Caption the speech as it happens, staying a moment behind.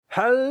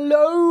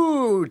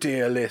Hello,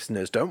 dear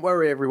listeners. Don't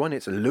worry, everyone.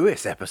 It's a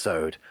Lewis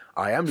episode.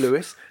 I am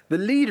Lewis, the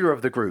leader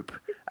of the group.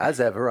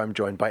 As ever, I'm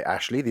joined by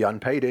Ashley, the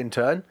unpaid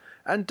intern,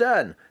 and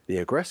Dan, the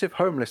aggressive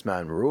homeless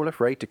man we're all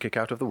afraid to kick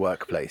out of the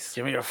workplace.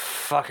 Give me your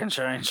fucking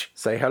change.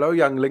 Say hello,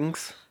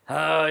 younglings.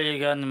 Oh, you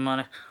got the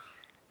money.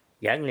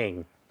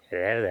 Youngling,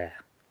 hello there.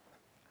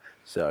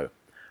 So,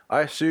 I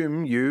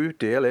assume you,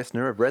 dear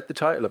listener, have read the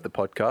title of the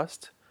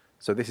podcast.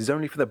 So this is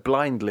only for the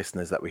blind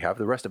listeners that we have.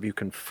 The rest of you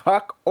can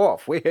fuck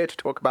off. We're here to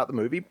talk about the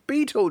movie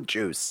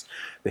Beetlejuice,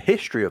 the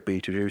history of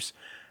Beetlejuice,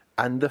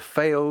 and the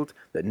failed,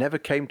 that never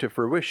came to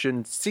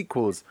fruition,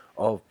 sequels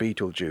of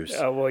Beetlejuice.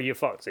 Oh, well, you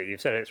fucked it.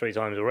 You've said it 3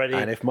 times already.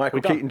 And if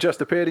Michael Keaton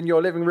just appeared in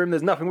your living room,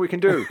 there's nothing we can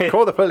do.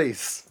 Call the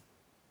police.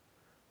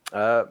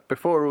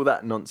 Before all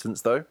that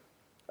nonsense, though,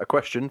 a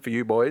question for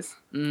you boys.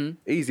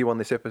 Easy one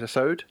this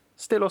episode.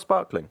 Still or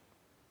sparkling?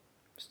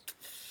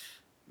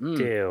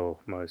 Still,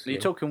 Are mostly. you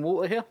talking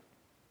water here?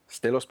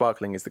 Still or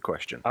sparkling is the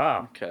question.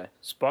 Ah, Okay.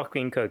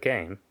 sparkling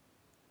cocaine.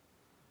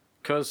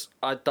 Because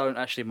I don't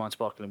actually mind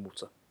sparkling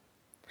water.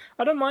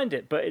 I don't mind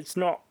it, but it's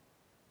not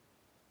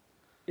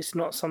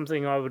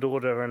something I would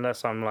order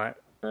unless I'm like,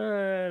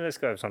 let's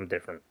go with something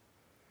different.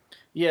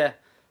 Yeah.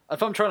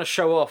 If I'm trying to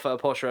show off at a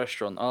posh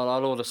restaurant,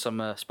 I'll order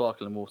some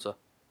sparkling water.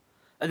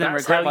 And then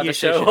That's regret how my you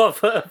decision. show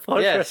off at a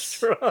posh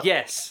Yes. restaurant.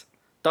 Yes.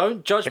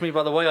 Don't judge me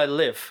by the way I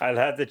live. I'll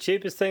have the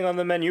cheapest thing on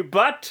the menu,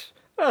 but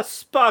a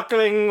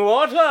sparkling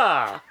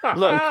water.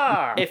 Look,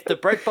 if the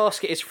bread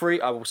basket is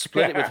free, I will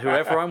split it with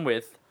whoever I'm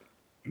with.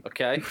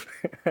 Okay?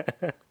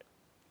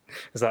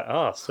 It's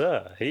like,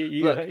 sir,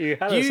 you Look,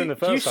 had us in the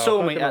first you half.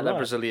 saw how me can I at La lie?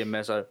 Brazilian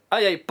Mezzo. I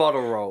ate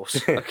bottle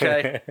rolls,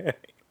 okay?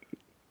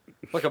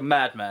 Like a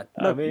madman.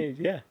 I mean,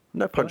 yeah.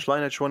 No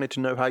punchline, I just wanted to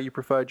know how you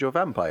preferred your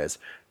vampires.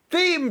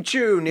 Theme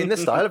tune in the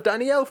style of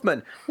Danny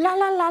Elfman. La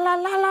la la la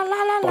la la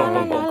la la la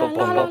la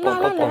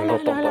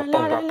la.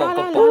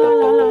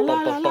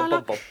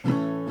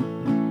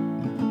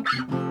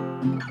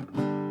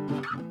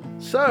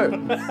 So,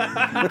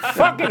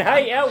 Fucking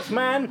hate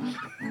Elfman.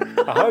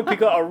 I hope he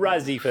got a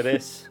Razzie for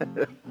this.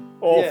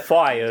 Or Yeah.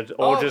 fired,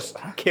 or Oh. just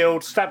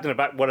killed, stabbed in the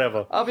back,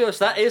 whatever. I'll be honest,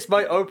 that is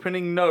my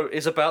opening note,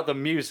 is about the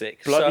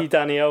music. Bloody So,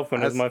 Danny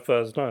Elfman As- is my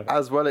first note.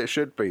 as well it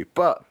should be.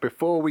 But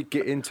before we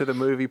get into the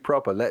movie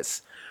proper,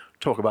 let's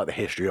talk about the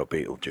history of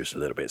Beetlejuice a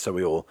little bit so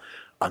we all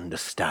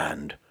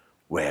understand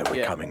where we're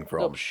yeah. coming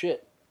from. Oh,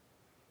 shit.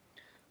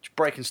 Just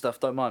breaking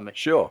stuff, don't mind me.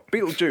 Sure,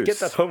 Beetlejuice. Get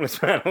that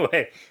homeless man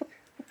away.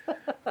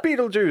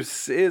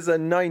 Beetlejuice is a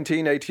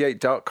 1988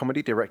 dark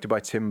comedy directed by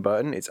Tim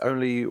Burton. It's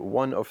only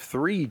one of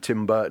 3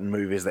 Tim Burton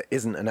movies that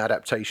isn't an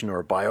adaptation or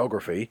a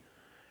biography,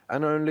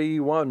 and only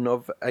one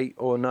of 8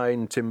 or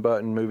 9 Tim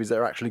Burton movies that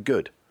are actually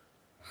good.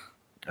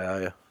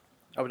 I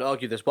would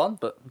argue there's one,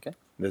 but okay.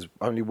 There's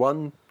only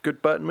one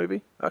good Burton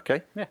movie?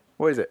 Okay. Yeah.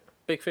 What is it?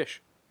 Big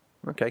Fish.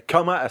 Okay,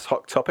 come at us,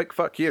 Hot Topic.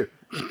 Fuck you.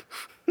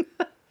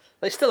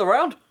 They still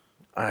around?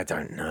 I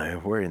don't know.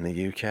 We're in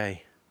the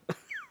UK.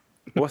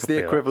 What's the Yeah.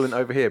 equivalent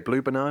over here?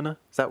 Blue Banana?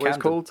 Is that what it's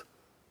Camden. called?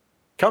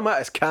 Come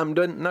at us,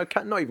 Camden. No,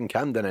 not even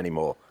Camden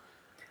anymore.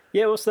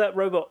 Yeah, what's that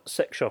robot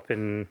sex shop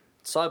in...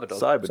 Cyberdog.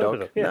 Cyberdog.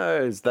 Cyberdog, yeah.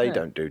 No, they Yeah.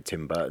 don't do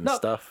Tim Burton No,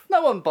 stuff.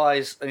 no one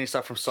buys any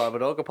stuff from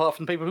Cyberdog apart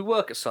from people who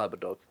work at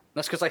Cyberdog.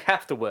 That's because they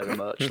have to wear the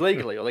merch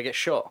legally or they get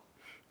shot.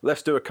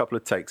 Let's do a couple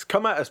of takes.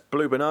 Come at us,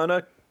 Blue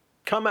Banana.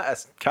 Come at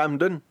us,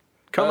 Camden.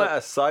 Come at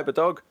us,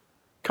 Cyberdog.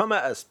 Come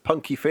at us,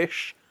 Punky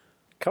Fish.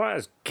 Come on,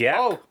 it's Gap.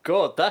 Oh,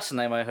 God, that's a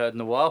name I heard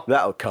in a while.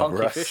 That'll cover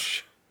Punky us.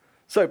 Fish.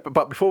 So,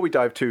 but before we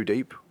dive too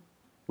deep,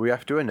 we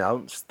have to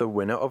announce the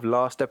winner of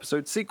last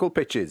episode's sequel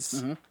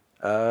pitches.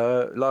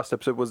 Last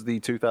episode was the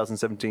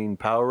 2017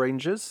 Power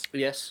Rangers.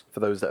 Yes.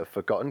 For those that have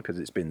forgotten, because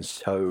it's been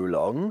so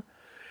long.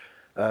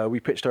 We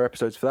pitched our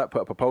episodes for that,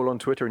 put up a poll on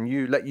Twitter,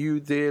 and let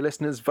you, dear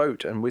listeners,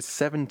 vote. And with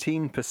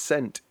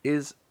 17%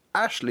 is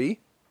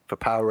Ashley for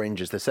Power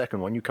Rangers, the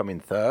second one. You come in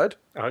third.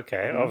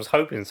 Okay, I was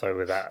hoping so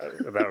with that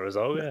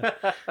result, yeah.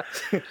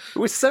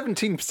 With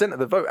 17% of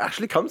the vote,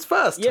 Ashley comes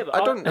first. Yeah, but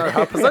I don't know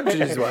how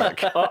percentages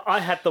work. I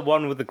had the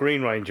one with the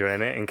Green Ranger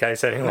in it, in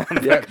case anyone...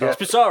 Yeah,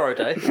 It's Bizarro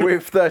Day.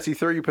 With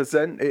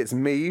 33%, it's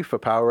me for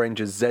Power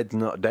Rangers Zed's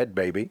Not Dead,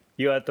 baby.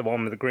 You had the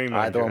one with the Green Ranger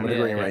I had the one with the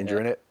Yeah, Green yeah, Ranger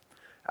yeah. in it.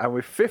 And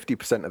with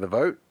 50% of the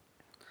vote,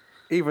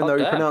 even though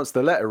he damn. pronounced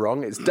the letter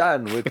wrong, it's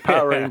Dan with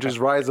Power Rangers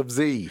Rise of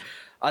Z.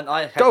 And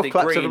I had Golf the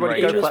claps, Green everybody,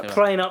 He golf Rangers. was claps.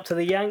 playing up to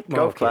the Yank market.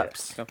 Golf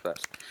claps. Golf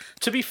claps.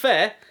 To be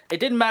fair, it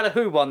didn't matter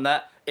who won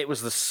that. It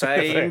was the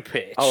same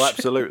pitch. Oh,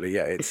 absolutely,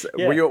 yeah. It's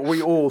Yeah.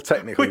 we all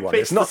technically We won.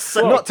 It's picked not the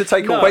same- not to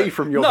take No, away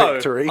from your no,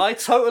 victory. I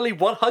totally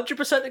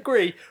 100%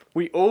 agree.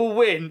 We all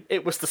win.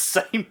 It was the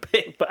same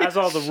pitch. But as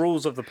are the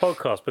rules of the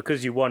podcast,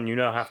 because you won, you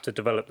now have to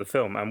develop the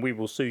film, and we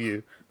will sue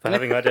you for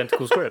having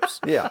identical scripts.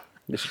 Yeah,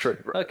 it's true.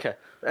 Okay.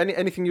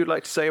 Anything you'd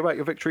like to say about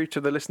your victory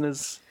to the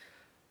listeners?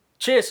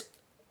 Cheers.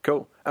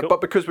 Cool.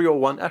 But because we all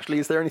won, Ashley,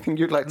 is there anything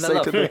you'd like to No, say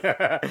love. to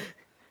the...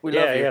 We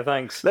love you. Yeah,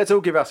 thanks. Let's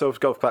all give ourselves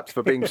golf claps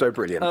for being so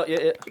brilliant. Oh,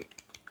 yeah.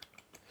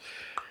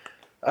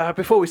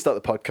 Before we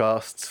start the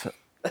podcast,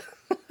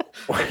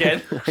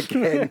 Again.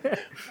 again,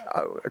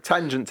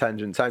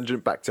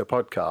 tangent, back to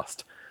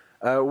podcast.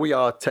 We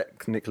are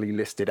technically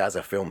listed as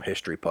a film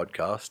history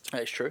podcast.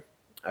 That is true.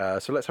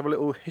 So let's have a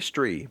little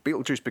history.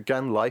 Beetlejuice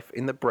began life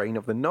in the brain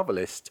of the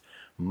novelist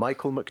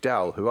Michael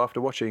McDowell, who after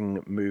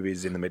watching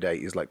movies in the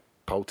mid-80s like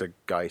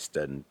Poltergeist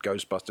and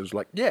Ghostbusters was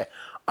like, yeah,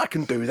 I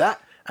can do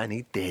that. And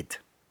he did.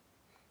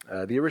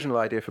 The original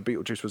idea for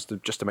Beetlejuice was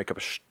just to make up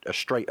a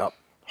straight-up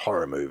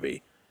horror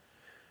movie.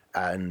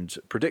 And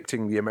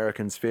predicting the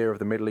Americans' fear of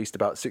the Middle East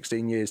about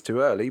 16 years too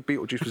early,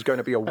 Beetlejuice was going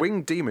to be a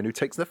winged demon who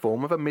takes the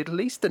form of a Middle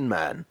Eastern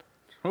man,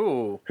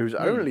 Ooh. whose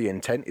only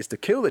intent is to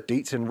kill the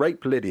Deets and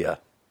rape Lydia.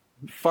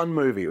 Fun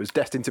movie. It was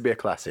destined to be a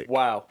classic.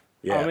 Wow.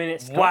 Yeah. I mean,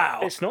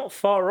 it's not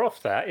far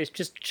off that. It's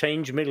just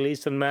change Middle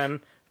Eastern man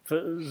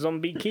for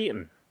Zombie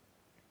Keaton.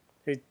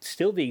 It's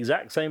still the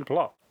exact same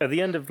plot. At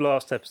the end of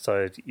last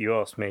episode, you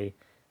asked me,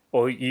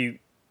 or you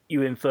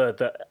inferred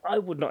that I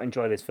would not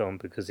enjoy this film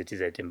because it is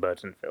a Tim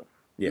Burton film.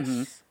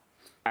 Yes.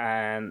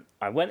 And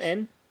I went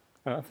in,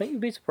 and I think you'd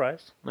be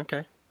surprised.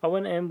 Okay. I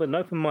went in with an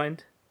open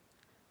mind,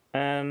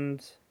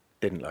 and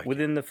Didn't like it.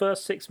 within the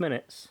first 6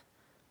 minutes,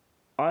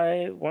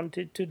 I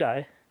wanted to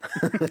die.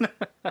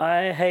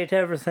 I hate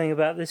everything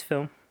about this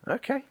film.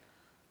 Okay.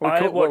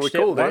 I watched it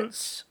called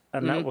once,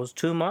 and that was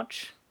too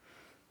much.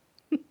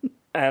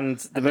 And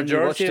the And then you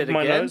watched majority it of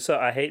my again? notes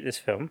are, I hate this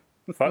film.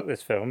 Fuck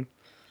this film.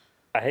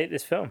 I hate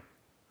this film.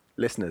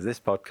 Listeners, this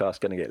podcast's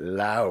going to get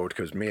loud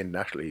because me and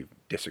Ashley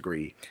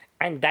disagree.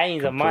 And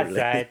Dane's on my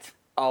Completely. side.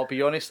 I'll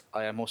be honest,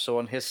 I am also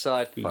on his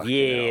side.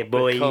 Yeah, hell.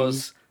 boy.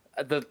 Because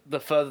the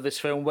further this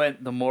film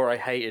went, the more I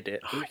hated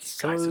it. It's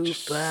Guys so are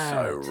just bad.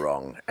 so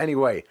wrong.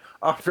 Anyway,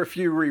 after a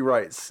few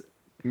rewrites...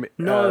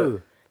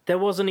 No, there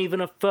wasn't even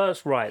a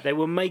first right. They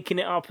were making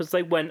it up as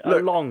they went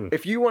Look, along.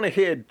 if you want to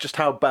hear just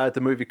how bad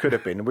the movie could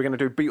have been, we're going to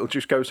do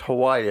Beetlejuice Goes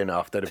Hawaiian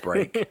after the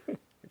break.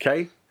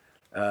 Okay?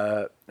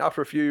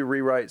 After a few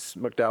rewrites,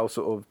 McDowell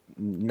sort of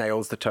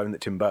nails the tone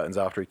that Tim Burton's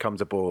after he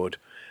comes aboard.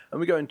 And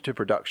we go into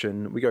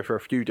production. We go for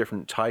a few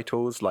different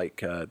titles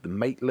like The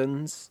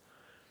Maitlands,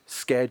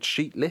 Scared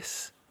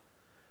Sheetless,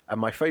 and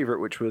my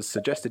favourite, which was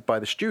suggested by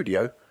the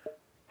studio,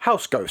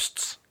 House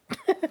Ghosts.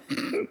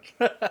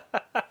 That's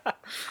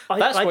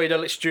why you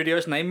don't let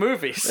studios name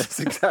movies. That's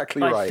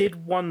exactly I right.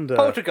 did wonder.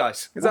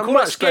 Poltergeist. Is We'll that call it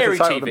much better Scary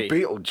title TV. than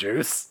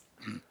Beetlejuice?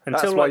 That's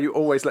Until why like, you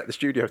always let the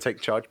studio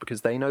take charge,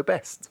 because they know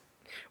best.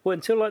 well,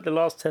 until like the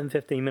last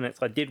 10-15 minutes,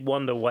 I did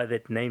wonder why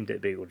they'd named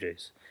it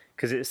Beetlejuice.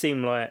 Because it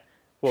seemed like,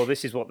 well,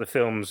 this is what the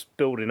film's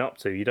building up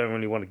to. You don't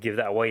really want to give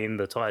that away in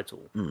the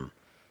title.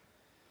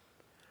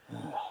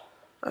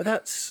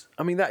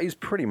 That is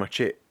pretty much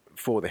it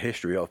for the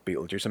history of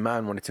Beetlejuice. A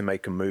man wanted to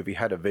make a movie,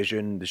 had a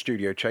vision, the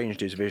studio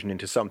changed his vision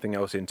into something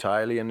else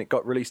entirely, and it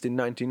got released in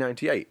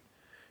 1998.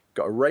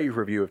 Got a rave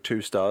review of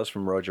 2 stars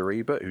from Roger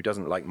Ebert, who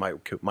doesn't like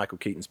Michael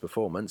Keaton's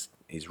performance.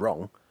 He's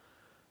wrong.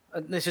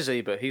 This is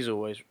Ebert. He's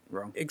always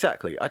wrong.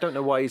 Exactly. I don't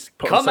know why he's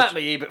put Come on at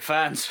me, Ebert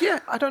fans. Yeah,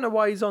 I don't know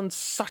why he's on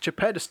such a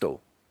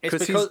pedestal. It's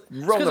Because because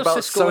he's wrong of about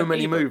Siskel so and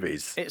many Ebert.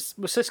 movies. It's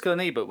with Siskel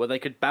and Ebert where they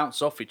could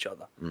bounce off each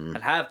other and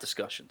have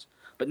discussions.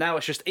 But now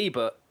it's just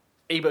Ebert.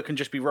 Ebert can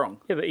just be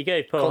wrong. Yeah, but he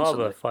gave Pearl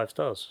Constantly. Harbor 5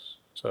 stars.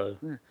 So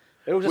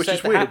It also Which said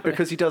is that weird happened-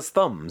 because he does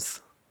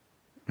thumbs.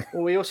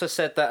 Well, we also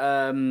said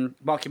that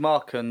Marky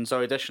Mark and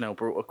Zoe Deschanel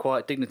brought a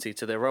quiet dignity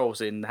to their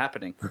roles in The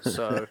Happening.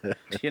 So,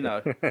 you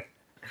know,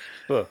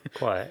 well,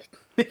 quiet.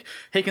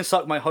 he can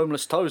suck my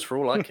homeless toes for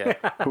all I care.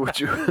 would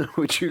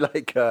you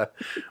like a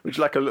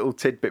little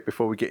tidbit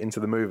before we get into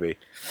the movie?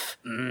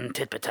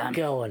 Tidbit time.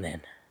 Go on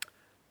then.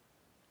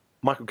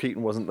 Michael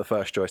Keaton wasn't the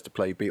first choice to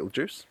play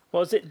Beetlejuice.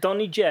 Was it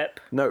Donnie Jepp?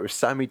 No, it was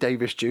Sammy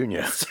Davis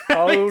Jr.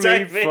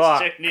 Holy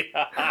fuck.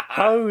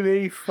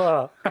 Holy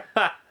fuck.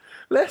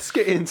 Let's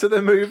get into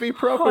the movie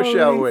proper,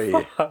 shall we?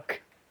 Fuck.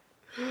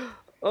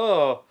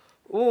 I'm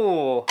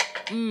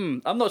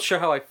not sure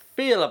how I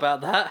feel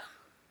about that.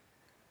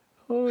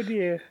 Oh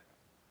dear.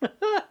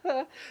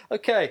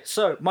 Okay,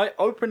 so my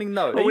opening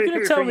note. Are you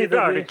going to tell me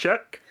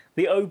that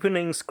the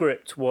opening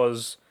script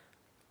was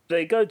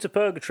they go to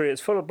purgatory,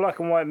 it's full of black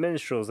and white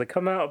minstrels. They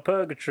come out of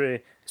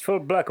purgatory, it's full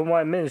of black and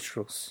white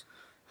minstrels.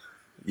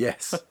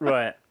 Yes.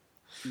 Right.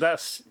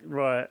 That's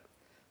right.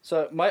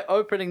 So my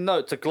opening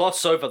note, to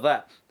gloss over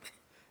that,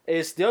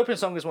 is the opening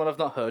song is one I've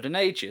not heard in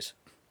ages.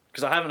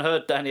 Because I haven't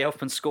heard Danny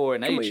Elfman's score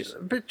in ages.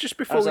 But just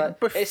I was like,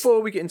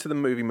 before we get into the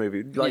movie,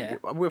 Yeah.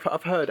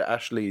 I've heard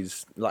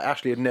Ashley's,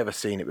 Ashley had never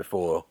seen it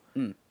before.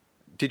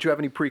 Did you have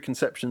any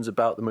preconceptions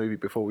about the movie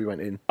before we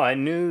went in? I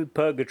knew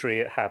purgatory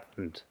had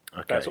happened.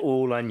 Okay. That's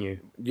all I knew.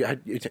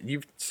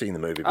 You've seen the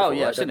movie before, Oh,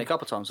 yeah, right? I've seen it a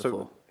couple of times So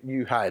before.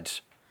 you had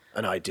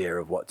an idea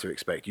of what to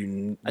expect.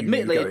 You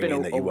Admittedly, knew it'd going been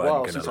in that a you while weren't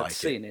going since to I'd like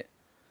seen it. it.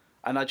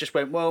 And I just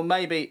went, well,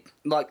 maybe,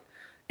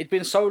 it'd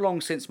been so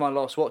long since my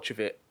last watch of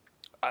it,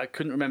 I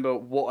couldn't remember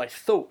what I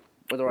thought,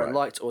 whether I Right.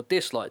 liked or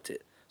disliked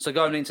it. So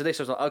going into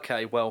this, I was like,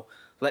 okay, well,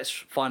 let's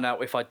find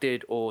out if I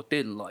did or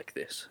didn't like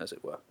this, as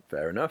it were.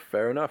 Fair enough.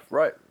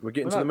 Right, we're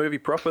getting to Well, the movie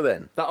proper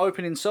then. That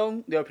opening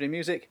song, the opening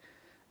music,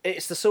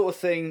 it's the sort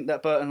of thing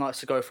that Burton likes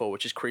to go for,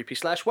 which is creepy /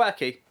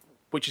 wacky,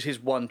 which is his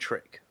one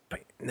trick. But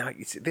now,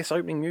 you see, this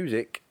opening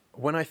music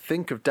when I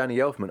think of Danny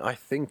Elfman, I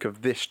think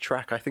of this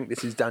track. I think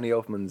this is Danny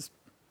Elfman's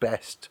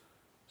best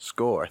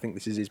score. I think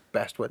this is his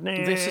best work.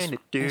 This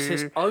is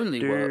his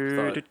only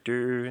work,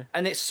 though.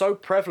 And it's so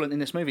prevalent in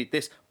this movie.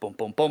 This boom,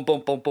 boom, boom,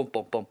 boom, boom, boom,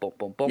 boom, boom, boom,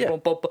 boom, boom, Yeah. boom,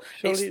 boom, boom.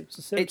 Surely it's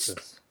the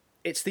synthesis.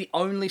 It's the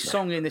only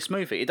song in this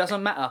movie. It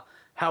doesn't matter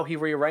how he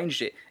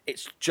rearranged it.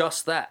 It's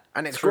just that.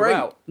 And it's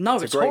throughout. great. No,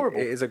 a it's great, horrible.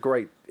 It is a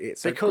great.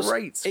 It's Because a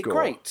great score. it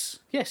grates.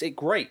 Yes, it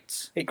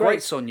grates. It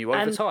grates on you over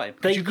And time.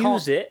 'cause They you can't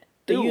use it.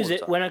 They do all use the it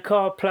time. when a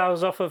car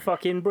plows off a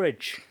fucking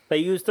bridge. They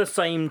use the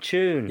same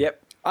tune.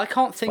 Yep. I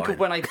can't think Fine. of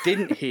when I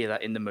didn't hear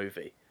that in the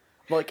movie.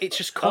 Like, it's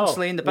just Oh,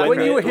 constantly in the when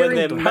background. you were when hearing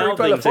they're Harry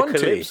mouthing to Belafonte.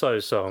 Calypso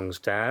songs,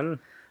 Dan.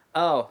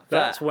 Oh,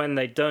 That's that. when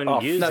they don't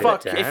Oh, use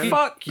fuck, it, Dan.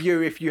 fuck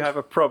you if you have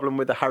a problem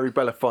with the Harry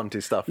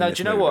Belafonte stuff. No, in do this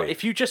you know what? movie.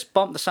 If you just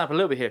bump the sample a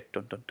little bit here,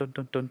 dun, dun, dun,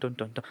 dun, dun, dun,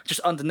 dun, dun,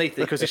 just underneath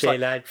it, because it's like,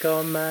 Daylight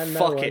come and I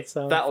fuck want it,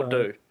 some that'll fun.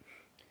 do.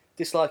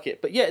 Dislike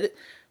it. But yeah,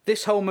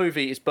 this whole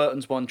movie is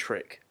Burton's one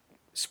trick.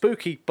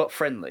 Spooky but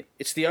friendly.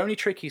 It's the only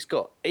trick he's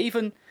got.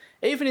 Even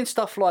in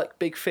stuff like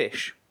Big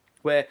Fish,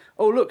 where,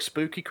 oh look,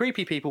 spooky,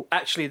 creepy people,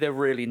 actually they're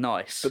really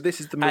nice. But this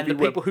is the And movie the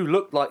where- people who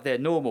look like they're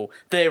normal,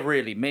 they're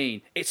really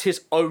mean. It's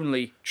his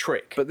only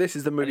trick. But this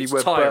is the movie it's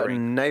where tiring.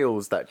 Burton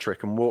nails that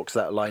trick and walks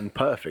that line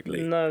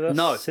perfectly. No, that's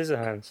No.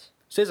 Scissorhands.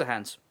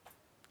 Scissorhands.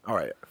 All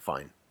right,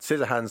 fine.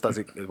 Scissorhands does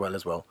it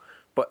as well.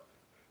 But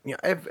you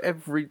know,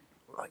 every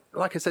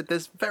like I said,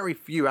 there's very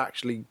few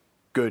actually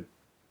good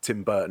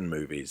Tim Burton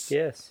movies.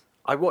 Yes.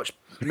 I watched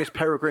Miss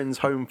Peregrine's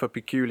Home for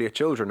Peculiar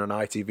Children on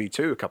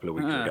ITV2 a couple of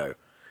weeks ago.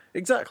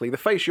 Exactly, the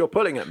face you're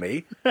pulling at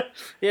me.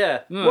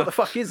 Yeah. What the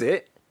fuck is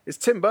it? It's a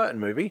Tim Burton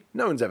movie.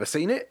 No one's ever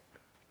seen it.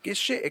 It's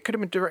shit. It could have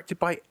been directed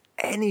by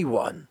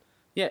anyone.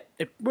 Yeah,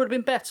 it would have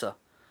been better.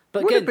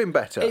 But Would have again, been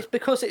better. It's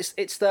because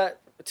it's that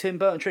Tim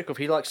Burton trick of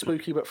he likes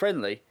spooky but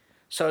friendly,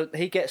 so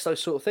he gets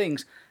those sort of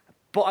things.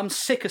 But I'm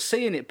sick of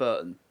seeing it,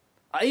 Burton.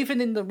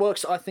 Even in the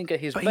works that I think are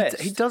his But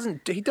best, he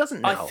doesn't. He doesn't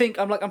now. I think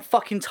I'm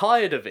fucking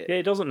tired of it. Yeah,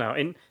 it doesn't now.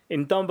 In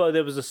Dumbo,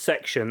 there was a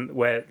section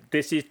where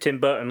this is Tim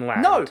Burton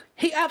land. No,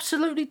 he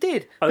absolutely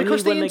did. Only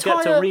because when the they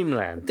entire, get to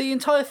Reamland. The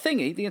entire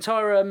thingy, the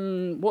entire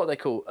what are they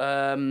call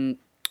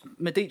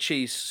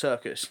Medici's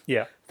circus.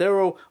 Yeah. They're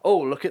all, oh,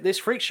 look at this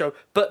freak show,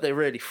 but they're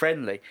really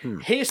friendly.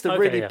 Here's the Okay,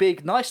 really yeah.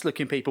 big,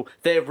 nice-looking people.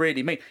 They're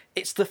really mean.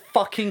 It's the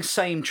fucking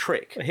same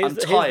trick. Here's I'm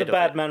the tired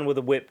bad of it. man with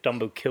a whip.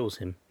 Dumbo kills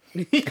him.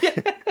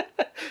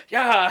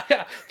 Yeah.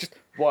 Just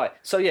why?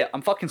 So yeah,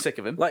 I'm fucking sick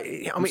of him. Like,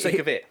 I I'm mean, sick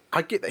of it.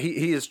 I get that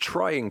he is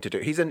trying to do.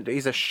 He's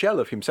a shell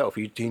of himself.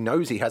 He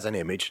knows he has an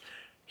image.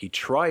 He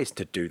tries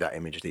to do that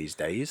image these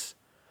days.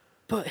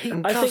 But he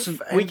I doesn't.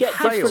 think we get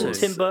fails. different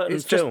Tim Burton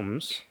It's just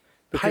films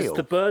because pale.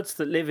 the birds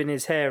that live in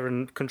his hair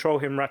and control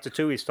him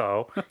Ratatouille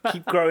style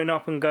keep growing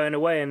up and going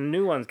away, and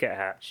new ones get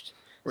hatched.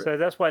 So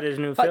that's why there's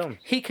new films.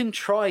 He can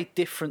try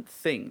different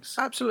things.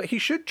 Absolutely, he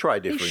should try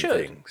different should.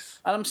 things.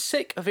 And I'm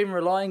sick of him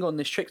relying on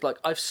this trick. Like,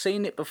 I've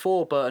seen it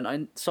before, Burton,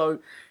 and so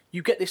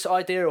you get this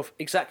idea of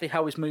exactly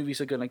how his movies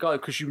are going to go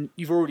because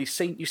you've already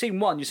seen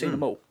one, you've seen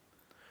them all.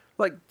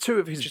 Like two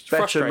of his Just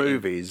better frustrating.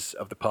 movies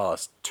of the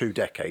past 2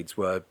 decades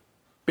were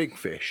Big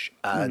Fish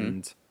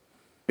and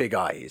Big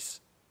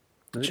Eyes.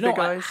 Was Do it you know Big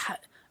what?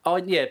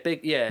 Eyes?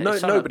 Yeah. No-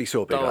 it's kind of nobody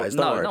saw Big dull. Eyes,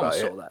 don't worry no one about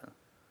saw it. that.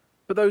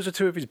 But those are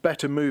two of his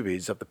better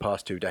movies of the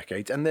past 2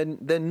 decades, and then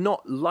they're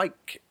not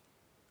like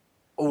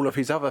all of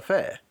his other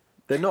fare.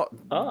 They're not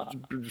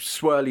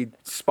swirly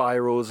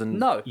spirals and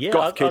No. Yeah,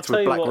 goth I'll kids tell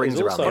with you black what rings is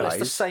around also- their It's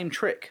the eyes. same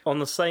trick. On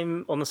the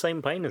same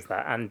plane as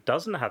that, and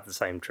doesn't have the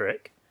same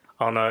trick.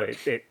 Oh no,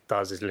 it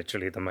does. Is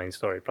literally the main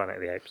story, Planet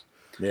of the Apes.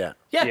 Yeah.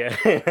 Yeah.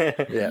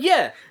 Yeah.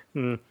 Yeah.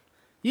 Yeah.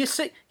 You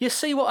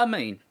see what I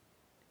mean?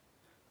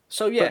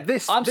 So yeah, But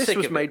this I'm this sick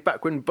was of made it.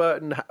 back when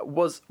Burton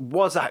was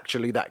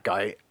actually that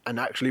guy and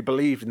actually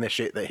believed in the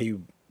shit that he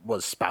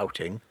was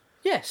spouting.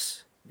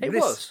 Yes, it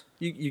This- was.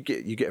 You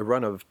get a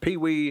run of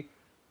Pee-wee,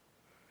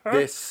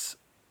 this,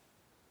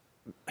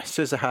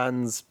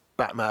 Scissorhands,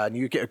 Batman.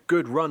 You get a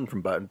good run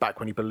from Burton back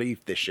when he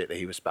believed this shit that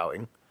he was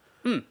spouting.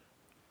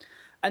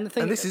 And the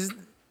thing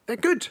And they're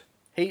good.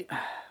 I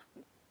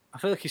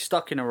feel like he's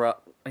stuck in a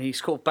rut, and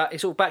he's sort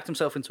of backed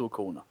himself into a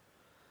corner.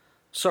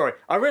 Sorry,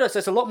 I realise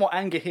there's a lot more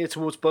anger here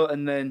towards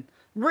Burton than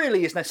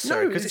really is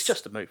necessary No, because it's it's-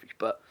 just a movie.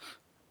 But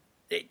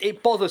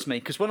it bothers me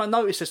because when I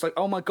notice this, like,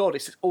 oh my god,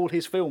 it's all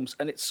his films,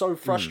 and it's so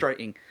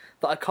frustrating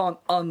that I can't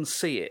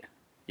unsee it.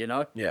 You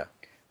know. Yeah.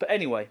 But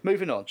anyway,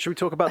 moving on. Should we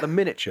talk about the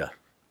miniature?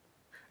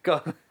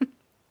 Go.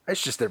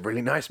 It's just a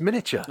really nice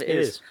miniature. It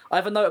is. I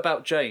have a note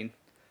about Jane,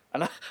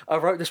 and I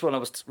wrote this when I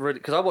was really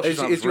because I watched this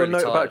when I was Is your really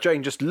note tired. about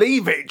Jane just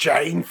leave it,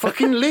 Jane?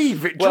 Fucking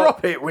leave it. Well,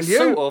 Drop it, will you?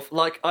 Sort of.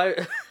 Like I'm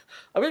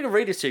going to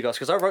read this to you guys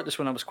because I wrote this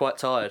when I was quite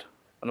tired.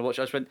 And I watched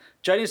it. I just went,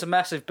 Jane is a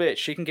massive bitch.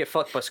 She can get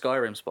fucked by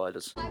Skyrim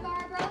spiders. Hi,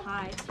 Barbara.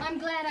 Hi. I'm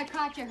glad I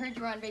caught you. Heard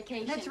you're on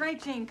vacation. That's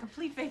right, Jane.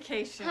 Complete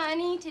vacation.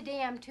 Honey,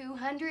 today I'm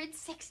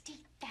 $260,000.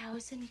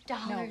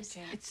 No,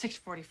 Jane. It's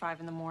 6:45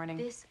 in the morning.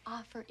 This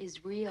offer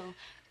is real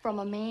from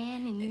a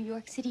man in New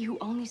York City who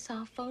only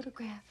saw a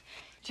photograph.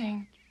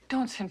 Jane,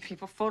 Don't send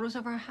people photos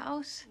of our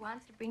house.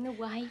 Wants to bring the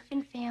wife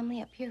and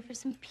family up here for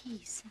some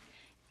peace.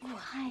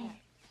 Quiet.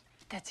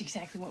 That's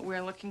exactly what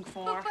we're looking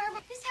for. But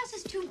Barbara, this house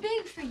is too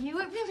big for you.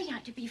 It really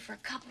ought to be for a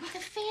couple with a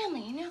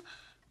family, you know?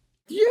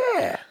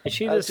 Yeah. Is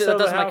she That the sell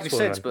the doesn't make house any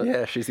sense, woman? but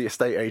Yeah, she's the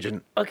estate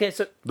agent, Okay,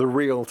 so the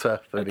realtor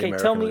for the okay,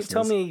 American tell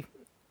listeners. me,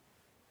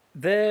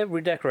 they're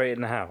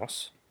redecorating the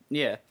house.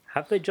 yeah.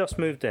 Have they just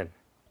moved in?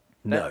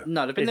 No,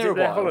 No, they've been Is there it a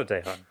their while.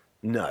 holiday home?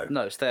 no,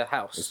 No, it's their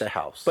house. it's their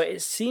house. But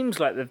it seems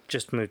like they've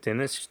just moved in.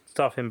 There's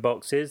stuff in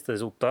boxes.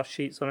 There's all dust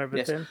sheets on Yes.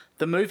 everything.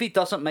 The movie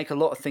doesn't make a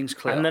lot of things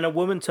clear. And then a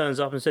woman turns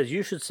up and says,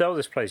 "You should sell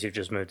this place you've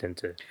just moved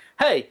into."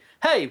 Hey,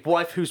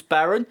 wife who's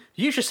barren,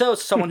 you should sell it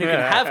to someone who can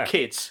have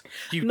kids.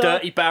 You No.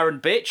 dirty barren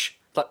bitch.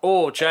 Like,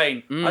 oh,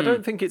 Jane. I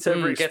don't think it's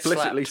ever get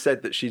explicitly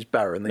said that she's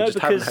barren. They No, just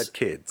haven't because- had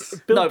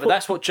kids. Bill No, but Pull-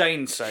 that's what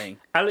Jane's saying.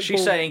 Alec She's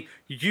Baldwin- saying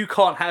you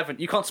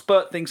can't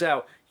spurt things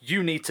out.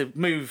 You need to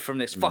move from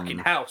this fucking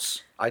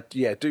house. I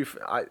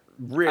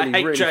really, I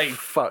hate really Jane.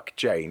 fuck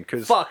Jane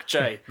because Fuck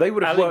Jane. they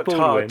would have Alec worked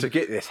Baldwin. hard to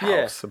get this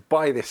house and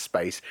buy this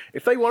space.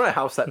 If they want a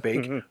house that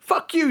big,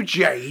 fuck you,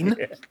 Jane.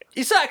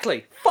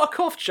 Exactly. Fuck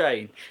off,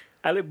 Jane.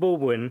 Alec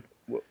Baldwin,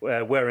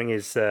 wearing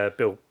his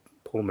Bill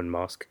Pullman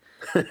mask,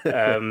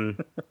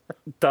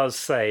 does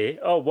say,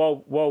 "Oh,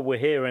 while we're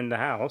here in the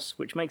house,"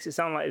 which makes it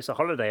sound like it's a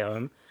holiday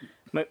home.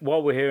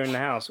 While we're here in the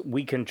house,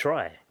 we can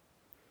try.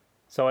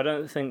 So I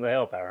don't think they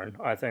are barren.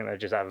 I think they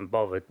just haven't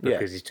bothered Yeah.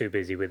 because he's too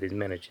busy with his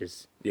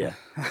miniatures. Yeah,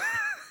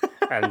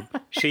 And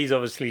she's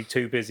obviously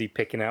too busy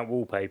picking out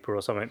wallpaper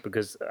or something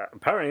because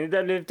apparently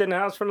they lived in the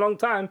house for a long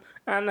time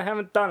and they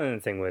haven't done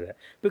anything with it.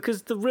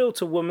 Because the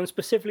realtor woman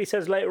specifically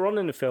says later on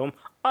in the film,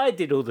 "I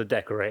did all the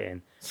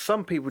decorating."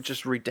 some people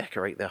just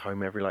redecorate their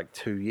home every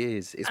 2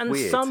 years. It's And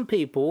weird. some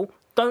people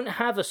don't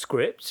have a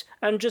script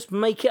and just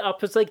make it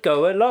up as they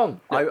go along.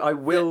 I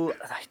will.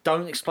 They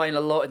don't explain a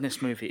lot in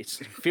this movie. It's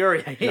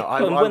infuriating. No,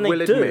 I And when they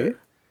will do- admit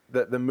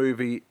that the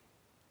movie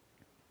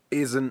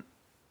isn't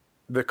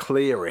the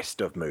clearest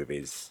of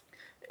movies.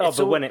 Oh, It's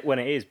but all- when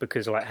it is,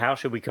 because how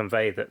should we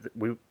convey that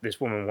this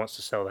woman wants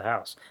to sell the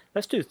house?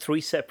 Let's do 3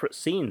 separate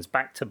scenes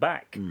back to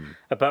back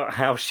about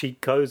how she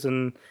goes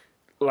and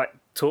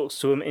talks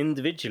to them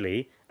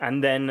individually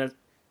and then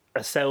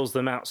sells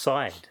them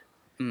outside.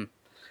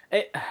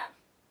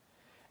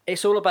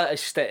 It's all about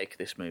aesthetic,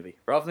 this movie.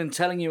 Rather than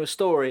telling you a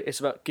story, it's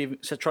about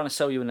trying to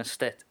sell you an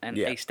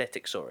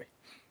aesthetic story.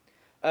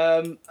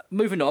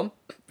 Moving on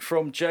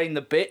from Jane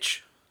the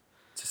bitch,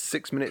 To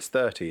 6 minutes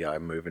 30,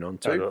 I'm moving on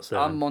I to. got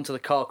 7. I'm onto the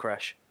car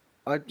crash.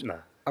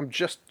 No. I'm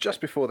just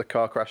before the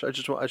car crash. I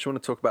just want to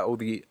talk about all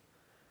the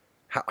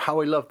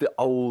how I love the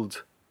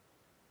old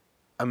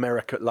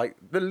America, like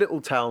the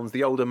little towns,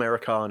 the old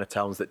Americana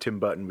towns that Tim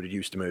Burton would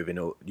used to move in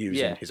or use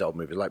Yeah. in his old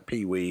movies, like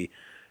Pee Wee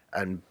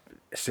and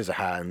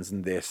Scissorhands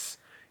and this.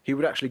 He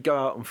would actually go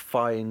out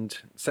and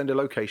send a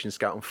location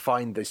scout and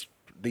find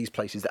these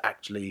places that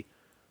actually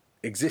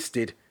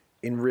existed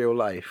in real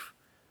life.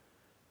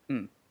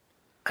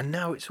 And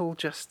now it's all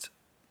just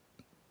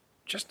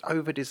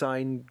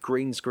over-designed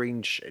green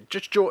screen shit.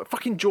 Just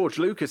fucking George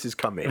Lucas has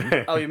come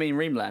in. Oh, you mean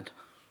Reamland?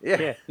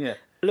 Yeah. Yeah.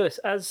 Lewis,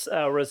 as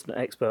our resident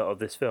expert of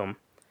this film,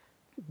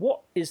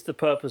 what is the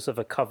purpose of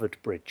a covered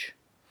bridge?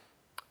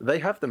 They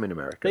have them in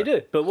America. They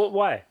do, but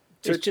why?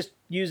 It's just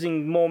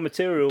using more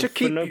material To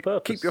for no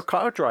purpose. keep your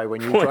car dry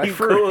when you when drive you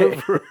through go it.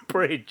 over a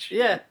bridge.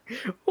 Yeah.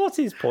 What's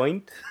his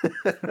point?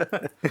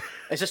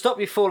 It's to stop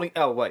you falling.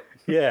 Oh, wait.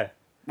 Yeah.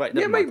 Wait,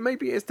 Yeah, never mind.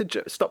 maybe it's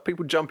to stop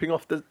people jumping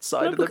off the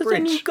side No, of the because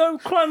then you bridge. go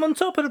climb on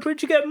top of the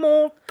bridge, you get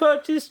more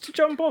purchase to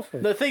jump off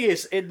of. The thing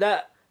is, in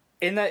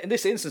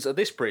this instance of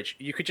this bridge,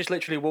 you could just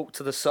literally walk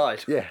to the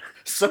side. Yeah.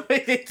 So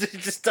it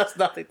just does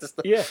nothing to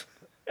stop. Yeah.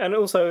 And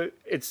also,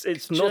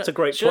 it's not a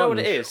great Do you know plunge.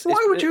 what it is?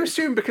 Why would you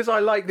assume because I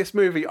like this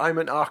movie, I'm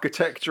an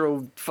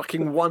architectural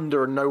fucking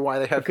wonder and know why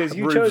they have Because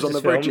you roofs chose on this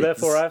the film, bridges?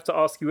 therefore I have to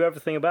ask you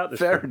everything about this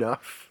Fair film.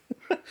 enough.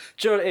 Do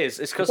you know what it is?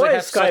 It's because Why they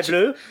is have sky such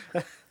blue?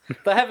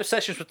 They have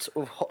sessions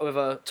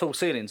with tall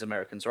ceilings,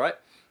 Americans, right?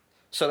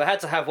 So they had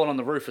to have one on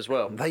the roof as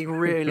well. They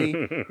really,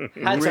 Had to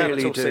have a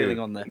really tall do. ceiling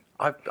on there.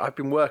 I've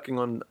been working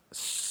on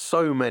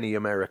so many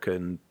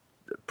American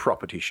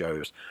property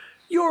shows.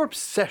 Your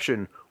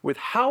obsession with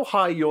how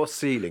high your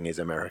ceiling is,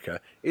 America,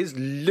 is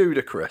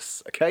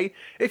ludicrous, okay?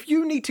 If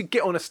you need to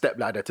get on a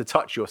stepladder to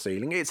touch your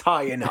ceiling, it's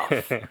high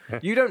enough.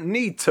 You don't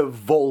need to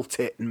vault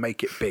it and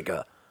make it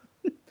bigger.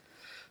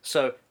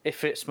 So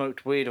if it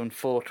smoked weed on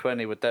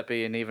 420, would that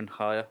be an even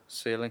higher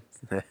ceiling?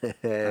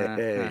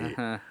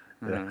 Hey.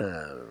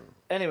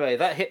 Anyway,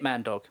 that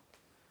Hitman dog.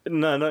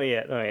 No, not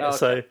yet. Not yet. Oh, okay.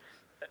 So,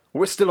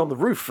 We're still on the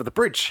roof of the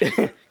bridge.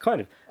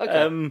 kind of.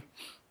 Okay.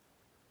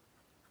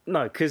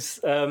 No, because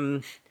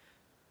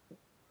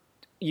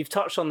you've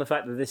touched on the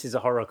fact that this is a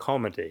horror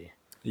comedy.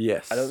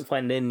 Yes. I don't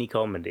find any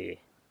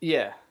comedy.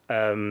 Yeah.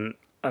 I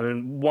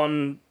mean,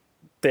 one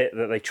bit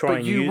that they try But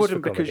and you use wouldn't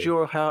for because comedy.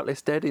 you're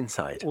heartless dead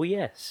inside. Well,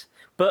 yes.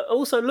 But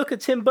also look at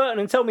Tim Burton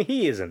and tell me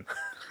he isn't.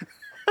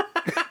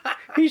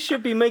 He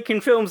should be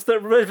making films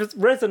that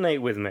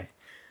resonate with me.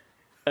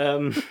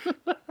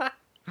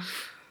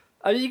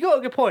 I mean, you got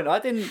a good point. I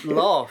didn't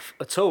laugh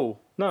at all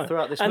No.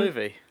 throughout this And,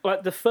 movie.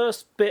 Like, the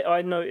first bit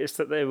I noticed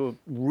that they were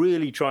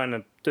really trying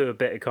to do a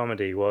bit of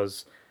comedy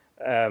was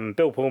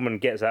Bill Pullman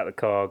gets out of the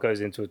car,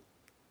 goes into a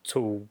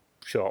tool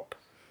shop,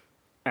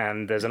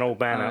 and there's an old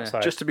man Oh, yeah.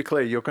 outside. Just to be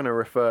clear, you're going to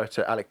refer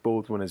to Alec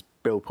Baldwin as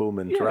Bill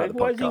Pullman yeah, throughout the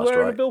why is he podcast, wearing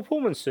a right? Bill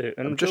Pullman suit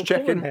and I'm just Bill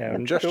Pullman checking. hair I'm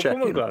and just Bill Pullman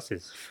checking.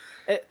 glasses?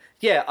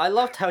 Yeah, I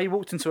loved how he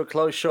walked into a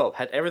closed shop,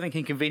 had everything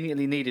he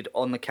conveniently needed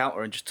on the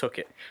counter, and just took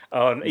it.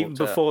 Oh, and even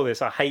Walked out. before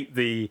this, I hate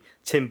the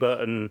Tim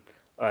Burton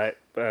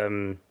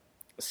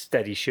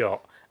steady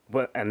shot,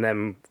 and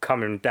then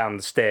coming down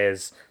the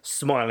stairs,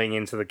 smiling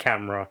into the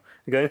camera,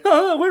 and going,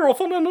 "Ah, we're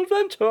off on an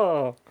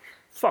adventure."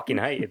 Fucking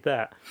hated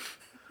that.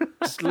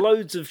 Just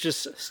loads of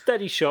just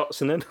steady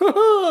shots, and then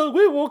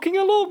we're walking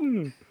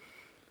along.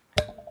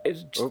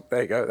 It's just, Oh,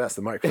 there you go. That's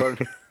the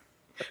microphone.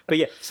 But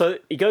yeah, so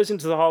he goes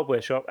into the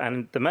hardware shop,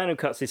 and the man who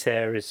cuts his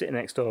hair is sitting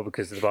next door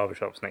because the barber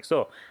shop's next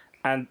door.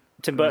 And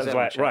Tim Burton's that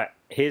like, much, right,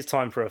 here's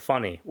time for a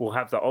funny. We'll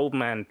have the old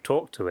man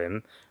talk to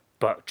him,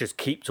 but just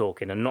keep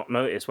talking and not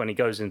notice when he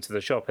goes into the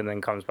shop and then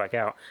comes back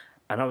out.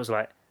 And I was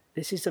like,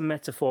 this is a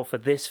metaphor for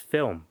this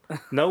film.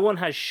 No one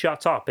has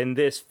shut up in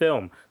this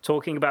film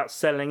talking about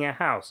selling a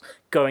house,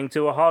 going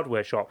to a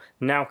hardware shop,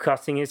 now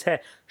cutting his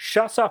hair.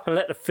 Shut up and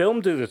let the film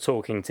do the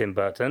talking, Tim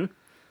Burton.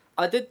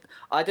 I did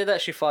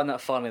actually find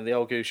that funny. The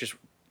old goose just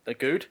a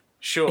good.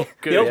 Sure,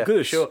 good. The old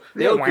goose. Sure. The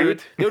The old old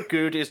good. The old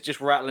good is just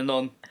rattling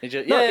on. He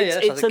just, No, yeah,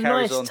 that's it's how a it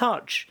carries nice on.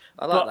 touch.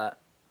 I like but that.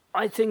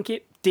 I think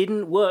it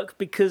didn't work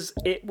because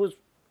it was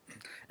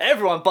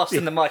Everyone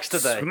busting the mics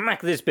today.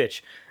 smack this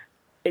bitch.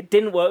 It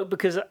didn't work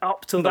because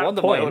up to No that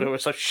wonder my point, order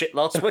was so shit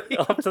last week.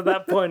 up to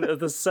that point of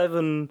the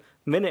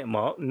 7-minute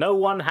mark, no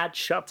one had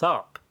shut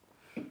up.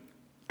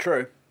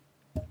 True.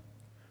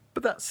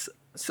 But that's...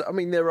 So, I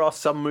mean, there are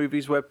some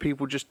movies where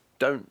people just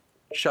don't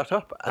shut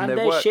up. And they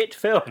they're work. shit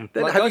film.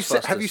 Then Like have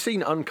Ghostbusters. you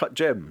seen Uncut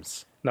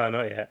Gems? No,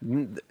 not yet.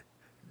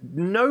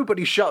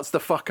 Nobody shuts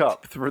the fuck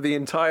up through the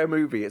entire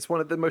movie. It's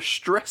one of the most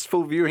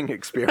stressful viewing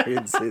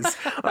experiences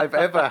I've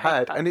ever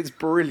had, and it's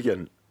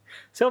brilliant.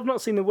 So I've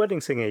not seen The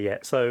Wedding Singer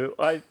yet, so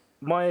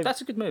my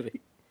That's a good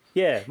movie.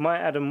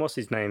 Adam what's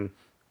his name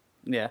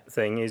Yeah.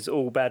 thing is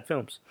all bad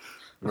films.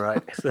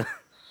 Right.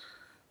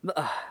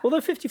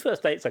 Although 50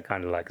 First Dates I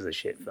kind of like as a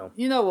shit film.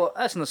 You know what?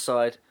 As an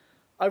aside,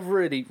 I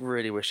really,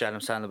 really wish Adam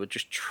Sandler would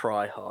just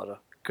try harder.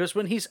 Because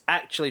when he's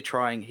actually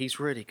trying, he's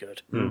really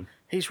good.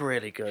 He's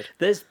really good.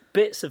 There's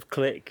bits of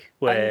Click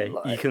where And,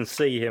 like- you can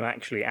see him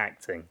actually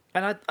acting.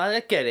 And I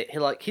get it.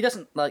 He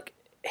doesn't,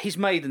 he's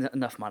made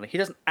enough money. He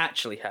doesn't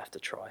actually have to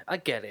try. I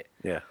get it.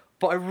 Yeah.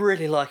 But I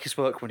really like his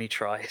work when he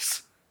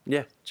tries.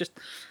 Yeah. Just,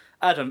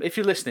 Adam, if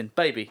you're listening,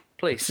 baby,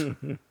 please.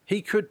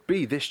 He could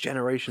be this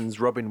generation's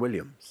Robin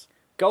Williams.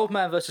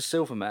 Goldman versus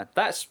Silverman.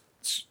 That's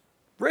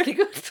really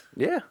good.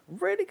 Yeah.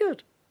 Really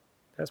good.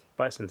 That's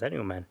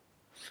Bicentennial Man.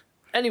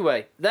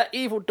 Anyway, that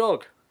evil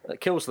dog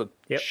that kills them.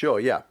 Yep. Sure,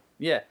 yeah.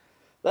 Yeah.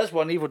 That's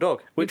one evil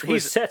dog. Which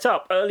was he's set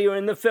up earlier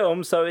in the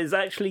film, so it's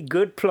actually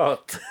good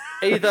plot.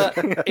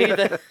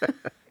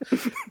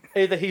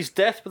 either he's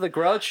death with a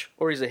grudge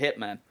or he's a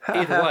hitman.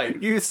 Either way.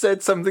 You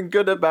said something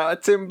good about a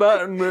Tim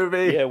Burton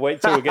movie. Yeah,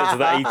 wait till we get to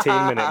that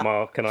 18-minute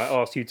mark, and I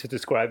ask you to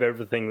describe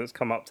everything that's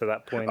come up to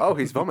that point. Oh,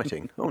 he's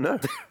vomiting. Oh, no.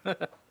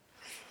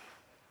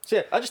 So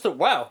yeah, I just thought,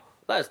 wow,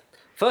 that's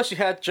first you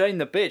had Jane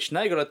the bitch,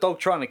 now you got a dog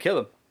trying to kill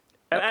him.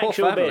 an That poor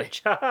actual family.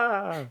 bitch.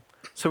 Ha-ha.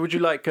 So would you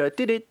like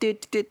tidbit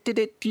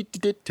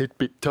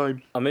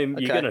time? I mean, you're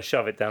Okay. going to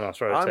shove it down our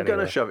throats I'm anyway.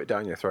 going to shove it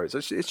down your throats.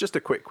 It's just a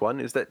quick one.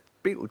 Is that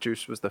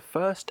Beetlejuice was the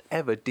first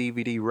ever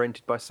DVD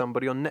rented by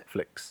somebody on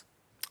Netflix.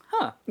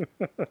 Huh.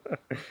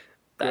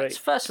 That's Great.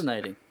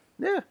 fascinating.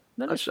 Yeah.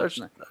 That is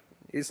fascinating.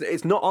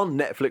 It's not on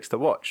Netflix to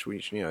watch. We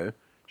should,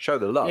 show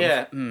the love.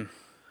 Yeah.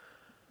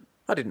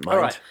 I didn't mind.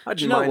 right. I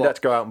Do you didn't know mind what? that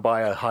to go out and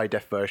buy a high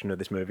def version of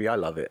this movie. I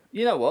love it.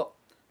 You know what?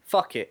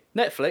 Fuck it.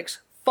 Netflix,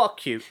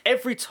 fuck you.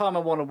 Every time I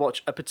want to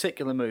watch a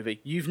particular movie,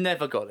 you've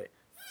never got it.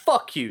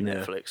 Fuck you,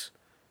 Netflix.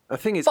 The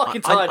thing is,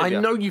 Fucking tired I of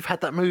you. know you've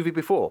had that movie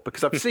before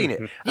because I've seen it.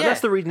 And Yeah.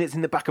 that's the reason it's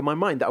in the back of my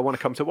mind that I want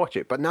to come to watch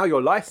it. But now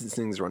your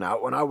licensing's run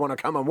out and I want to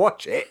come and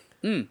watch it.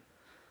 And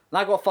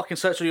I got to fucking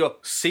search for your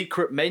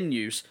secret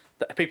menus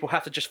that people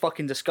have to just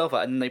fucking discover,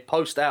 and then they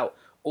post out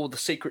the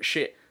secret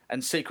shit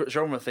and secret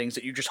genre things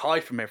that you just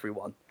hide from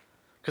everyone.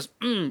 Because,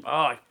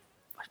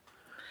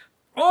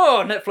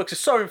 Netflix is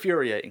so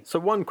infuriating. So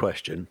one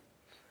question.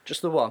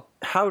 Just the one.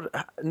 How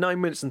 9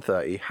 minutes and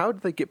 30, how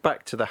did they get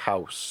back to the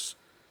house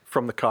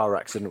from the car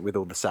accident with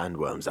all the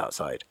sandworms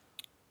outside?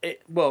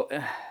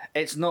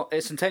 It's not.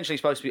 It's intentionally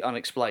supposed to be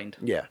unexplained.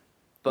 Yeah.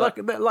 But-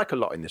 like a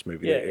lot in this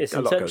movie. Yeah, it's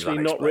a lot goes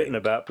intentionally not written unexplained.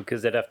 about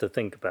because they'd have to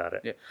think about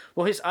it. Yeah.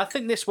 Well, I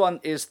think this one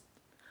is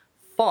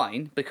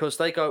fine because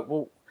they go,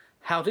 well,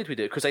 how did we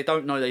do it? Because they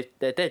don't know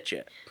they're dead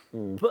yet.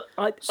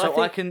 But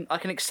So I think I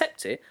can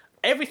accept it.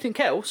 Everything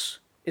else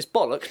is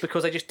bollocks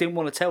because they just didn't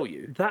want to tell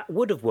you. that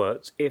would have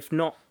worked if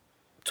not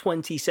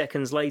 20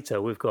 seconds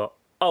later we've got,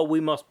 oh, we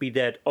must be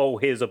dead. Oh,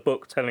 here's a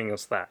book telling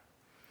us that.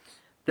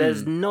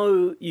 There's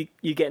no, you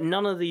get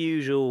none of the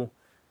usual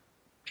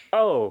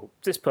oh,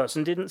 this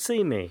person didn't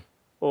see me.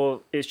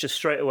 Or it's just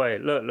straight away,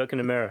 look in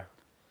the mirror.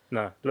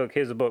 No, look,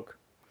 here's a book.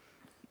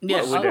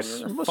 Yes,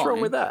 What's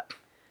wrong with that?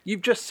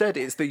 You've just said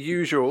it's the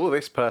usual,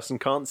 this person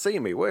can't see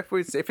me. Well,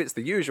 if it's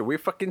the usual, we've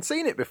fucking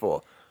seen it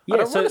before. I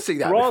don't want to see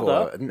that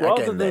rather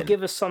before. than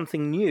give us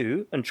something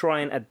new and try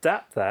and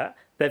adapt that,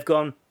 they've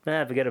gone,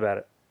 forget about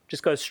it.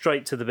 Just go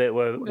straight to the bit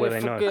where they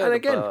know. And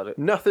again,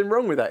 nothing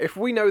wrong with that. If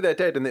we know they're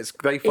dead and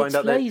they find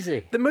out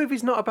lazy. The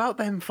movie's not about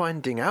them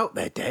finding out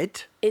they're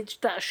dead.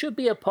 That should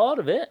be a part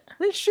of it.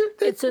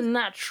 It's a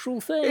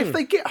natural thing. If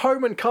they get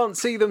home and can't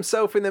see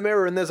themselves in the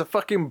mirror and there's a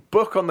fucking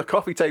book on the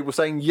coffee table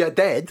saying you're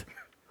dead.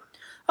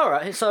 All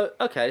right, so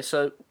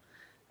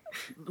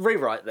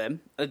rewrite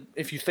them.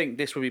 If you think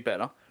this would be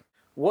better,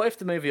 what if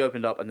the movie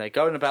opened up and they're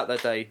going about their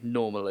day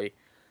normally,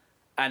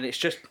 and it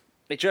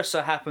just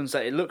so happens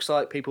that it looks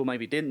like people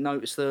maybe didn't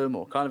notice them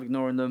or kind of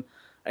ignoring them.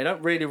 They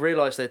don't really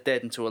realise they're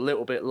dead until a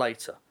little bit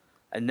later,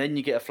 and then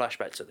you get a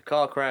flashback to the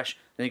car crash,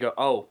 and you go,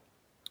 oh,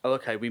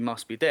 okay, we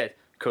must be dead.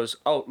 Because,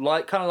 kind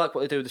of like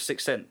what they do with The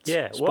Sixth Sense.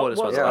 Yeah, spoilers.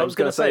 I was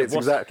going to say it's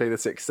exactly The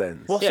Sixth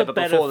Sense. What's a but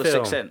better before The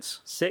film? Sixth Sense.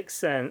 Sixth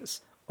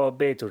Sense or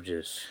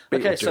Beetlejuice?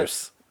 Okay, so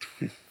Beetlejuice.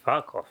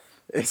 Fuck off.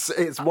 It's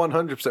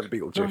 100%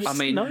 Beetlejuice. I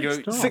mean,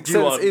 it's not. Sixth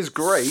you Sense are is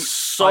great.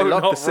 so I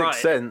love not The Sixth right.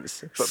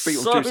 Sense, but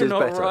Beetlejuice so is not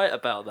better. right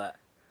about that.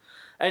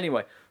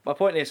 Anyway, my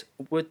point is,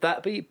 would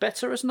that be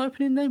better as an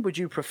opening then? Would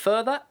you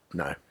prefer that?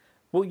 No.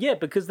 Well, yeah,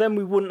 because then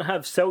we wouldn't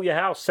have sell your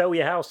house, sell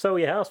your house, sell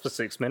your house for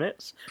 6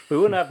 minutes. We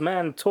wouldn't have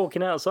man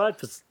talking outside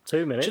for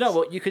 2 minutes. Do you know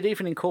what? You could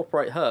even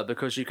incorporate her,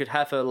 because you could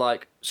have her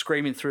like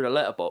screaming through the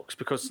letterbox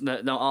because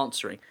no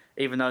answering,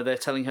 even though they're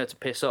telling her to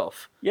piss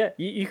off. Yeah,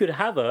 you could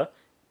have her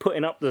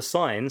putting up the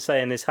sign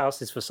saying this house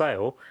is for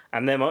sale,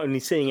 and them only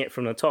seeing it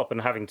from the top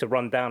and having to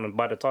run down, and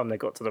by the time they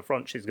got to the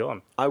front, she's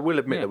gone. I will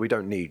admit that we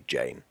don't need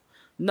Jane.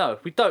 No,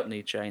 we don't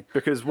need Jane.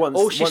 Because once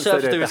All she they're serves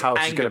to dead, do the is house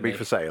is anger going to be me.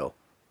 for sale.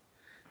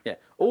 Yeah,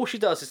 all she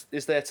does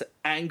is there to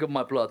anger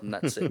my blood, and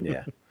that's it.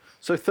 Yeah.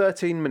 So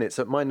 13 minutes.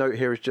 My note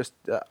here is just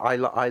I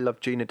love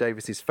Gina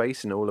Davis's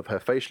face and all of her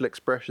facial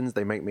expressions.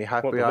 They make me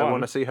happy. What, the I one?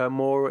 want to see her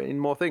more in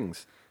more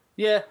things.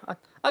 Yeah,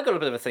 I got a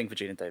bit of a thing for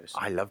Gina Davis.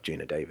 I love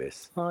Gina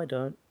Davis. I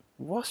don't.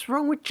 What's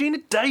wrong with Gina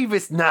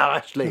Davis now,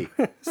 Ashley?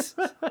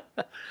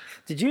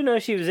 Did you know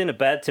she was in a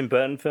bad Tim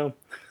Burton film?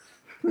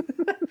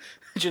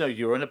 Did you know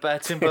you were in a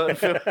bad Tim Burton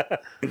film?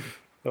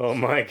 Oh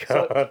my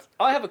god.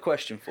 I have a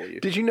question for you.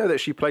 Did you know that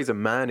she plays a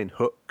man in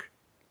Hook?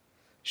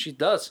 She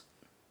does.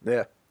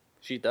 Yeah.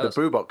 She The does.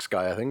 Boo Box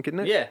guy, I think, isn't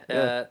it?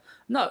 Yeah.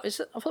 No, I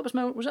thought it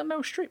was was that Meryl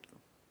Streep,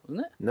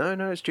 wasn't it?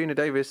 No, it's Gina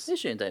Davis.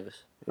 Is Gina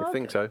Davis? I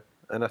think so.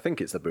 And I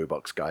think it's the Boo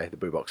Box guy, the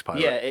Boo Box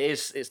pilot. Yeah, it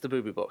is. It's the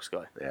Boo Boo Box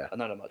guy. Yeah. I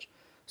know that much.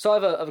 So I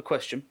have a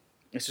question.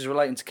 This is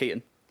relating to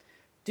Keaton.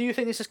 Do you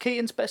think this is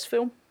Keaton's best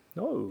film?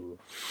 No.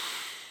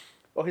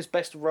 Or his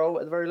best role,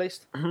 at the very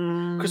least?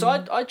 Because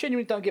I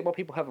genuinely don't get why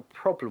people have a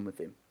problem with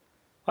him.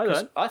 I 'Cause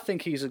don't. I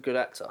think he's a good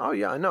actor. Oh,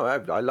 yeah, I know.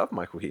 I love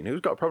Michael Keaton.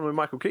 Who's got a problem with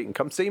Michael Keaton?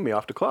 Come see me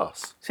after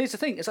class. See, here's the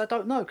thing, is I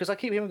don't know, because I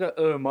keep hearing him go,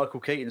 oh, Michael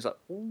Keaton. It's like,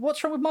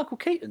 what's wrong with Michael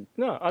Keaton?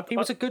 No, He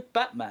was a good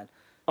Batman.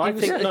 I He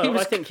was- think he no.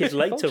 was I think his good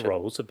later Vulture.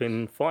 roles have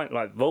been fine.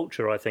 Like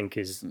Vulture, I think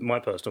is my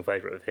personal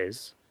favourite of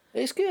his,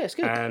 It's good, it's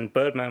good. and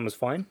Birdman was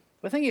fine.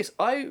 The thing is,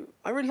 I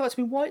really liked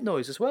him in White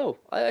Noise as well.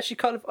 I actually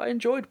I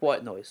enjoyed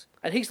White Noise.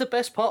 And he's the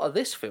best part of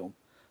this film.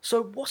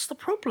 So what's the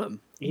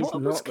problem? He's What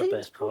was not the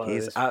Keaton's best part.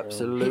 He's this film.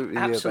 absolutely He the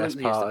best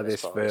absolutely is part the of best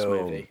this part of this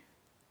film. movie.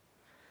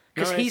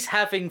 Because No, he's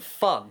having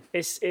fun.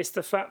 It's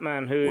the fat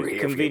man who Really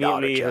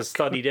conveniently artichoke. has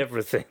studied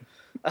everything.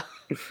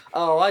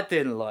 Oh, I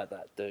didn't like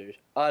that dude.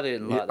 I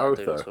didn't like that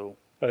dude Otho. at all.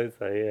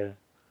 Otho, yeah.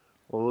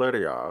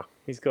 Lydia.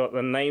 He's got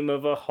the name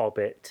of a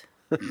hobbit.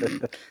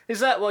 Is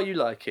that why you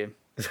like him?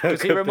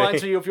 Because he Could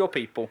reminds be. me of your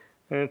people.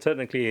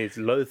 Technically, it's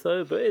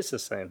Lotho, but it's the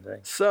same thing.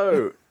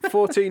 So,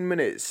 14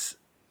 minutes.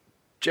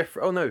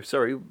 Oh no,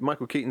 sorry,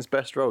 Michael Keaton's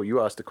best role.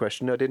 You asked a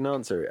question, I didn't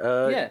answer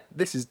it. Yeah.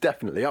 This is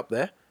definitely up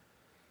there.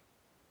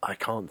 I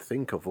can't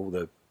think of all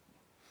the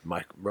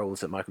roles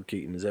that Michael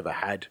Keaton has ever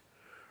had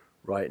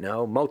right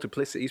now.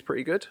 Multiplicity's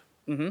pretty good.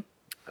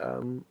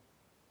 Mm-hmm.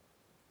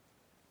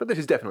 But this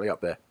is definitely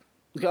up there.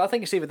 I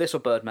think it's either this or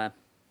Birdman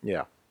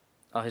Yeah.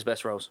 are his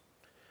best roles.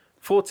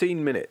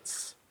 14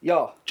 minutes.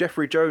 Yeah.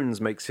 Jeffrey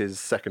Jones makes his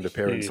second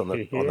appearance on the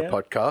Yeah.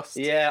 podcast.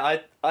 Yeah,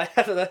 I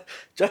had a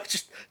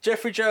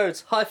Jeffrey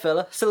Jones. Hi,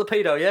 fella. Still a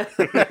pedo,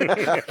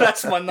 yeah?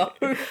 That's my note.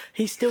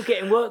 He's still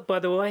getting work, by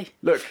the way.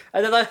 Look,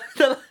 And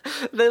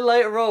then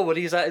later on, when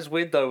he's at his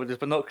window with his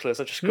binoculars,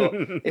 I just got,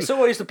 it's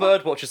always the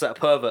bird watchers that are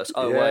perverts.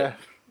 Oh, yeah. wait.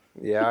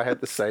 Yeah, I had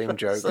the same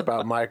joke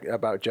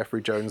about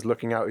Jeffrey Jones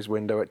looking out his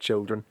window at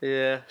children.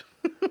 Yeah.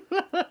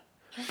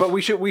 But we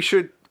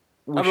should.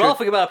 I'm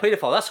laughing about a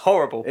paedophile. That's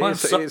horrible. I'm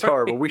It's sorry.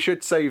 horrible. We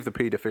should save the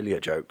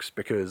paedophilia jokes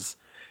because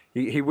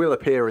he will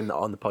appear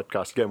on the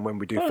podcast again when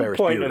we do Don't Ferris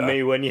point at Bueller.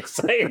 me when you're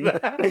saying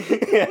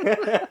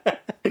that.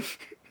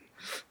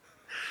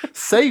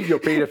 Save your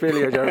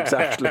paedophilia jokes,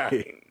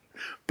 actually.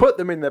 Put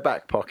them in their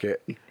back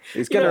pocket.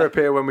 He's going to Yeah.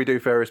 appear when we do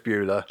Ferris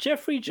Bueller.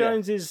 Jeffrey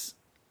Jones's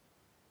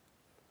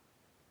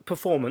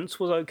performance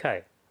was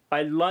okay.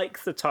 I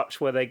like the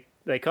touch where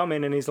they come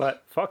in and he's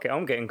like, fuck it,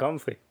 I'm getting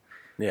comfy.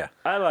 Yeah.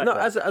 I like that.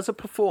 As a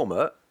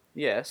performer,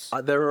 Yes.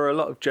 there are a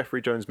lot of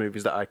Jeffrey Jones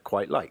movies that I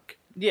quite like.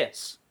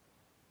 Yes.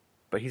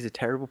 But he's a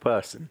terrible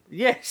person.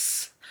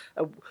 Yes.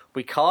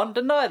 We can't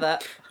deny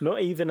that.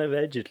 Not even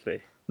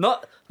allegedly.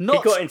 Not He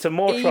got into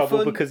more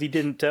trouble even because he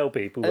didn't tell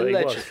people that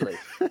allegedly.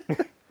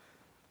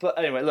 But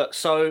anyway, look.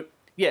 So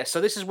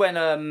this is when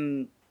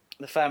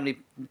the family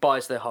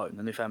buys their home.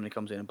 The new family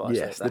comes in and buys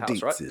Yes, their the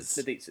house, right? Dietzes.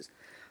 The Dietzes.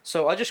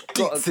 So I just got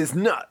Dietz is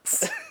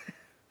nuts.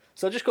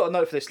 So I just got a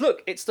note for this.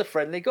 Look, it's the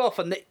friendly goth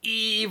and the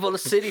evil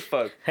city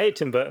folk. he was. Hey,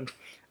 Tim Burton.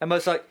 And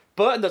Mo's like,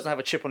 Burton doesn't have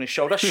a chip on his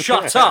shoulder.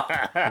 Shut up!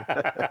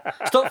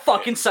 Stop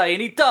fucking saying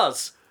he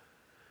does.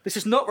 This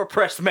is not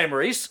repressed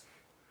memories.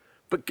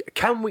 But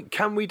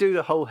can we do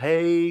the whole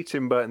hey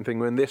Tim Burton thing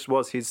when this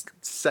was his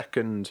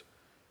second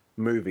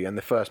movie and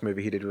the first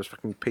movie he did was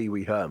fucking Pee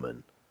Wee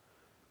Herman?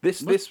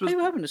 This was Pee Wee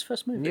Herman his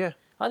first movie. Yeah.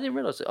 I didn't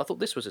realise it. I thought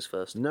this was his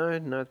first. no.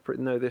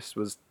 This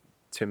was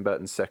Tim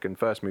Burton's second.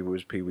 First movie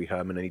was Pee Wee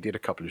Herman, and he did a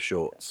couple of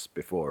shorts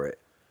before it.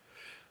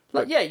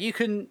 Like, yeah, you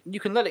can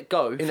let it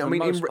go.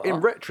 In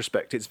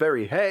retrospect, it's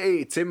very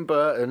hey Tim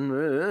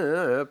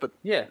Burton, but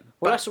yeah.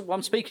 Well, that's what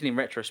I'm speaking in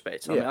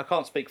retrospect. I mean, Yeah. I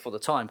can't speak for the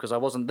time because I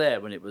wasn't there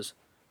when it was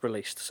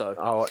released. So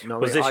oh no,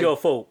 Was this your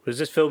fault? Was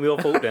this film your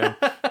fault then?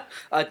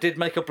 I did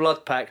make a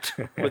blood pact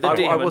with a I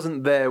demon.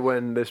 wasn't there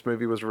when this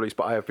movie was released,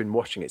 but I have been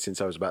watching it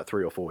since I was about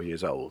 3 or 4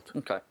 years old.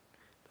 Okay.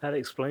 That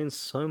explains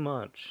so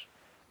much.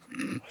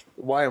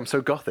 Why I'm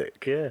so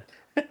gothic? Yeah.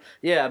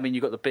 Yeah, I mean, you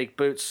got the big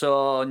boots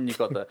on, you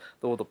got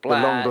all the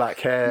black, long black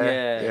hair,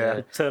 yeah.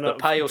 yeah. Turn The up,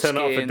 pale turn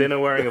up for skin. dinner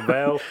wearing a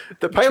veil.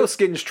 The pale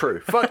skin's true.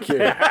 Fuck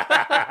you.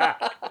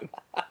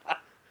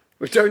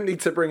 We don't need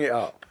to bring it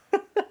up.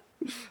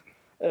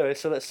 Anyway,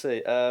 so let's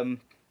see.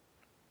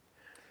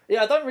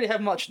 Yeah, I don't really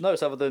have much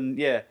notes other than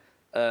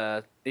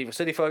evil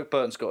city folk.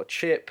 Burton's got a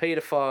chip,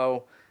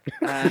 paedophile,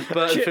 and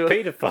Burton Shit,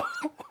 paedophile.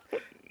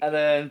 and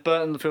then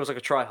Burton feels like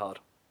a tryhard.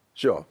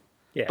 Sure.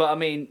 Yeah. But I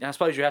mean, I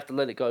suppose you have to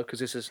let it go because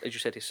this is, as you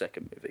said, his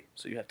second movie,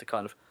 so you have to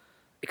kind of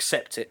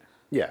accept it.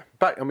 Yeah.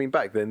 Back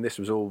then, this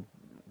was all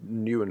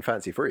new and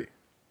fancy free.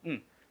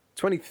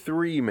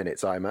 23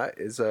 minutes I'm at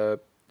is I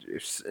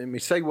mean,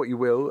 say what you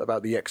will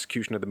about the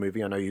execution of the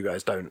movie. I know you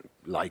guys don't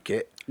like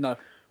it. No.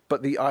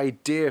 But the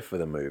idea for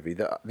the movie,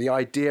 the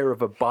idea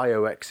of a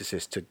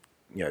bioexorcist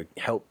to,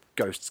 help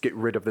ghosts get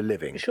rid of the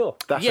living. Sure.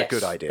 That's Yes, a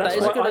good idea. that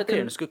is right? a good I idea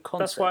and it's a good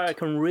That's why I concept.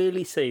 can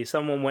really see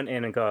someone went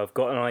in and go, I've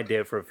got an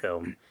idea for a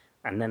film.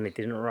 And then they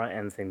didn't write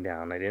anything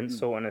down. They didn't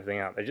sort anything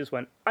out. They just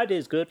went,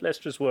 idea's good, let's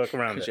just work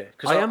around Yeah, it.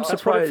 'cause I am That's what it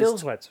surprised.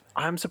 feels like.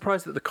 I am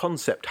surprised that the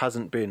concept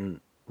hasn't been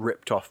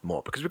ripped off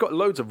more because we've got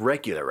loads of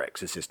regular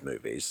Exorcist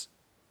movies.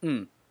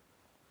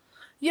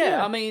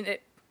 Yeah, I mean,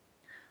 it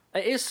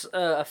is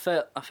a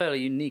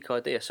fairly unique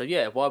idea. So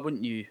yeah, why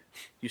wouldn't you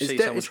It's, see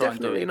de- someone it's try and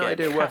do definitely it an again?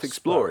 idea worth Casper.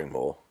 exploring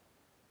more.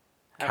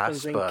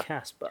 Happens in Casper.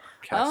 Casper.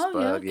 Casper,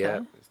 Oh, yeah,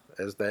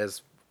 okay.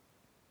 There's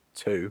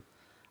two.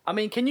 I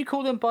mean, can you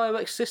call them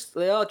bioexorcists?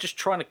 They are just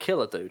trying to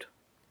kill a dude.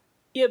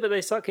 Yeah, but they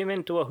suck him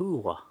into a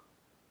hoover.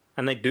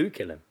 And they do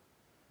kill him.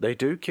 They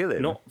do kill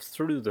him. Not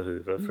through the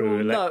hoover,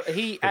 through No, elect-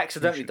 he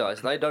accidentally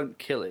dies. They don't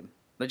kill him.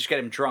 They just get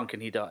him drunk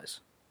and he dies.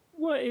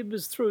 Well, it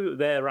was through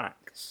their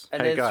acts.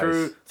 And Hey, then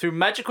guys. through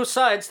magical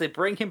science, they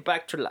bring him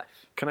back to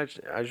life. Can I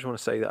just want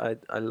to say that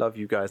I love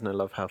you guys and I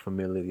love how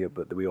familiar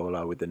but we all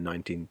are with the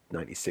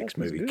 1996 That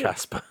was movie good.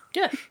 Casper.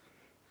 Yeah.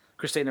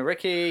 Christina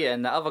Ricci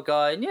and the other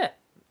guy, and yeah.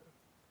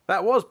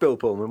 That was Bill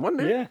Pullman,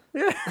 wasn't it?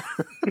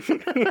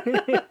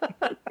 Yeah.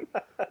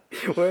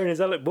 Wearing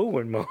his Alec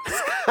Baldwin mask.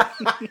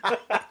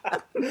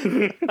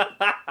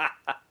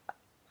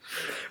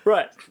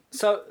 Right.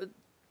 So,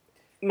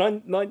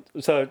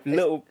 So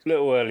little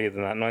earlier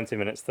than that, 90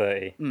 minutes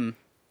 30.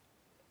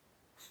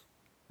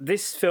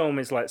 This film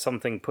is like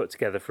something put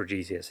together for a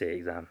GCSE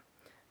exam.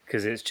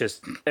 Because it's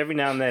just, every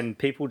now and then,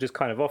 people just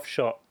kind of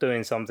offshot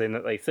doing something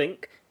that they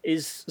think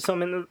is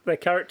something that their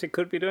character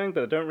could be doing,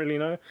 but they don't really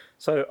know.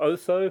 So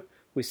Otho,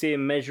 we see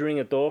him measuring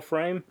a door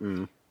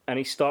frame, and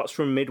he starts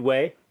from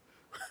midway.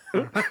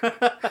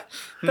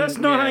 That's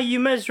not how you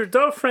measure a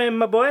door frame,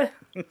 my boy.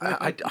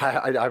 I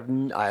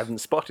haven't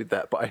spotted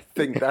that, but I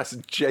think that's a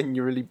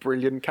genuinely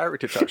brilliant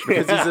character touch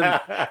because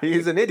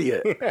he's an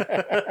idiot.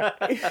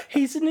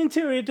 He's an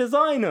interior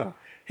designer.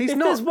 He's If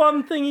not. there's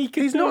one thing he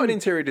can He's do... not an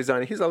interior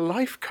designer. He's a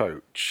life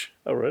coach.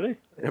 Oh, really?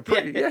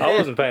 Yeah. I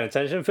wasn't paying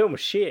attention. The film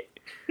was shit.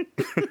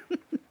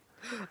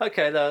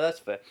 okay, no, that's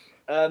fair.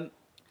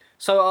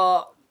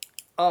 So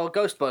our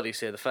ghost buddies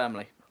here, the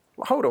family.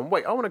 Hold on,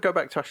 wait. I want to go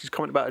back to Ashley's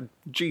comment about a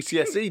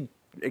GCSE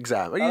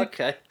exam.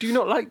 Okay. Do you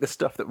not like the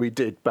stuff that we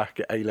did back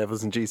at A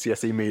levels and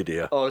GCSE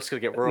media? Oh, it's going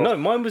to get raw. No,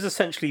 mine was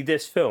essentially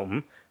this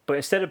film, but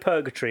instead of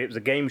Purgatory, it was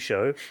a game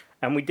show,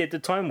 and we did the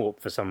time warp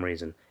for some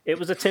reason. It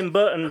was a Tim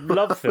Burton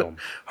love film.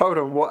 Hold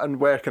on, what and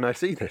where can I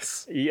see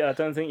this? Yeah, I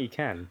don't think you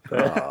can.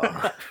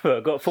 But, but I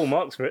got full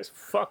marks for it, so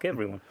fuck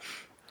everyone.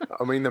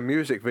 I mean, the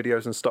music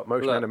videos and stop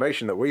motion Look.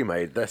 animation that we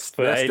made, they're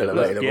still A-levels,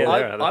 available. yeah.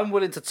 They're out I'm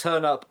willing to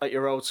turn up at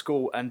your old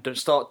school and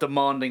start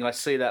demanding I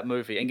see that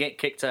movie and get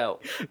kicked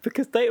out.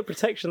 Because data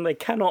protection, they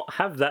cannot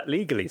have that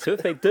legally. So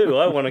if they do,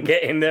 I want to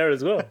get in there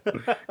as well.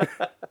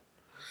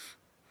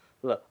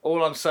 Look,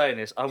 all I'm saying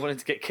is I'm willing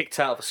to get kicked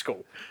out of a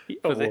school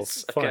for well,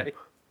 this. fine. Okay.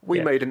 We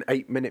Yeah. made an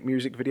 8-minute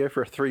music video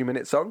for a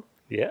 3-minute song.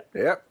 Yeah.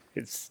 Yep.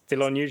 It's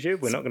still on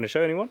YouTube. We're not going to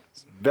show anyone.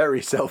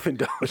 Very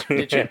self-indulgent.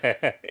 Did you?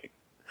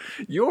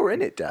 You're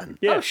in it, Dan.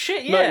 Yeah. Oh,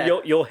 shit, yeah.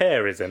 No, your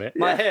hair is in it.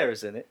 My hair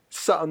is in it.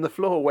 Sat on the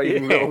floor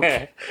waving little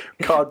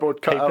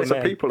cardboard cutouts Paper of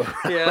man. people around.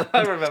 Yeah,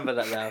 I remember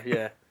that now.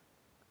 Yeah.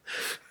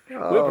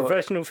 We're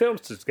professional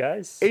filmsters,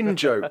 guys. In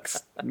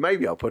jokes.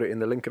 Maybe I'll put it in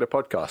the link of the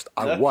podcast.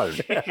 I won't.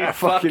 I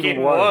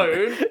Fucking won't.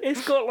 won't.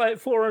 It's got like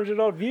 400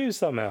 odd views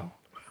somehow.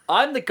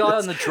 I'm the guy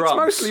on the drums.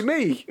 It's mostly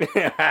me.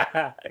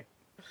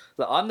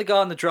 Look, I'm the guy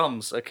on the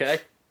drums. Okay.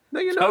 No,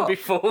 you're Don't not. be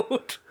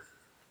fooled.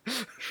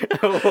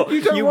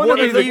 You don't You want to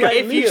wanna be the be guy.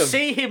 If you Liam.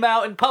 see him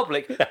out in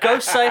public, go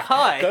say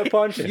hi. Go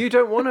punch him. You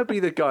don't want to be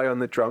the guy on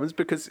the drums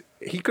because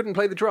he couldn't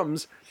play the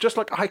drums, just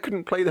like I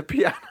couldn't play the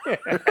piano.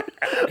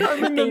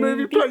 I'm in the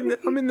movie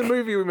I'm in the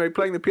movie we made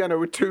playing the piano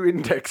with 2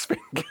 index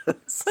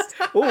fingers.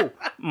 Oh,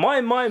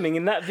 my miming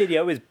in that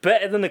video is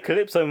better than the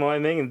Calypso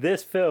miming in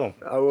this film.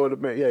 I will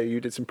admit, yeah, you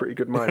did some pretty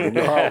good miming.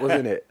 Your heart was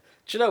in it.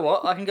 Do you know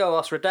what? I can go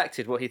ask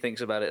Redacted what he thinks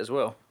about it as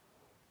well.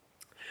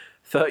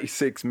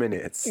 36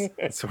 minutes.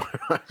 That's where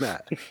I'm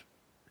at.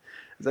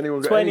 Has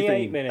anyone got 28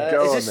 anything? minutes.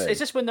 Go on Is then.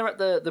 this when they're at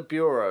the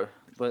bureau?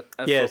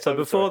 Yeah, so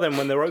before then,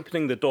 when they're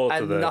opening the door to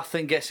and the...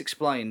 nothing gets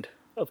explained,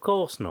 Of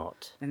course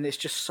not. and it's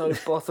just so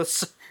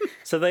bothersome.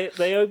 So they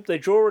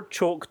draw a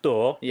chalk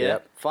door, Yeah,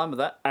 Yep. fine with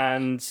that.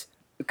 and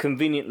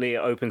conveniently it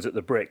opens at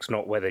the bricks,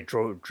 not where they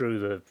drew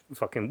the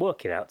fucking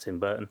work it out, Tim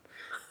Burton.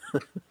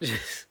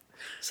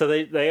 So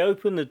they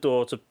open the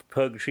door to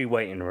Purgatory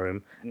waiting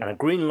room, and a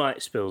green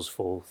light spills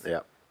forth,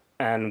 Yeah.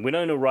 and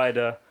Winona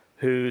Ryder,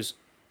 who's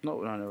Not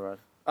Winona Ryder.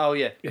 Oh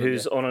yeah,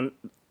 on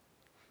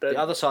the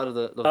other side of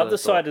the other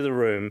side of the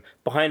room,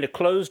 behind a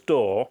closed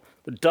door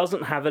that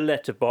doesn't have a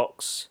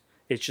letterbox.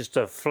 It's just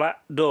a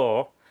flat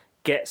door.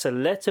 Gets a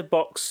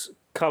letterbox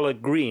color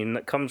green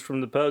that comes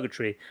from the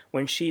Purgatory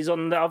when she's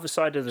on the other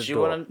side of the Do you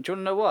door. want to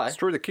know why? It's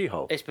through the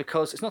keyhole. It's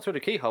because it's not through the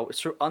keyhole. It's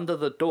through under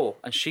the door,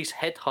 and she's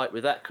head height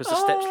with that because the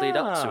steps lead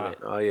up to it.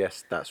 Oh,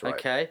 yes, that's right.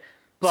 Okay.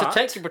 But-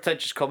 So take your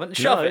pretentious comment and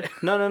shove it.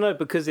 No,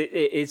 because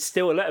it's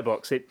still a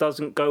letterbox. It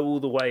doesn't go all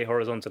the way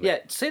horizontally. Yeah,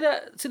 see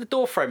the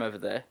door frame over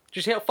there? Do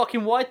you see how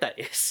fucking wide that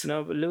is?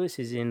 No, but Lewis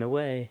is in the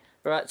way.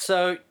 Right,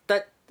 so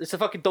it's a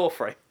fucking door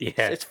frame. Yeah.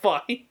 It's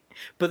fine.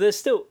 But there's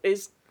still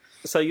is.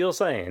 So you're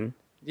saying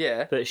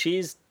Yeah. that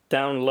she's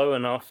down low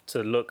enough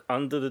to look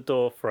under the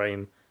door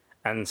frame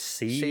and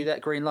See that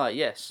green light?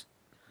 Yes.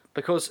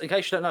 Because in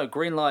case you don't know,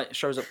 green light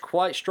shows up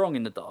quite strong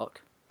in the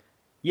dark,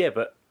 Yeah,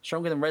 but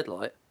stronger than red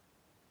light.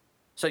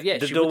 So yeah,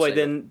 the she would doorway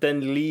see it.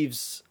 then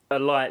leaves a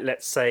light,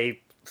 let's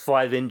say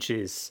 5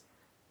 inches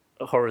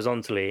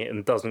horizontally,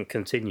 and doesn't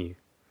continue.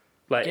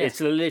 Like Yeah. it's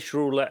a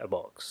literal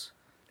letterbox.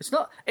 It's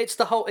not. It's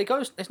the whole. It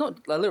goes. It's not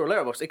a little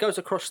letterbox. It goes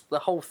across the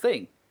whole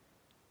thing.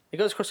 It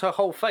goes across her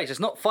whole face.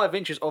 It's not 5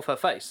 inches off her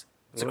face.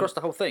 It's across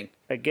the whole thing.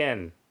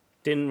 Again,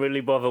 didn't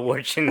really bother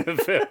watching the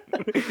film.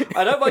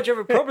 I don't mind you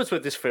having problems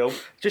with this film.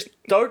 Just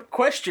don't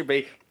question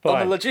me on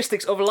Fine. the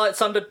logistics of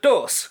lights under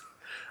doors.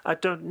 I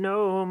don't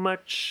know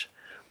much,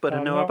 but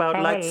I know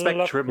about light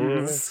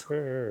spectrums.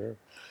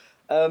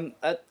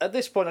 At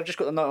this point, I've just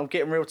got to know I'm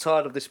getting real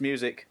tired of this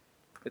music.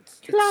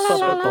 It's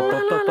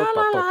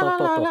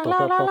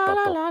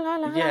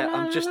yeah,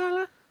 I'm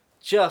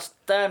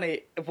just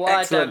Danny. Why,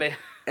 Excellent. Danny?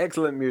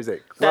 Excellent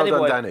music. Well Danny done,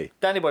 boy, Danny.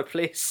 Danny boy,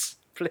 please,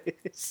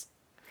 please.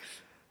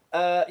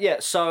 Yeah,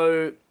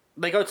 so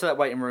they go to that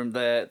waiting room.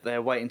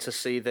 They're waiting to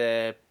see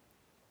their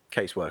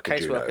Caseworker.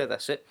 caseworker. Juno.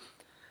 That's it.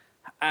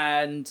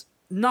 And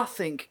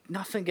nothing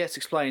gets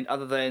explained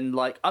other than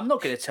like, I'm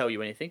not going to tell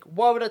you anything.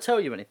 Why would I tell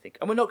you anything?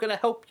 And we're not going to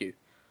help you.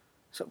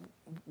 So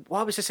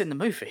why was this in the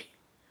movie?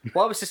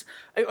 Why was this?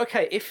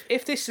 Okay,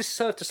 if this is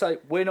served to say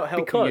we're not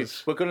helping Because-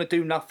 you, we're going to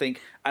do nothing,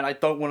 and I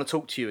don't want to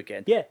talk to you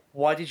again. Yeah.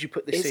 Why did you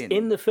put this It's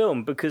in the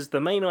film because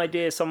the main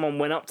idea someone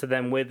went up to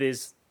them with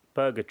is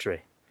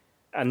purgatory.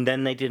 And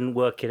then they didn't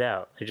work it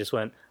out. They just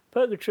went,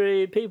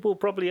 purgatory, people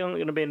probably aren't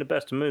going to be in the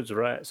best of moods,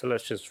 right? So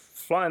let's just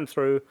fly them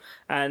through.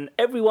 And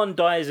everyone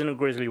dies in a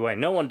grisly way.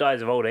 No one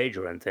dies of old age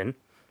or anything.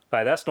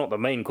 Like, that's not the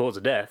main cause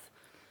of death.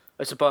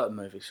 It's a Burton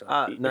movie, so.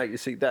 No, you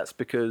see, that's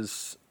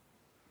because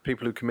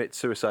people who commit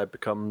suicide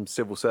become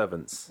civil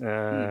servants,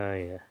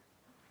 Yeah.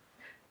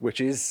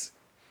 which is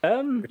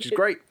Um,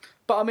 great.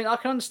 But I mean, I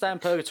can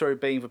understand purgatory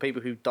being for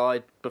people who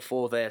died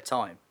before their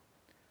time.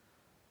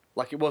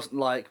 Like, it wasn't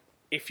like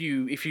if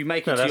you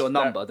make it No, to your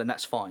that's- number, then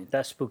that's fine.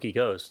 That's spooky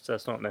ghosts.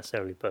 That's not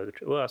necessarily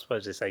purgatory. Well, I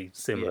suppose it's a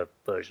similar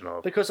Yeah. version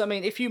of. Because I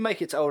mean, if you make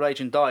it to old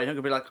age and die, you're not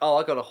gonna be like, oh,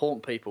 I gotta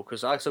haunt people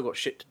because I still got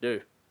shit to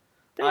do.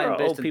 There I are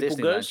ain't old been to people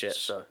Disneyland ghosts. yet,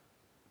 so.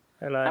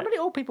 They're like- How many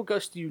old people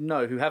ghosts do you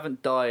know who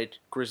haven't died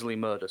grisly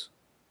murders?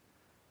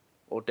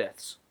 Or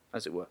deaths,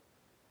 as it were.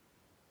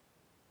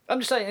 I'm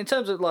just saying, in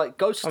terms of like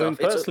ghost I stuff.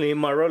 mean, personally, in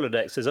my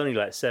Rolodex, there's only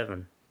like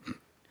 7.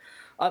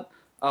 I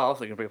was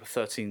going to bring up a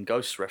 13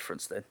 Ghosts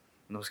reference then,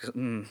 and I was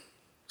going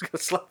to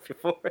slap you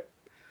for it.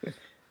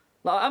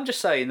 Like, I'm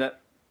just saying that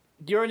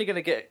you're only going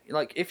to get,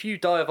 like, if you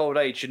die of old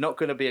age, you're not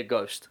going to be a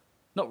ghost.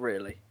 Not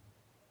really,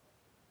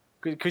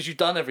 because you've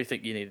done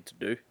everything you needed to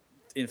do,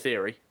 in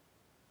theory.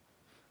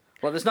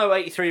 Well, there's no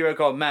 83-year-old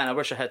going, man, I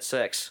wish I had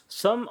sex.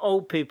 Some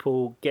old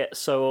people get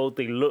so old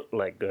they look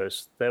like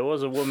ghosts. There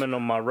was a woman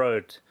on my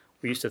road.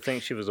 We used to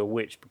think she was a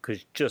witch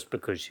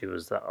because she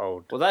was that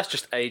old. Well, that's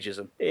just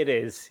ageism. It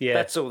is, yeah.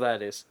 That's all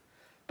that is.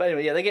 But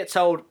anyway, yeah, they get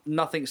told we're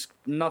not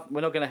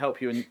going to help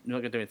you and you're not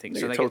going to do anything. They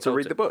So get they told get to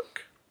read the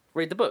book.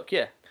 Read the book,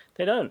 yeah.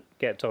 They don't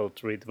get told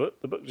to read the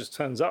book. The book just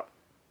turns up.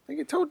 They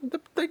get told.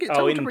 They get Oh,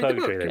 told in to read the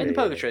book. poetry, they In do.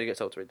 Purgatory, they get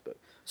told to read the book.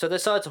 So they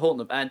decide to haunt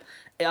them, and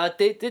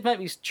it did make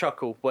me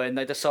chuckle when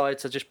they decide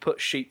to just put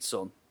sheets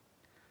on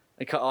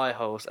and cut eye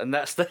holes, and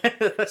that's their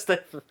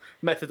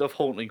method of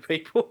haunting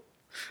people.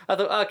 I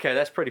thought, okay,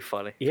 that's pretty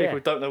funny. Yeah. People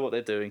don't know what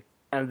they're doing.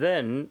 And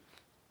then,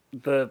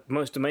 the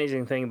most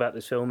amazing thing about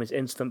this film is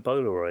instant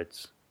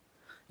Polaroids.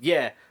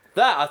 Yeah,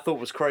 that I thought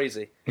was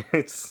crazy.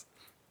 It's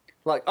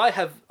Like I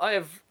have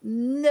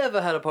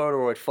never had a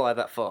Polaroid fire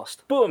that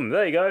fast. boom,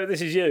 there you go.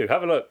 This is you.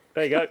 Have a look.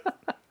 There you go.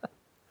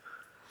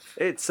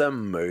 It's a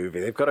movie.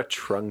 They've got to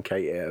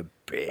truncate it a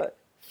bit.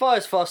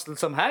 Fires faster than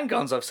some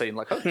handguns I've seen.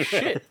 Like, holy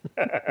shit.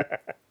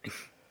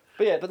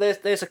 But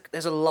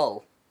there's a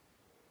lull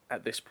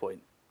at this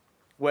point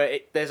where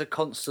there's a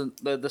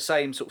constant the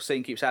same sort of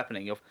scene keeps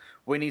happening of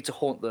we need to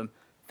haunt them.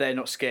 They're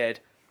not scared.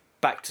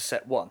 Back to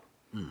set one.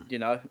 You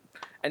know,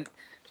 and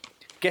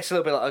gets a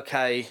little bit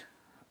like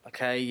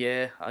okay,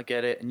 yeah, I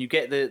get it, and you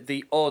get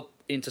the odd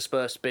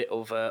interspersed bit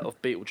of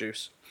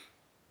Beetlejuice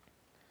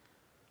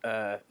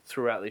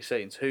throughout these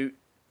scenes. Who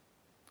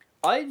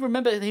I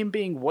remember him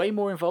being way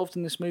more involved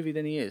in this movie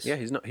than he is. Yeah,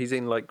 he's not. He's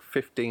in like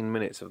 15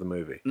 minutes of the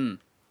movie,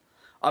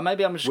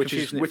 Maybe I'm just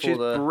confusing it which for is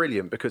the.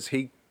 brilliant because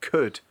he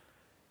could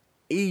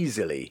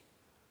easily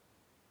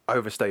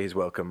overstay his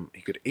welcome.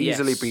 He could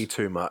easily Yes. be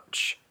too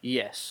much.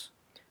 Yes.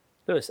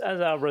 Lewis, as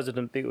our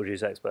resident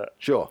Beetlejuice expert,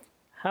 Sure,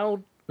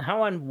 how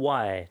and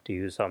why do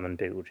you summon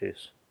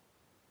Beetlejuice?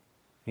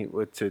 he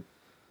would to.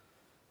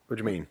 What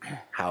do you mean?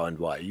 How and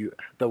why?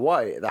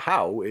 The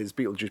how is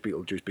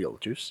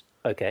Beetlejuice.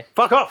 Okay.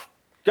 Fuck off!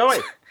 Go away!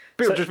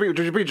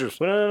 Beetlejuice.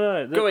 Well,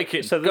 no. Go away,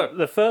 kid. So Go.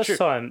 the first Shoot.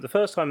 time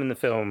in the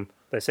film,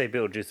 they say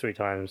Beetlejuice 3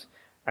 times,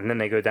 and then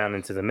they go down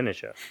into the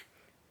miniature.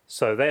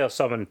 So they are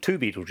summoned to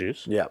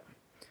Beetlejuice, Yeah.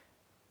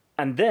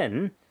 and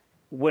then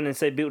when they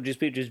say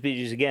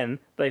Beetlejuice again,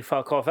 they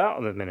fuck off out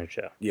of the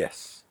miniature.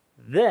 Yes.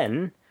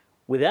 Then,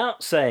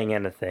 without saying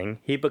anything,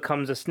 he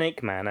becomes a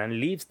snake man and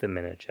leaves the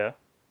miniature.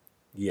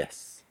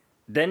 Yes.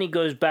 Then he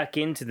goes back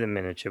into the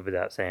miniature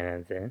without saying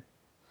anything.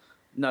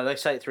 No, they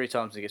say it 3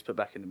 times and he gets put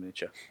back in the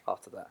miniature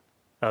after that.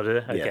 Oh, did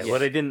they? Okay. Yes. Well,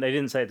 they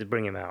didn't say it to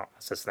bring him out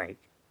as a snake.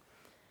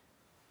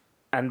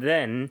 And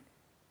then,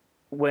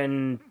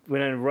 when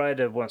a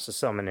rider wants to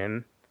summon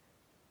him,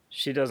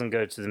 she doesn't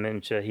go to the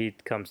miniature. He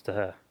comes to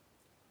her.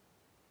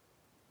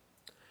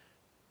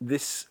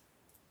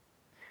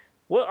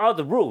 What are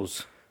the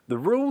rules? The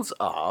rules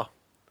are.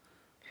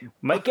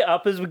 Make it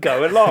up as we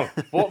go along.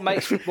 What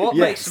makes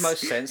Yes. the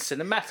most sense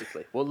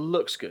cinematically? What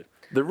looks good?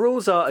 The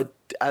rules are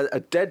a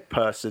dead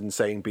person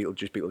saying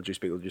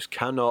Beetlejuice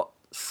cannot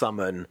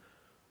summon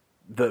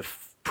the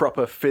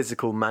proper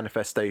physical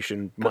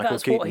manifestation But Michael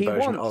that's what Keaton he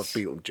version wants.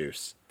 of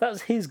Beetlejuice.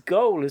 That's his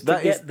goal: is to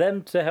That get is-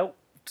 them to help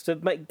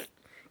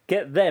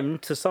get them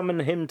to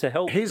summon him to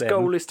help. His them.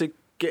 goal is to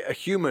get a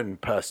human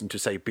person to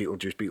say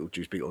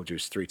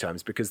Beetlejuice 3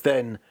 times because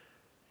then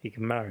He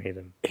can marry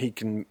them. he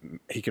can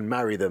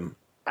marry them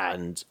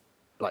and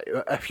like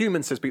a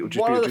human says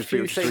One of the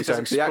few Beetlejuice 3 things that's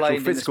times. The actual explained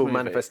in this physical movie.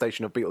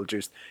 manifestation of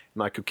Beetlejuice,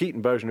 Michael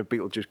Keaton version of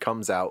Beetlejuice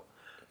comes out,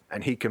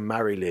 and he can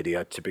marry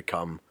Lydia to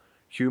become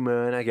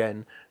human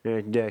again,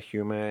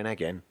 human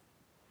again,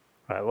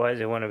 Right? Why does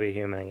he want to be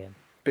human again?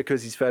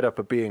 because he's fed up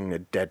of being a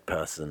dead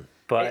person.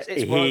 But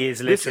It's one- he is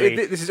This- literally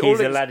this is he's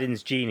all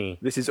Aladdin's genie.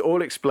 This is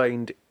all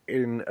explained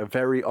in a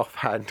very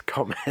offhand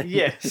comment.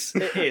 Yes,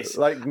 it is.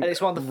 Like, and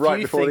it's one of the right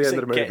few before the things end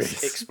that of the gets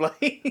movies.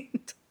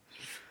 explained.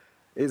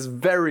 It's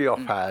very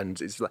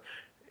offhand.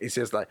 It's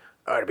just like,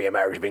 oh, it'd be a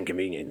marriage of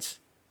inconvenience.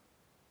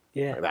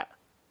 Yeah, Like that.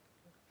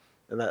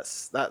 And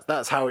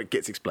that's how it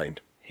gets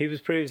explained. he was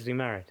previously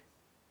married.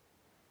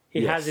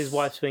 He has his Yes.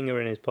 wife's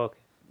finger in his pocket.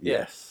 Yeah.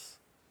 Yes.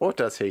 Or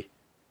does he?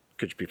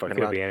 Could just be fucking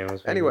Could around. be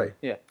anyone's finger. Anyway,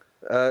 Yeah.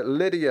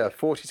 Lydia,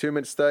 42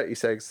 minutes 30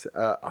 says,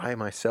 I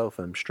myself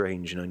am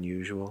strange and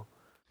unusual.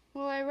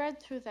 Well, I read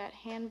through that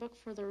handbook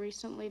for the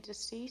recently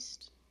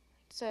deceased.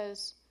 It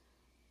says,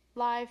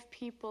 live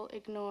people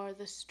ignore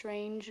the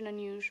strange and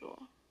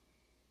unusual.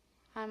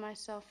 I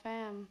myself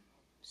am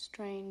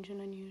strange and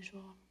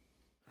unusual.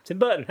 Tim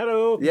Burton,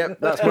 hello. Yep,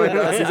 that's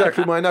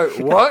exactly my note.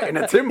 What? In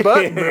a Tim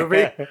Burton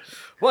movie?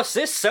 What's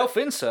this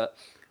self-insert?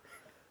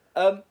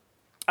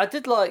 I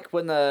did like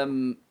when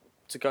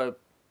to go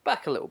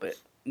back a little bit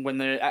when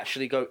they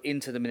actually go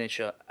into the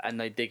miniature and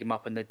they dig him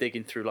up and they're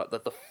digging through like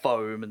the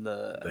foam and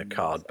the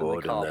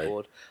cardboard and the-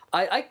 cardboard.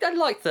 I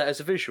liked that as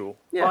a visual.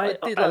 Yeah, I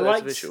did like that as a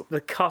liked visual.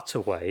 the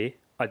cutaway.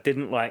 I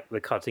didn't like the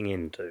cutting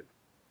into.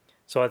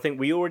 So I think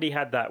we already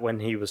had that when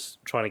he was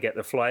trying to get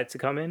the fly to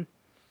come in.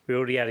 We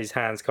already had his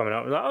hands coming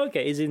up. We're like,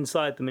 okay, he's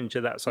inside the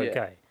miniature. That's okay.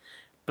 Yeah.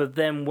 But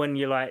then when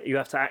you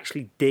have to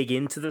actually dig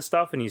into the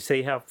stuff and you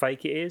see how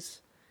fake it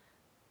is,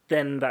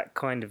 then that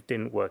kind of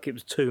didn't work. It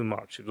was too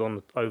much. It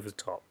was over the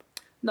top.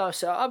 No,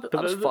 so I was But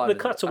fine the with it.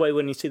 cutaway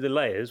when you see the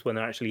layers when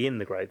they're actually in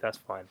the grave, that's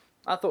fine.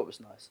 I thought it was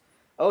nice.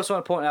 I also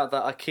want to point out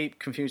that I keep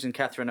confusing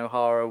Catherine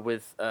O'Hara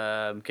with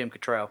Kim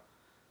Cattrall,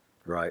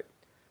 Right.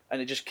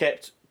 and it just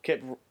kept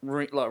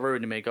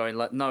ruining me. Going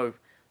like, no,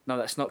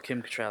 that's not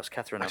Kim Cattrall. It's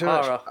Catherine I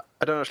O'Hara.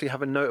 don't actually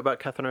have a note about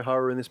Catherine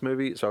O'Hara in this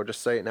movie, so I'll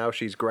just say it now.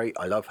 She's great.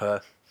 I love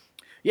her.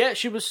 Yeah,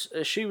 she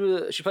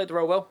played the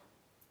role well.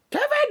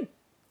 Kevin!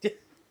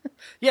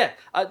 Yeah,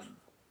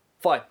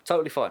 fine,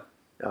 totally fine.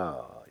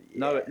 Oh,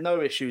 yeah.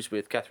 No issues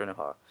with Catherine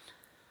O'Hara.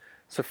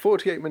 So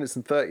 48 minutes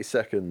and 30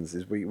 seconds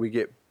is we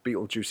get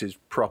Beetlejuice's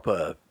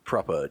proper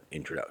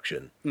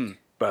introduction.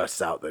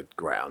 Bursts out the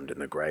ground in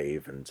the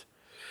grave, and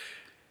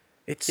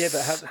it's... Yeah,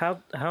 but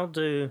how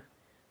do...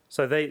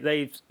 So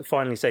they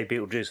finally say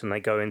Beetlejuice and they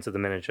go into the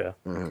miniature,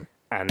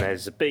 and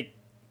there's a big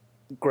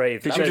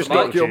grave. Did that you says just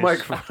knock your Beetlejuice.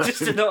 microphone? Just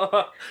to know,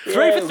 Yeah,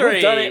 3 for 3.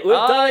 we've done it, we've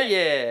done it.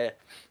 Yeah,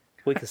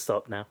 We can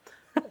stop now.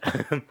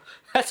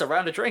 that's a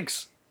round of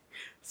drinks.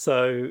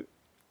 So,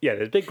 yeah,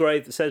 there's a big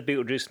grave that says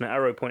Beetlejuice and an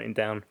arrow pointing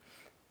down.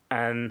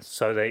 And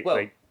so they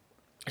It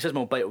says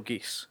more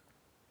Betelgeuse,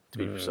 to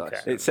be precise.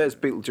 okay. It says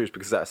Beetlejuice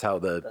because that's how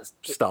the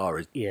star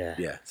is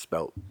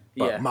spelt.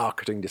 But Yeah.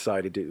 marketing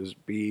decided it would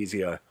be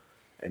easier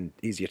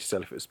to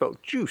sell if it was spelled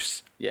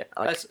juice. Yeah,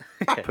 Like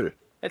apple.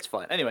 it's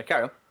fine. Anyway,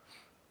 carry on.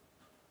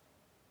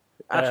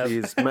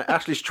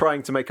 Ashley's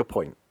trying to make a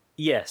point.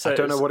 Yeah, so I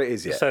don't know what it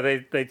is yet. So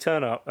they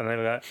turn up and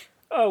they're like,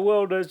 oh,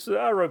 well, there's an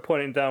arrow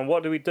pointing down.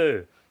 What do we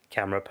do?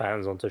 Camera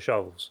pans onto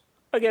shovels.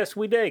 I guess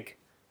we dig.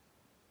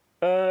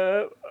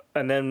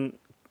 And then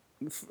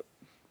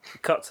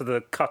cut to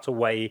the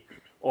cutaway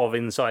of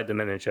inside the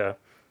miniature.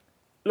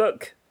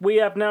 Look, we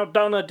have now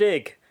done a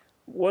dig.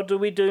 What do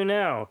we do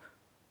now?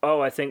 Oh,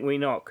 I think we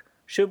knock.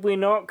 Should we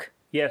knock?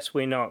 Yes,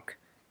 we knock.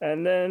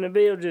 And then the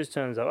Beetlejuice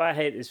turns up. I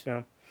hate this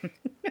film.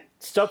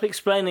 Stop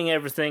explaining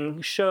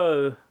everything.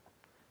 Show.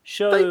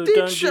 They did don't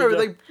do show.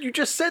 the- You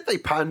just said they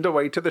panned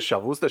away to the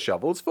shovels. The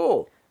shovels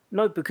fall.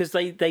 No, because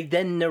they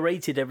then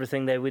narrated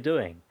everything they were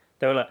doing.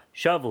 They were like,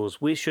 shovels,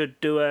 we should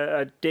do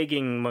a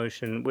digging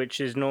motion,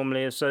 which is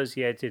normally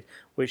associated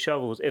with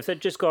shovels. If they'd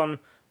just gone,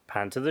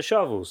 pan to the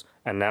shovels,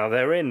 and now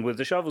they're in with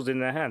the shovels in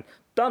their hand.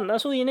 Done,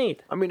 that's all you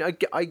need. I mean, I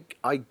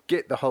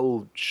get the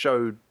whole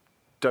show,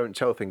 don't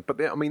tell thing, but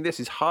I mean,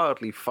 this is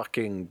hardly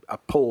fucking a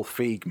Paul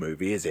Feig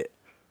movie, is it?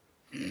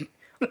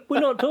 We're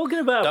not talking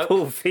about a Don't-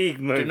 Paul Feig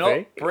movie. Do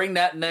not bring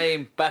that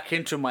name back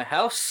into my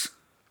house.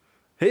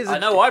 Here's I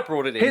know I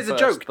brought it in Here's a first,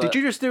 joke. but- Did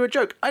you just do a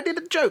joke? I did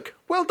a joke.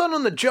 Well done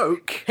on the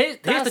joke. Here's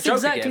the That's joke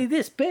exactly again.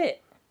 this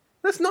bit.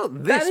 That's not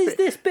this. That is bit.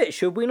 this bit.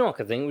 Should we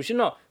knock? I think we should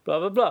not. Blah,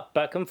 blah, blah.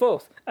 Back and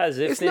forth. As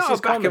if It's this not is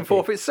a back comedy. and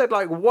forth. It's said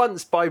like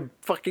once by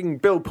fucking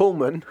Bill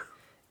Pullman.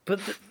 But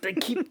they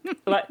keep,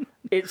 like,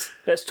 let's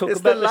talk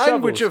It's the about the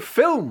language shovels. of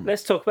film.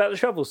 Let's talk about the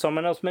shovels.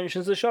 Someone else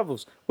mentions the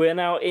shovels. We're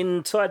now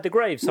inside the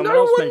grave. Someone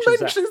No else one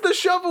mentions mentions the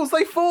shovels.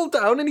 They fall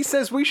down, and he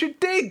says we should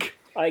dig.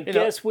 that. I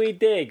guess we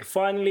dig.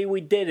 Finally, we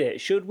did it.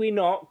 Should we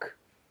knock?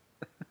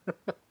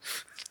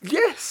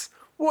 Yes.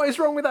 What is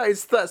wrong with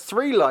that? That's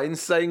 3 lines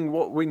saying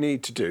what we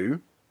need to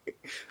do.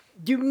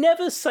 You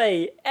never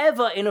say,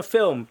 ever in a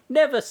film,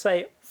 never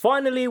say,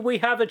 finally, we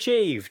have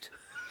achieved.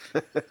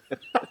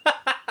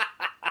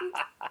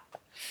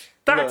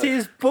 That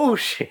is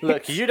bullshit.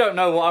 Look, you don't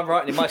know what I'm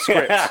writing in my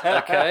script,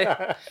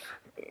 okay?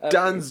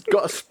 Dan's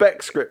got a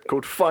spec script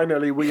called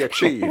 "Finally We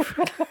Achieve."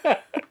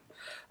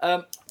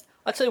 I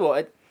tell you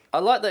what, I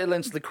like that it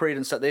lends to the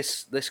credence that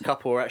this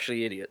couple are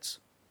actually idiots.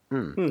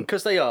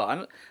 Because they are.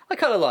 And I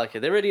kind of like it.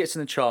 They're idiots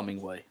in a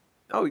charming way.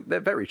 Oh, they're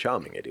very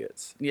charming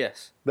idiots.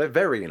 Yes. They're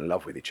very in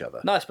love with each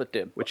other, Nice but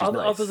dim. which is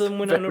nice. Other than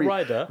Winona Very-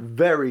 Ryder.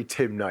 Very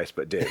Tim Nice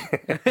but dim.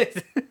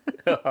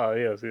 Oh,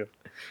 yes.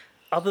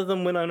 Other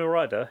than Winona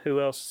Ryder, who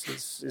else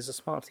is a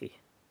smarty?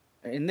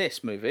 In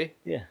this movie,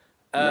 Yeah.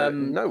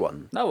 No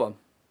one. no one.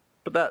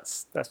 But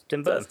that's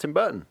Tim Burton. Tim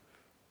Burton.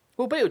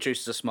 Well, Beetlejuice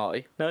is a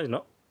smarty. No, he's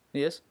not.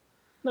 He is.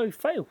 No, he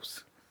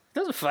fails. He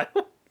doesn't fail.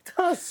 He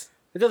does.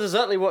 He does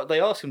exactly what they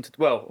ask him to.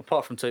 Well,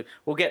 apart from 2.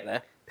 We'll get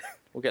there.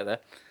 We'll get there.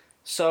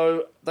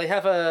 So, they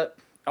have a...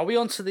 Are we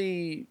on to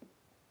the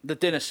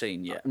dinner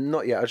scene yet?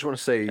 Not yet. I just want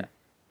to say. I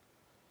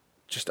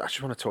just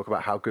want to talk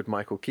about how good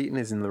Michael Keaton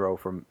is in the role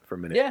for a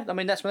minute. Yeah, I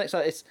mean, that's my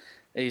next...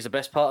 He's the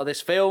best part of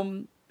this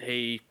film.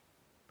 He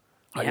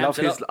I hams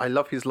it up. I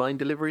love his line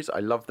deliveries. I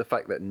love the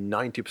fact that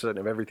 90%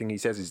 of everything he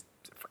says is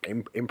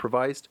fucking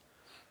improvised.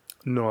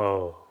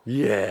 No.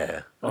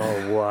 Yeah,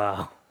 Oh,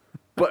 wow.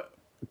 but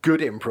good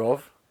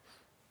improv.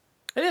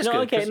 It is No,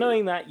 good. okay, 'cause-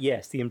 knowing that,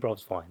 yes, the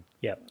improv's fine.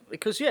 Yeah.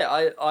 Because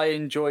I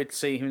enjoyed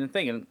seeing him in the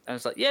thing, and I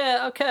was like,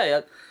 yeah,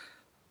 okay,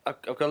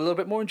 I've got a little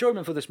bit more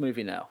enjoyment for this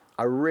movie now.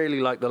 I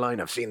really like the line,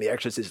 I've seen The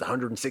Exorcist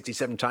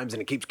 167 times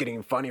and it keeps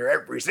getting funnier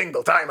every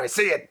single time I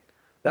see it.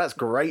 That's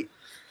great.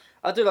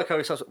 I do like how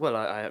he starts. Well,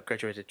 I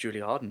graduated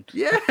Juilliard, and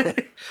Yeah.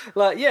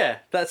 like, yeah,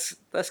 that's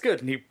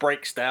good. And he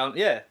breaks down.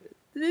 Yeah,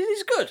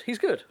 he's good. He's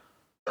good.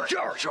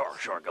 Sure.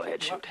 Go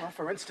ahead, shoot. Well,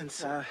 for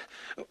instance,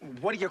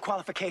 what are your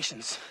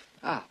qualifications?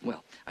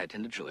 Well, I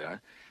attended Juilliard.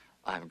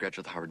 I'm a graduate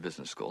of the Harvard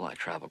Business School. I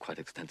travel quite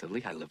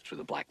extensively. I lived through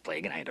the Black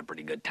Plague, and I had a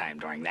pretty good time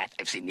during that.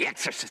 I've seen The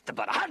Exorcist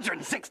about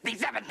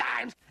 167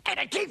 times, and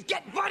it keeps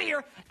getting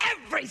funnier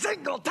every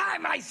single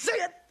time I see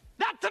it.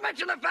 Not to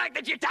mention the fact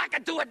that you're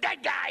talking to a dead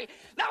guy.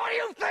 Now, what do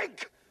you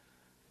think?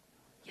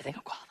 You think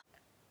I'm qualified?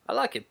 I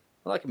like him.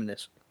 I like him in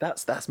this.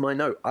 That's my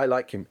note. I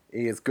like him.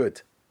 He is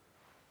good.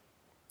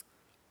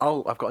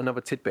 Oh, I've got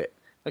another tidbit.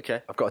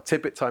 Okay. I've got a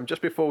tidbit time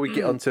just before we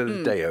get onto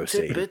the Deo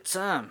scene. Tidbit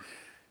time.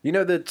 You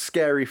know the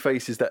scary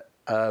faces that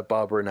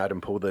Barbara and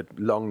Adam pull, the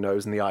long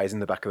nose and the eyes in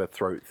the back of the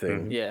throat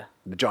thing? Yeah.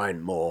 The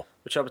giant maw.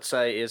 Which I would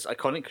say is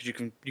iconic because you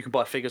can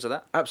buy figures of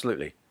that.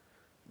 Absolutely.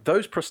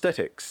 Those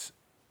prosthetics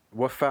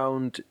were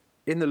found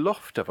in the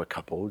loft of a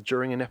couple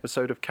during an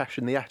episode of Cash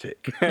in the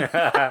Attic.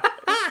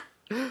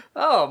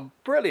 Oh,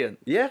 brilliant.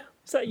 Yeah.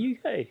 Is that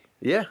UK?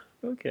 Yeah.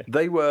 Okay.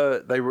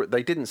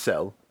 They didn't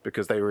sell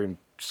because they were in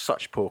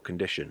such poor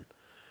condition.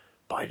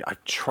 But I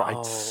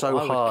tried so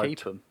I would hard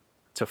keep 'em.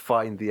 to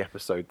find the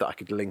episode that I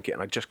could link it,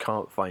 and I just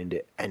can't find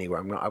it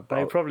anywhere.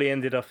 They probably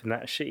ended up in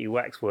that shitty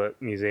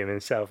waxwork museum in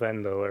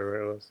Southend or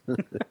wherever it was.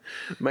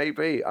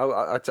 Maybe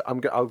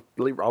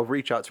I'll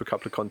reach out to a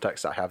couple of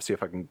contacts I have, see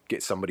if I can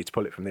get somebody to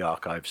pull it from the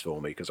archives for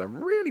me, because I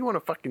really want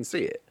to fucking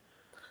see it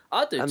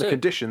I do and too. the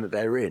condition that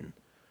they're in.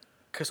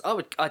 Because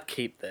I'd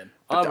keep them.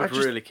 But I would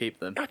just- really keep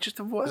them. I just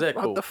what They're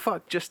cool. the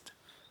fuck? Just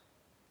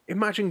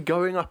imagine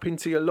going up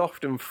into your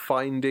loft and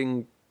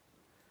finding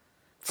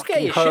Scare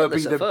fucking you Herbie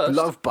shitless the at first.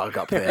 love bug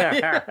up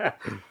there,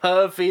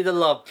 Herbie the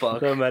love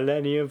bug. The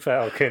Millennium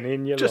Falcon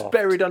in your just loft.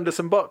 buried under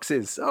some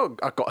boxes. Oh,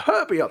 I've got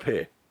Herbie up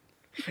here.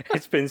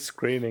 It's been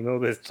screaming all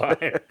this time.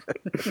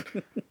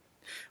 I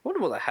wonder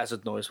what that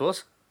hazard noise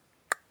was.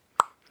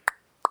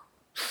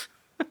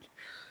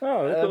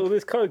 Oh, look at all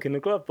this coke in the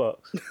glove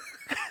box.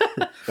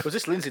 Was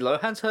this Lindsay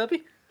Lohan's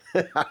Herbie?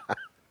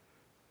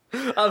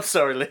 I'm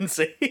sorry,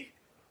 Lindsay.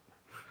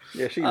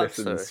 Yeah, she I'm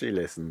listens. sorry. She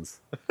listens.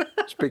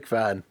 She's a big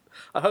fan.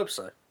 I hope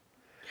so.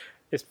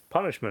 It's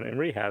punishment in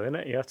rehab, isn't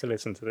it? You have to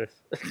listen to this.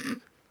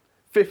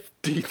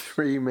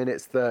 53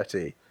 minutes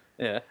 30.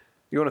 Yeah.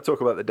 You want to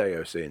talk about the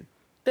Deo scene?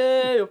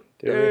 Dale.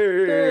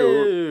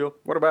 Dale.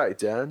 What about it,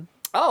 Dan?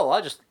 Oh,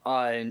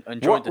 I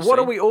enjoyed this What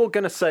are scene. we all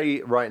going to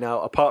say right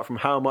now, apart from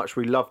how much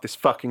we love this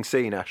fucking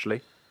scene,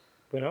 Ashley?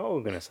 We're not all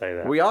going to say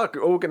that. We are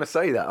all going to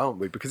say that, aren't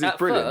we? Because it's At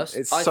brilliant. first,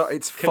 It's I- fun.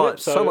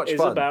 Calypso So much is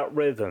fun. about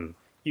rhythm.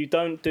 You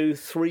don't do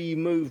 3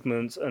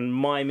 movements and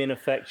mime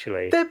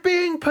ineffectually. They're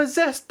being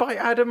possessed by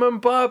Adam and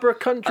Barbara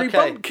Country Okay,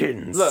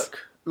 Bumpkins.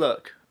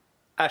 Look.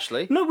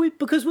 Ashley. No,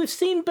 because we've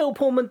seen Bill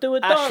Pullman do a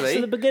dance Ashley?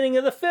 at the beginning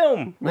of the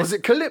film. Was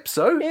it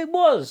Calypso? It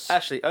was.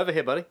 Ashley, over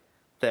here, buddy.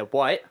 They're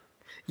white.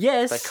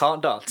 Yes. They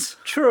can't dance.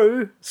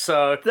 True.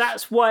 So,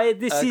 That's why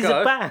this is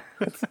go. a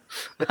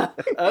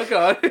band.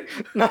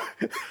 okay.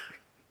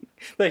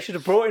 They should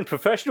have brought in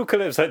professional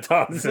Calypso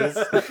dancers,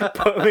 put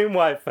them in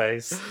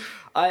whiteface.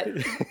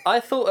 I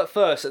thought at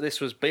first that this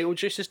was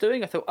Beetlejuice's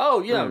doing. I thought,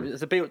 oh, yeah,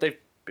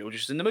 Beetlejuice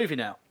is in the movie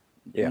now.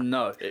 Yeah.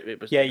 No, it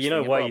was. Yeah, it was you know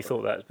thinking why Barbara. you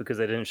thought that? It's because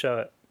they didn't show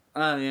it.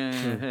 Oh, yeah,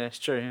 it's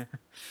true. Yeah.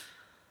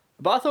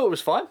 But I thought it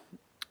was fine.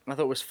 I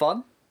thought it was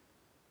fun.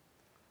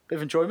 Bit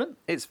of enjoyment.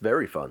 It's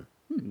very fun.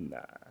 Nah.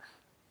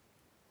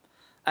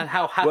 And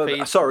how happy.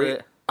 Well, sorry,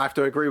 that- I have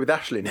to agree with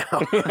Ashley now.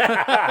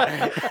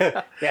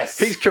 Yes.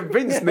 He's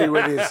convinced me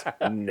with his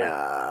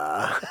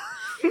nah.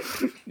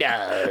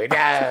 no.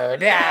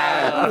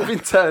 I've been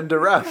turned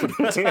around.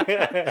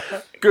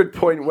 Good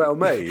point, well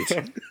made.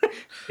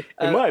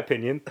 In my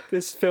opinion,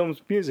 this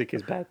film's music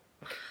is bad.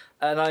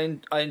 And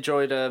I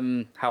enjoyed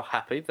how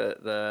happy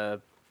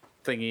the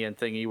thingy and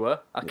thingy were.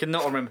 I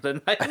cannot remember their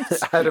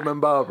names. Adam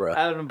and Barbara.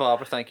 Adam and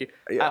Barbara, thank you.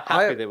 Yeah, How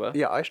happy they were.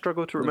 Yeah, I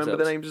struggle to remember the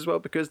Themselves. names as well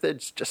because they're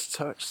just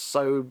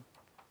so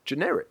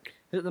generic.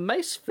 Is it the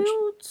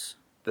Macefields?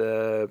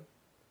 The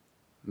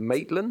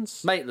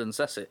Maitlands? Maitlands,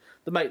 that's it.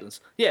 The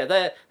Maitlands. Yeah,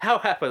 they're how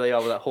happy they are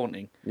with that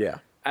haunting. Yeah.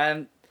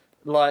 And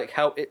like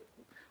how it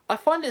I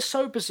find it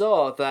so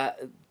bizarre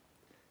that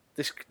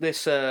these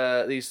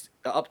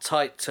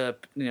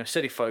uptight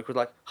city folk were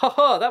like,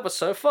 haha, that was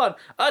so fun.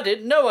 I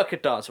didn't know I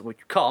could dance. Well,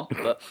 you can't,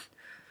 but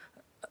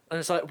and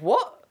it's like,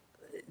 what?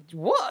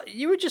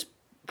 You were just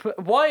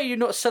why are you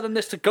not selling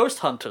this to ghost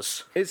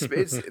hunters? It's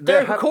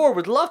Derek McCord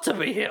would love to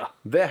be here.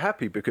 They're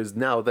happy because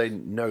now they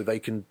know they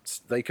can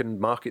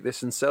market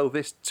this and sell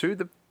this to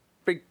the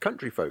big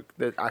country folk,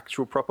 the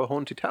actual proper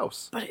haunted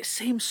house. But it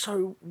seems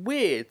so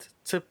weird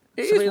to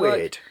It to is be weird.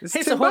 Like, It's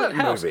here's Tim a haunted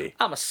Burton house. movie.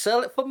 I'm gonna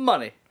sell it for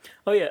money.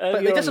 Oh yeah, But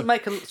earlier it doesn't on-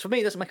 make for me.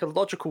 It doesn't make a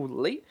logical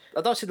leap.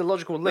 I don't see the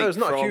logical leap. there's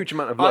not a from, huge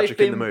amount of logic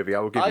in the movie, I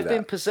will give you I've been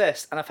that.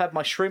 possessed, and I've had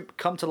my shrimp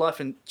come to life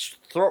and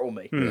throttle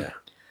me. Yeah.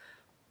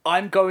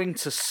 I'm going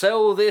to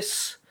sell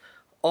this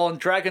on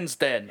Dragon's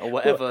Den or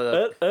whatever.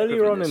 Well, earlier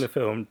equivalent on in is. the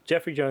film,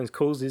 Jeffrey Jones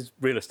calls his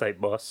real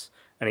estate boss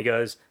and he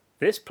goes,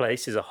 "This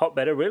place is a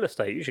hotbed of real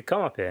estate. You should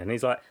come up here." And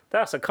he's like,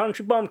 "That's a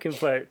country bumpkin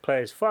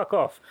place. Fuck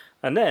off."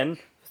 And then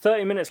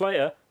 30 minutes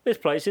later, "This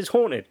place is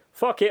haunted.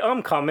 Fuck it,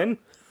 I'm coming.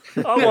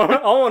 I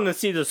want to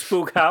see the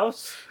spook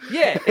house."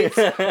 Yeah,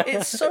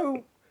 it's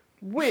so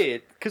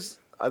weird because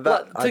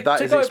That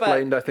is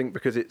explained, I think,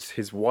 because it's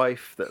his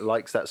wife that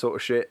likes that sort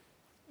of shit.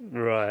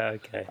 Right.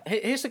 Okay.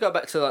 Here's to go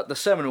back to like the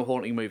seminal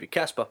haunting movie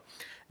Casper.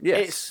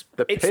 Yes,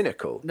 the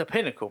pinnacle The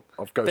pinnacle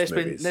of ghost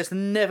movies. There's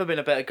never been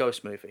a better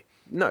ghost movie.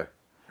 No.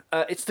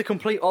 It's the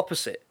complete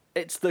opposite.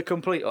 It's the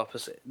complete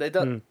opposite. They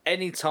don't.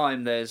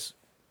 Anytime there's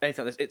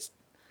anything,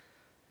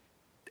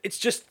 it's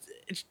just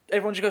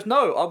everyone just goes,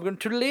 "No, I'm going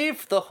to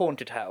leave the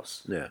haunted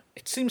house." Yeah.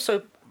 It seems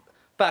so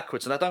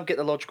backwards, and I don't get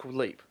the logical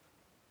leap,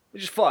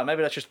 which is fine.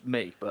 Maybe that's just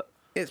me, but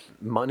It's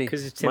money.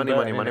 Because it's Tim money,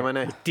 Burton, money, money, innit?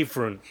 money. It's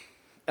different.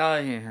 oh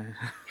yeah.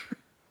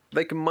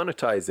 They can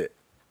monetize it.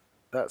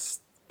 That's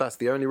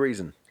the only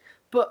reason.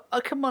 But I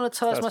can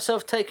monetize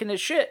myself taking a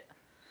shit.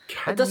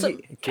 Can It doesn't.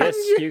 you? Yes,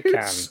 you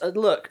can.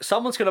 Look,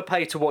 someone's going to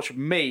pay to watch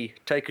me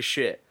take a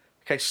shit.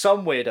 Okay,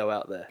 some weirdo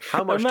out there.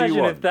 How much do Imagine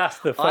you if want? that's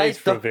the I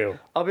face don't- reveal.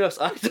 I'll be honest.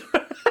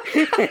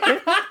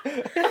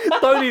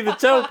 Don't even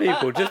tell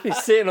people. Just be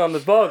sitting on the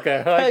bar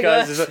going, "Hi Hey,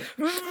 guys, guys. it's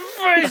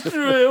a face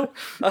reveal."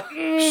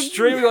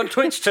 Streaming on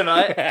Twitch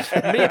tonight.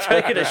 Me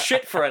taking a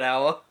shit for an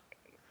hour.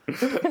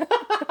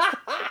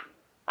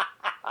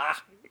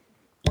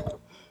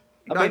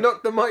 I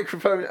knocked the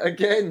microphone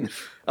again.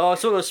 Oh, I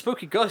saw those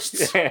spooky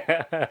ghosts.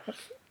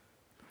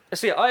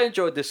 See, I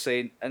enjoyed this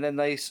scene, and then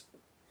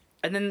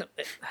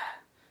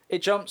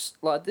it jumps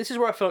like this is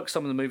where I feel like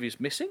some of the movie is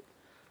missing.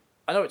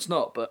 I know it's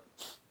not, but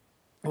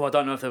I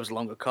don't know if there was a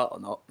longer cut or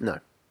not. No.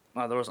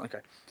 No, there wasn't.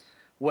 Okay,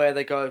 where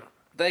they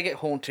get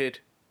haunted.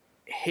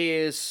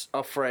 Here's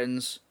our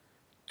friends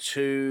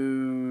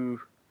to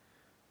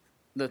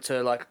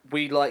like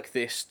we like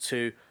this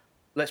to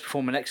let's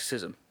perform an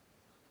exorcism.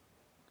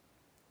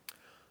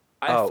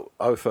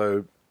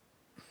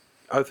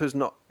 Otho's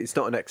not. It's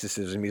not an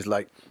exorcism. He's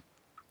like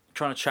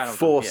Trying to channel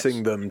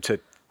forcing them, yes. them to.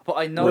 But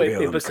I know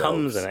reveal It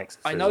becomes themselves. an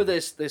exorcism. I know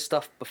there's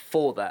stuff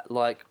before that,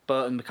 like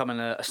Burton becoming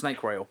a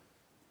snake rail,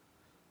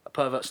 a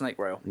pervert snake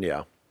rail.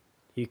 Yeah,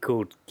 You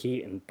called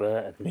Keaton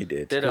Burton. he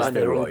did. Did I? Because know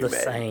they're all what you the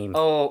meant. same.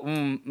 Oh,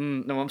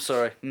 no, I'm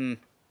sorry.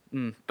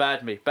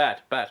 Bad me,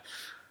 bad. But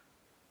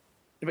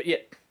yeah,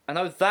 I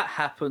know that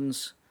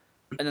happens,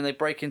 and then they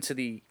break into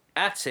the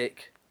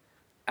attic,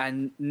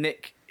 and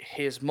nick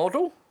his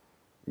model.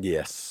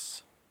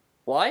 Yes.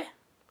 Why?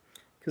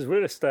 Because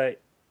real estate,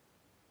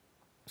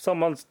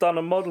 someone's done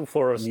a model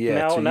for us. Yeah,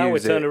 now to we're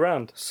use turned it-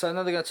 around. So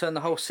now they're going to turn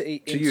the whole city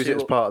To into use it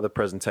as part of the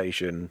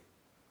presentation.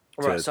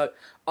 right. to So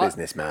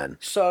businessman.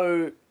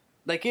 So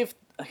he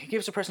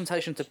gives a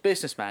presentation to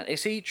businessman.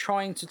 Is he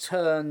trying to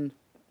turn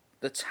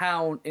the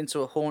town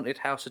into a haunted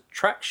house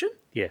attraction?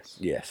 Yes.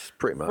 Yes,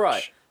 pretty much.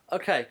 Right.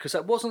 Okay, because I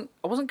wasn't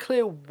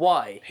clear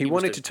why He was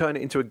wanted doing- to turn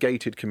it into a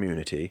gated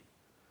community,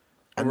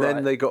 and Right.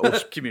 then they got all,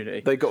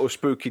 Community. They got all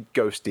spooky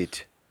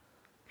ghosted,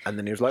 and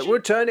then he was like,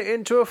 "We'll turn it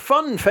into a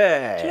fun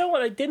fair." Do you know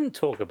what they didn't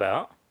talk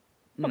about?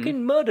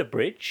 Fucking Murder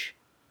Bridge.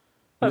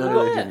 Like, No,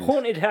 what? they didn't.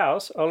 Haunted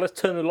house. Oh, let's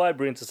turn the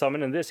library into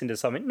something and this into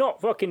something.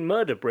 Not fucking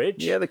Murder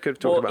Bridge. Yeah, they could have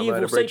talked or about Evil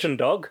Murder Bridge. Satan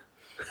Dog.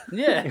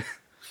 Yeah.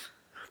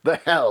 The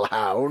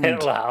Hellhound.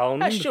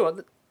 Hellhound.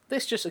 Sure.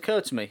 This just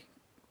occurred to me.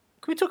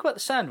 Can we talk about the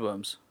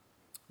sandworms?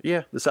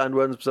 Yeah, the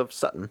Sandworms of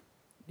Saturn.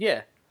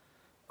 Yeah.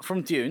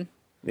 From Dune.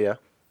 Yeah.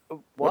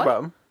 What? What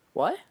about them?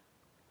 Why?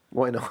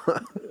 Why not?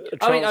 A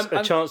chance, I mean,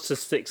 a chance to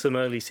stick some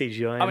early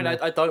CGI in I mean,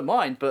 there. I don't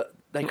mind, but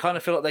they kind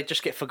of feel like they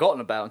just get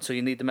forgotten about until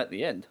you need them at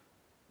the end.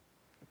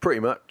 Pretty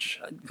much.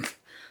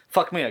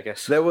 Fuck me, I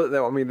guess.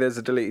 I mean, there's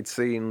a deleted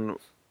scene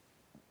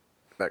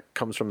that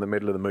comes from the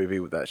middle of the movie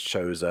that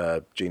shows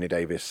Gina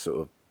Davis sort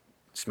of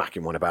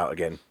smacking one about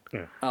again.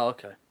 Oh,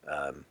 okay.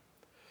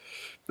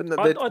 But no,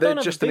 I they're don't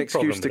have just a an big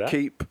problem excuse to with that.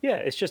 keep. Yeah,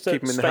 it's just keep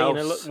a 'em in the stay in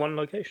house. one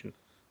location.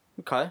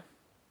 Okay.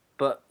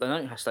 But they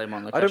don't have to stay in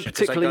one location. I don't 'cause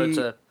particularly- They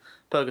go to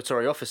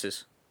purgatory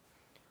offices.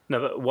 No,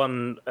 but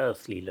one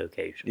earthly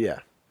location. Yeah.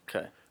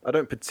 Okay. I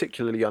don't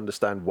particularly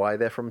understand why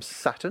they're from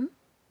Saturn.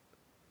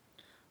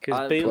 Because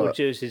I-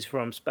 Beetlejuice is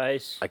from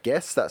space. I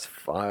guess that's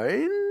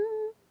fine.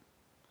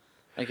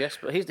 I guess.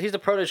 But he's the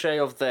protege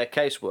of their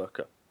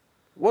caseworker.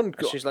 One.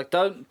 And she's like,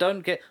 don't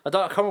get. I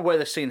can't remember where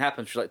the scene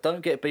happens. She's like,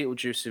 don't get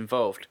Beetlejuice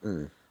involved.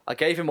 I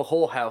gave him a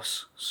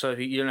whorehouse, so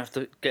you don't have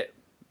to get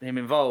him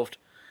involved.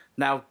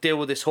 Now deal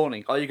with this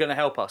haunting. Are you going to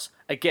help us?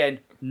 Again,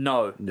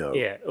 no. No.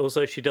 Yeah,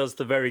 also she does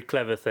the very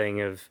clever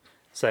thing of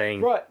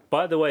saying, Right.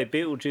 by the way,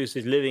 Beetlejuice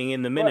is living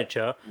in the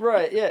miniature.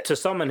 Right. Yeah. To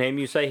summon him,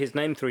 you say his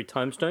name 3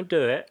 times. Don't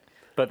do it,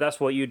 but that's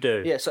what you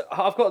do. Yeah, so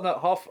I've got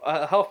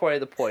that halfway at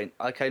the point.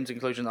 I came to the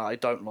conclusion that I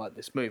don't like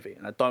this movie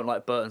and I don't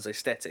like Burton's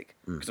aesthetic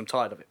because I'm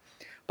tired of it.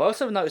 But I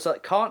also noticed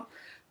that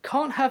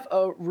can't have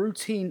a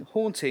routine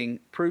haunting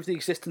prove the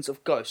existence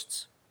of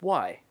ghosts.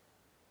 Why?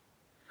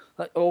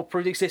 Or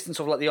prove the existence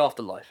of like the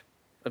afterlife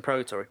and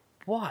purgatory.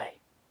 Why?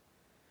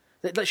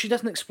 Like, she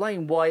doesn't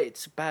explain why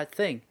it's a bad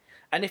thing.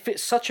 And if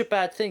it's such a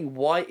bad thing,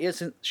 why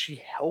isn't she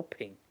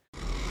helping?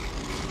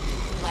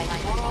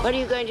 What are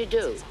you going to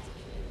do?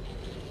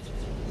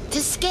 To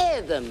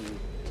scare them.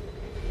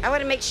 I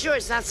want to make sure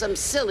it's not some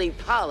silly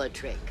parlor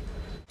trick.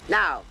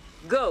 Now,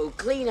 go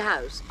clean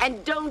house.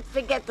 And don't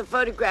forget the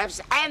photographs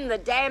and the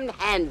damned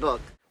handbook.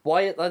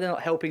 Why are they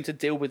not helping to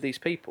deal with these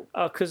people?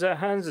 Oh, because her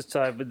hands are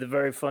tied with the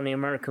very funny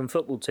American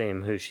football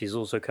team, who she's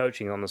also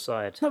coaching on the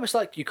side. No, it's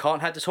like, you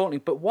can't have this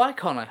haunting, but why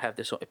can't I have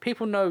this haunting? If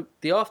people know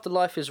the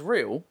afterlife is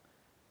real,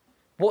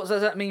 what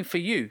does that mean for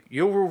you?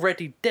 You're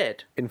already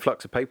dead.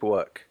 Influx of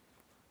paperwork.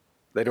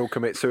 They'd all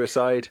commit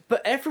suicide.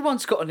 But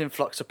everyone's got an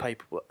influx of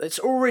paperwork. It's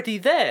already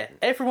there.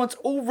 Everyone's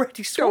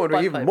already swamped by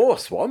even paperwork. more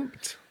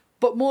swamped.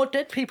 But more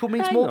dead people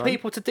means Hang more on.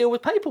 people to deal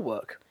with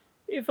paperwork.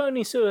 If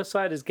only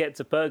suiciders get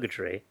to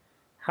purgatory,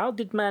 how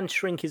did man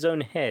shrink his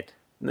own head?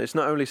 And it's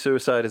not only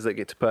suiciders that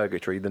get to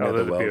purgatory, the they're the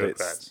netherworld.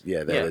 bureaucrats. They're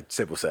Yeah. the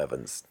civil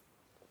servants.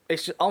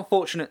 It's just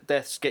unfortunate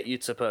deaths get you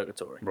to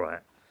purgatory. Right.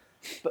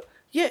 But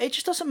yeah, it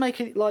just doesn't make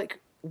it like,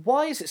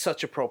 why is it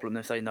such a problem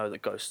if they know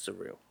that ghosts are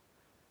real?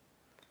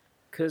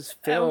 Because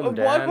film, And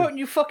why Dan. won't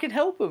you fucking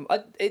help them?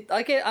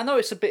 I know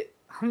it's a bit,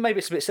 maybe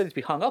it's a bit silly to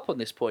be hung up on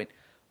this point,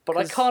 but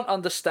I 'Cause can't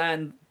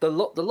understand the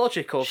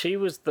logic of. She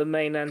was the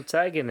main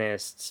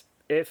antagonist.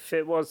 If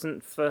it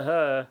wasn't for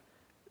her,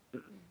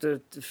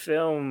 the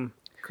film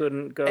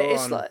couldn't go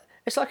on.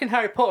 It's like in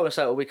Harry Potter, it's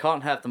like, well, we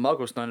can't have the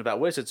Muggles knowing about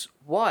wizards.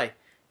 Why?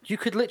 You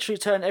could literally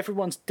turn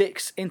everyone's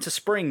dicks into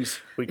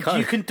springs. We can't.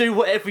 You can do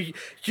whatever.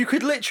 You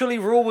could literally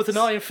rule with an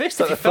iron fist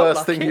So if the you felt first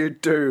like thing it. you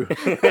do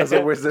as a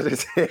wizard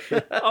is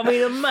I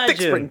mean,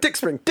 imagine. Dick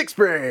spring.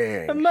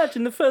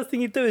 Imagine the first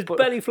thing you do is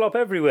belly flop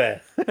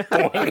everywhere.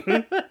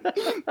 Boing.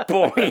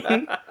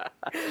 Boing.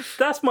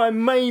 That's my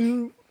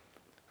main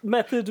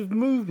method of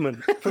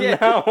movement from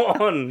now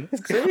on.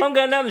 I'm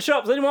going down the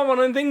shops. Anyone want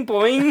anything?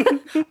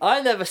 Boing.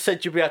 I never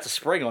said you'd be able to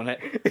spring on it.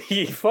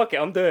 Yeah, fuck it,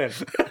 I'm doing.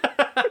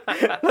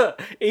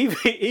 Look,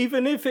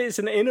 even if it's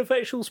an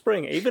ineffectual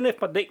spring, even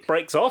if my dick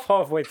breaks off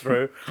halfway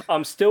through,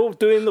 I'm still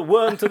doing the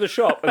worm to the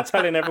shop and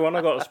telling everyone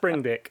I got a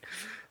spring dick.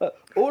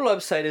 All I'm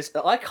saying is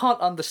that I can't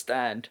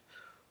understand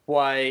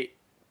why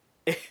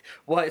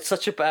it's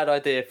such a bad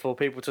idea for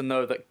people to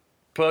know that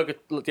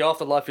the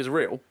afterlife is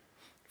real,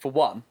 for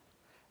one,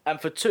 and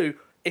for two,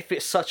 if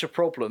it's such a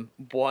problem,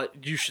 why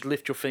you should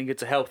lift your finger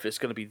to help if it's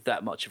going to be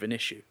that much of an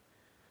issue.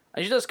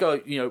 And she does go,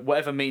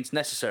 whatever means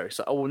necessary.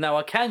 So, well, now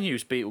I can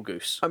use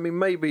Beetlegoose. I mean,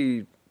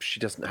 maybe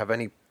she doesn't have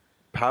any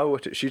power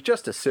to. She's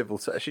just a civil.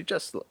 She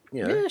just,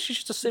 Yeah, she's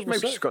just a civil.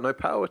 Maybe she's got no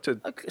power to.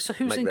 Okay, so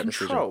who's make in that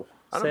decision. control?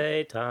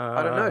 Satan.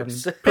 I don't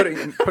know.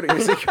 Putting a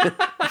secret.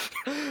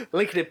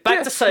 Linking it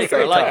back to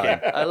Sega. I like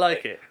it. I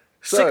like it.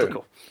 So-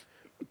 Cyclical.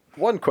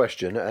 One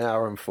question, an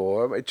hour and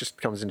 4. It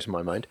just comes into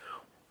my mind.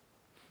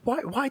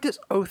 Why does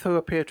Otho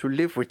appear to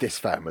live with this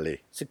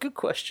family? It's a good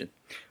question.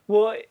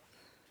 Well,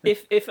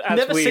 if as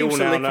Never we seems all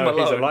to now leave him know,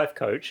 he's a alone. life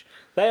coach,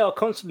 they are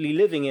constantly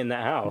living in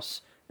that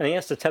house, and he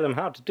has to tell them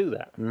how to do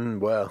that.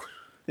 Well,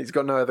 he's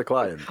got no other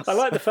clients. I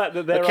like the fact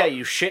that they're Okay,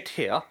 you shit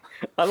here.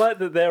 I like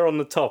that they're on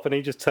the top, and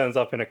he just turns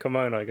up in a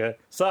kimono. I go,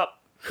 sup?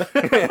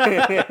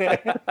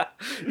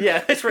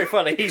 Yeah, it's very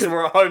funny. He's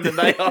more at home than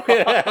they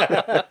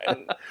are.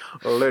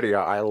 Lydia,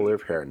 I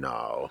live here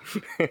now.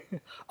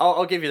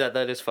 I'll give you that.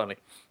 That is funny.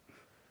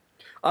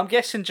 I'm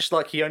guessing just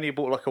like he only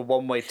bought like a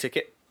one-way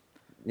ticket.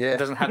 Yeah. He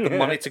doesn't have the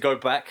money to go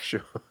back.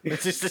 Sure.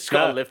 He's just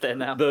got to live there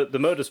now. The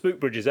murder spook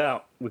bridge is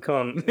out. We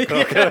can't go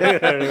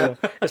there anymore.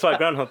 It's like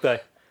Groundhog Day.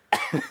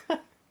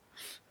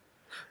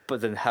 But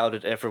then how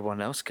did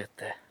everyone else get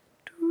there?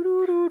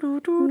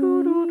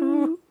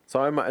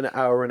 So I'm at an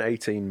hour and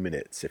 18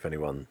 minutes, if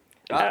anyone.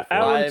 Hour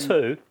I'm- and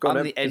 2 on, I'm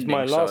then. the is ending,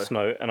 my last so-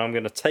 note, and I'm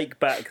going to take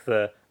back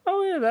the,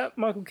 oh yeah, that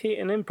Michael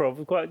Keaton improv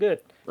was quite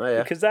good. Oh,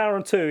 yeah. Because hour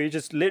and 2, he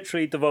just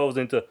literally devolves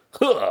into,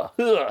 look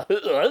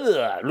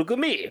at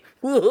me.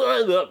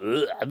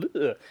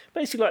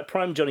 Basically like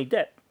prime Johnny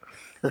Depp.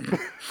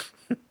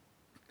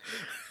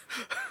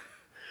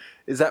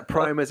 Is that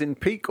prime as in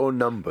peak or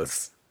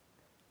numbers?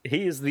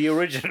 He is the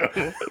original.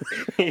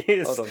 He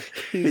is Hold on.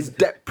 It's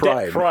Depp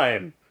Prime. Depp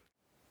Prime.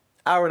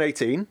 Hour and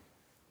 18.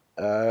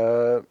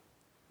 The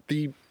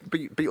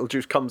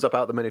Beetlejuice comes up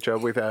out the miniature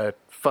with a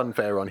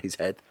funfair on his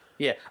head.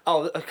 Yeah.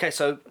 Oh, okay.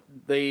 So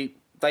the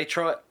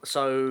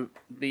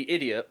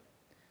idiot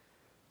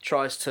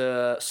tries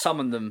to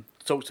summon them,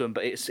 talk to them,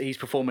 but he's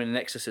performing an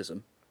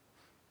exorcism.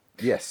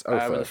 Yes,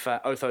 Otho.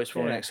 Otho's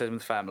performing Yeah. an exorcism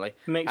with the family.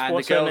 Makes and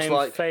what's the her girl's name's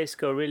like, face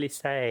go really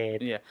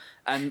sad. yeah,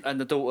 and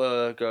the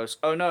daughter goes,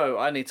 "Oh no,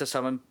 I need to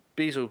summon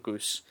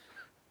Beetlejuice,"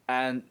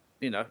 and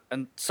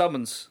and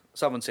summons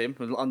him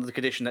under the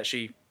condition that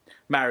she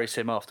marries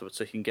him afterwards,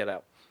 so he can get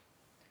out,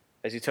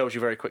 as he tells you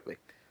very quickly.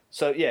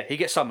 So yeah, he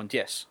gets summoned.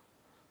 Yes,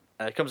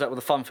 he comes out with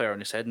a funfair on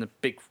his head and the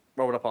big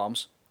rolled up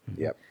arms.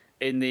 Yep.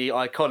 In the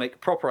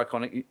proper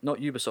iconic, not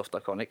Ubisoft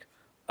iconic,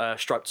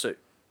 striped suit.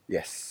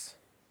 Yes.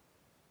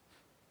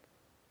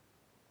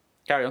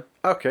 Carry on.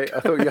 Okay, I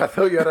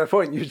thought you had a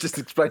point. You were just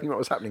explaining what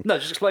was happening. No,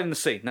 just explaining the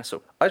scene. That's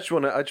all. I just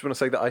want to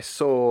say that I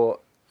saw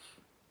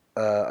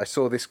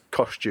this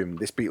costume,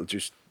 this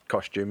Beetlejuice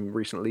costume,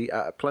 recently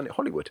at Planet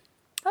Hollywood.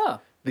 Ah.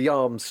 The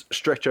arms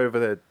stretch over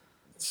the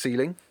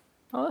ceiling,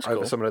 Oh, that's over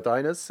cool. some of the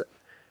diners.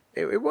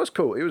 It was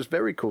cool. It was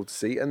very cool to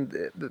see, and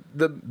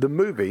the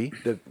movie,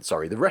 the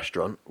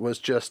restaurant was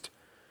just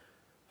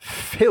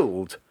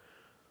filled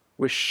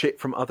with shit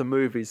from other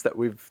movies that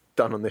we've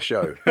done on this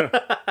show.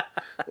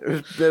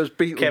 There was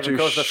Kevin Beetlejuice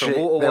Costner from shit.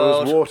 Waterworld. There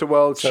was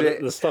Waterworld So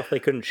shit. the stuff they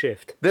couldn't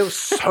shift. There was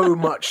so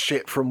much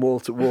shit from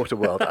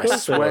Waterworld. I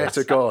swear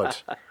to God.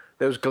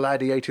 There was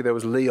Gladiator. There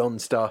was Leon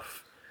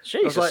stuff. I was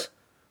Jesus. like,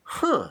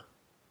 huh?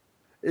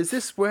 Is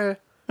this where?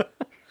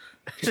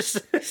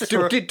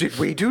 Did Did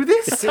we do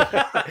this?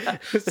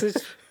 Is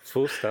this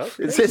full stuff?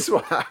 Is this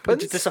what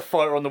happens? this a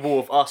photo on the wall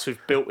of us who've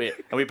built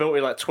it, and we built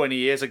it like 20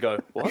 years ago?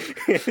 What?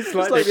 It's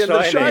like, like The the end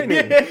of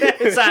Shining. Shining.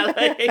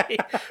 Exactly.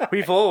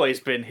 We've always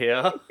been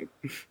here.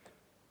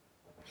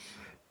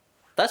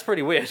 That's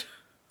pretty weird.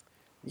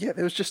 Yeah,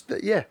 there was just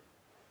yeah.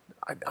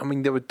 I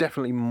mean, there were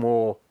definitely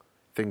more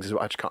things as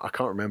well. I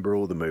can't remember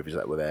all the movies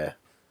that were there,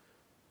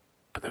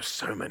 but there were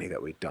so many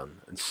that we'd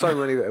done, and so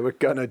many that we're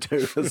gonna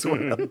do as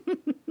well.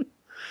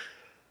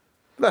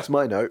 That's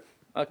my note.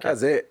 Okay.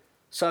 That's it.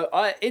 So,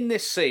 in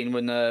this scene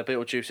when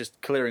Beetlejuice is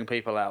clearing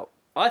people out,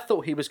 I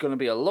thought he was going to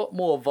be a lot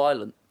more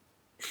violent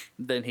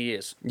than he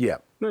is. Yeah.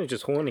 No, he's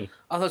just horny.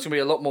 I thought it was going to be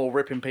a lot more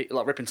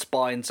ripping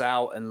spines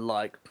out and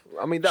like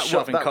I mean,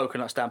 shoving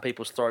coconuts down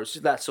people's throats,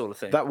 that sort of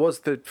thing. That was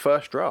the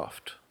first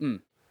draft.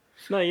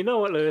 No, you know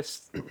what,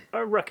 Lewis? I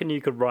reckon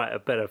you could write a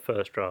better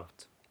first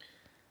draft.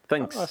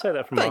 Thanks. I say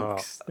that from my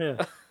heart. Thanks.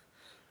 Yeah.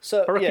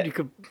 So I reckon yeah. you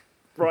could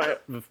write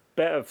a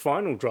better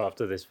final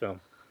draft of this film.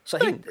 So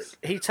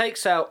he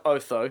takes out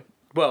Otho.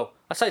 Well,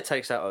 I say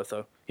takes out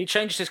Otho. He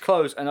changes his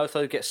clothes, and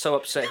Otho gets so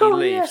upset he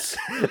leaves.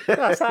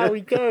 That's how he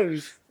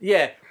goes.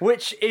 Yeah,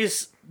 which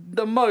is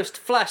the most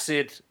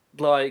flaccid,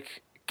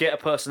 like, get a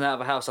person out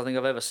of a house I think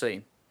I've ever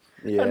seen.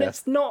 Yeah. And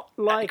it's not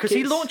like Because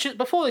he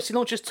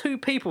launches two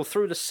people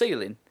through the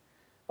ceiling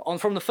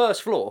from the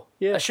first floor,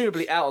 Yeah.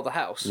 assumably out of the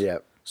house. Yeah.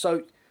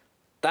 So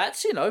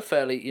that's,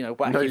 fairly,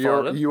 wacky No,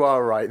 violent. you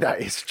are right.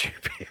 That is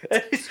stupid.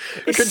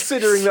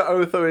 Considering that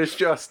Otho has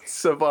just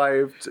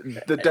survived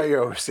the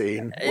Deo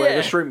scene where Yeah.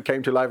 the shrimp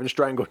came to life and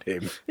strangled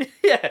him.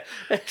 Yeah,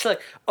 it's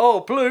like,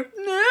 oh, Blue,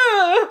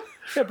 no!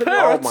 Oh,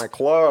 Parents. my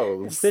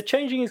clothes. They're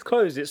changing his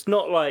clothes. It's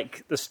not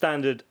like the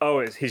standard,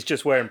 he's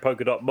just wearing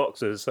polka dot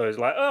boxers, so it's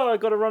like, I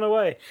got to run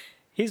away.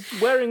 He's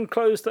wearing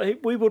clothes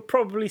that we would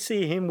probably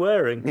see him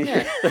wearing.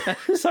 Yeah.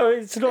 So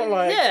it's not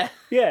like,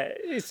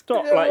 it's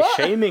not like What?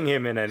 shaming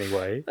him in any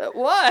way.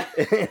 Why?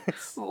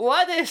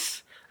 Why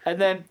this? And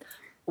then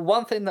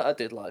one thing that I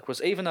did like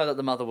was, even though that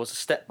the mother was a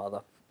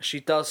stepmother, she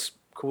does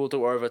call the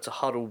daughter over to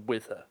huddle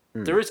with her.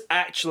 There is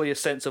actually a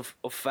sense of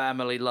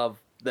family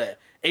love there,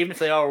 even if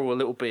they are all a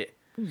little bit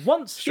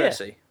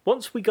stressy.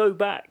 Once we go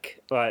back,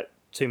 like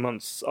 2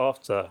 months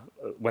after,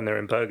 when they're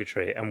in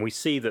purgatory, and we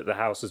see that the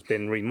house has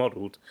been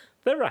remodeled,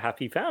 they're a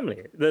happy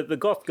family. The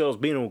goth girl's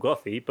been all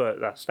gothy, but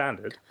that's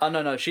standard. Oh,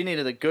 no, she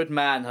needed a good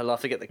man in her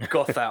life to get the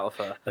goth out of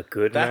her. A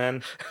good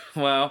man.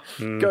 Well,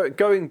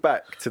 Going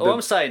back to all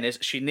I'm saying is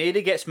she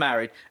nearly gets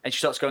married and she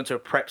starts going to a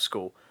prep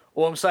school.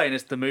 All I'm saying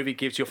is the movie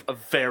gives you a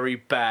very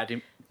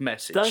bad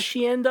message. Does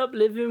she end up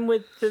living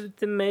with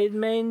the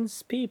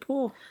maid's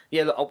people?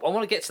 Yeah, look, I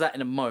want to get to that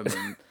in a moment.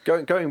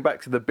 going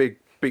back to the big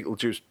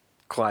Beetlejuice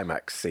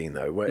climax scene,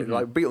 though, where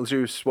like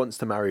Beetlejuice wants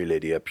to marry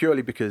Lydia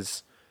purely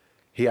because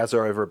he has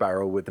her over a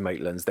barrel with the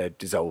Maitlands. They're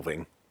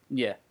dissolving,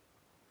 Yeah.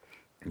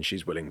 and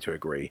she's willing to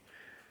agree.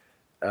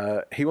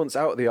 He wants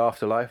out of the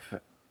afterlife.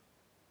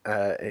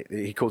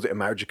 He calls it a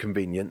marriage of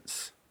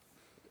convenience.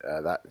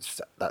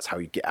 That's how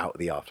you get out of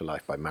the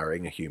afterlife, by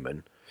marrying a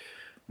human.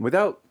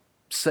 Without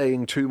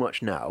saying too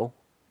much now,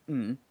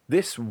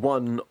 this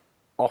one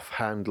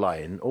offhand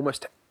line,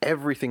 almost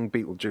everything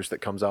Beetlejuice that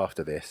comes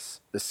after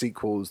this, the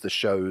sequels, the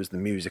shows, the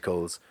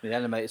musicals, The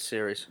animated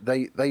series.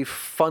 they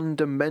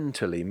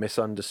fundamentally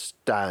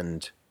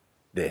misunderstand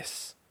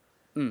this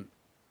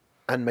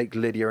and make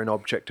Lydia an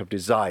object of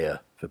desire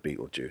for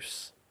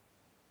Beetlejuice.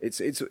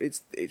 It's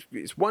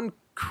one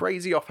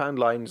crazy offhand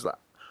line. It's like,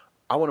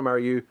 I want to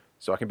marry you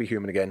so I can be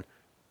human again.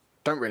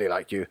 Don't really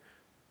like you,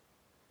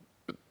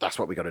 but that's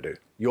what we got to do.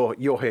 You're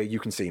here. You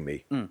can see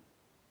me.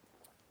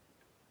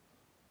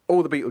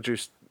 All the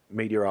Beetlejuice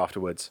media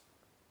afterwards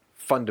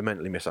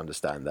fundamentally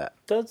misunderstand that.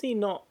 Does he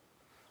not,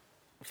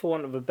 for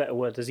want of a better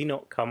word, does he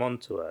not come on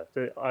to her?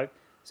 I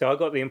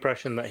got the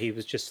impression that he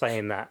was just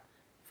saying that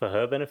for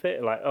her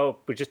benefit. Like, we'll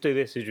just do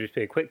this. It'll just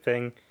be a quick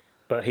thing.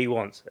 But he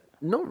wants it.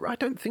 No, I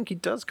don't think he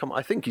does come.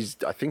 I think he's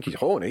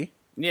horny.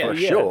 Yeah, for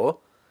sure.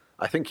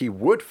 I think he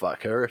would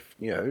fuck her if,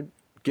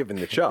 given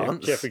the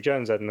chance. Jeffrey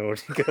Jones hadn't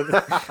already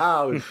got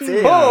Oh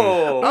dear!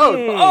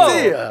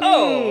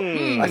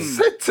 Dear! I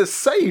said to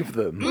save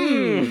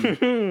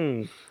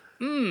them.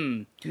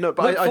 No, but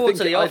Look I forward think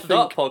to the I After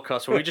Dark think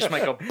podcast where we just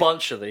make a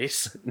bunch of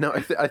these. no,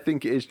 I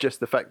think it is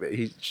just the fact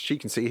that she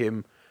can see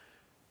him.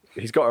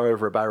 He's got her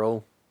over a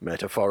barrel,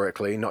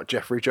 metaphorically, not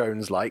Jeffrey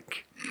Jones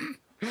like.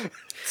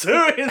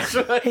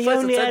 He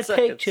only had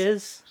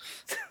pictures.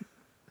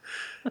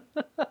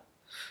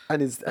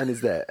 And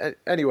is there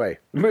anyway?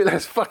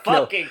 Let's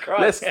Fucking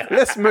Christ.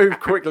 let's move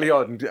quickly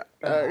on.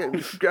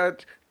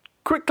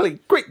 Quick!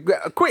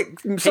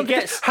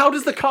 Something, how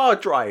does the car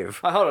drive?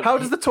 Hold on. How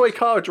does the toy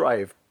car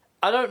drive?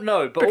 I don't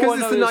know, but Because all I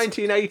it's know the is,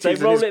 1980s. They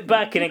and roll it's it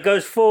back and it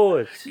goes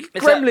forward.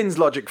 Gremlins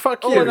logic.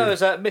 Fuck all you. I know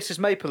is that Mrs.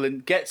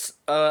 Mapleton gets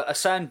a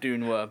sand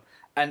dune worm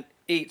and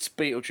eats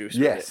Beetlejuice. with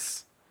it,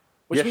 Yes.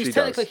 which Yes, means she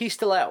technically does. he's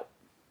still out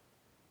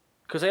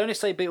because they only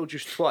say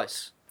Beetlejuice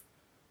twice.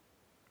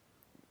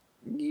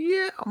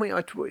 Yeah, I mean,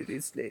 we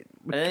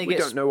then he we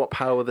gets- don't know what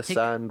power the He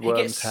sandworms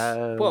gets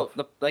have. well.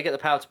 They get the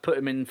power to put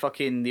him in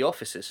fucking the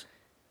offices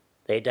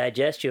They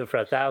digest you for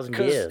 1,000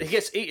 because years. he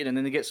gets eaten and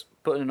then he gets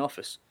put in an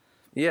office.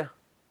 yeah.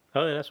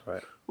 Oh, yeah, that's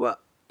right. Well,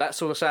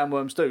 That's all the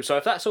sandworms do. So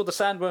if that's all the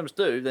sandworms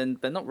do, then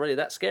they're not really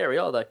that scary,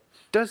 are they?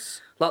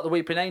 does Like the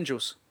Weeping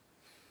Angels.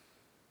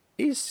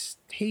 is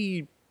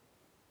he?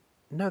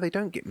 No, they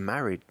don't get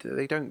married.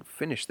 They don't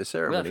finish the We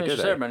ceremony, don't finish do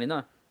the they? ceremony,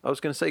 no. I was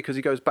going to say because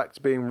he goes back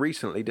to being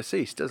recently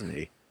deceased, doesn't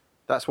he?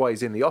 That's why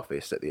he's in the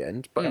office at the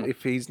end. But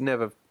if he's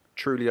never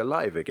truly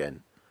alive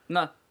again,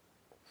 No.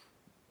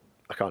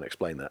 I can't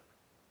explain that.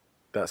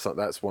 That's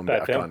one Bad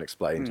bit I film. can't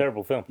explain.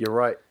 Terrible film. You're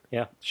right.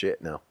 Yeah.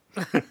 Shit. No.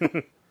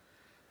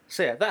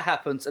 So yeah, that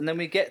happens, and then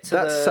we get to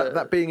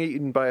That being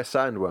eaten by a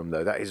sandworm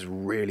though, that is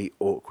really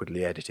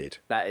awkwardly edited.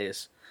 That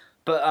is.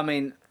 But, I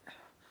mean,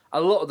 a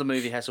lot of the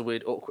movie has a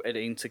weird, awkward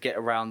editing to get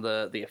around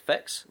the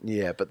effects.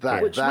 Yeah, but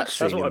that Which- that which-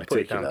 scene that's what in I put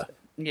it down particular.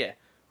 to. Yeah.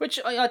 Which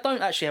I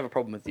don't actually have a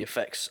problem with the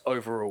effects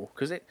overall,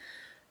 because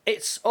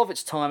it's of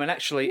its time, and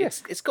actually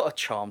it's got a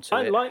charm to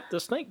I it. like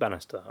the snake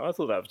banister. I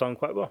thought that was done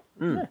quite well.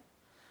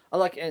 I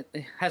like it.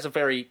 It has a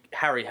very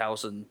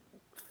Harryhausen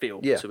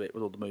feel Yeah. to it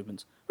with all the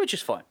movements, which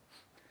is fine.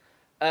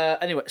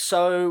 Anyway,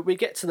 so we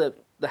get to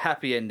the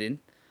happy ending.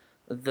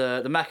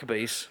 The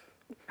Maccabees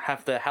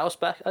have their house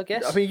back, I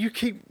guess. I mean,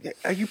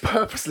 are you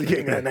purposely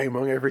getting their name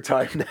wrong every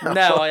time now?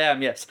 now I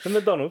am, yes. The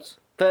McDonald's.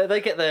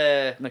 They get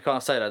their... No,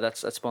 can't say that.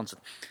 That's sponsored.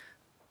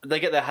 They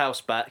get their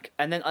house back,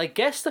 and then I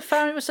guess the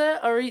family was there.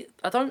 I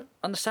don't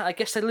understand. I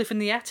guess they live in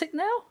the attic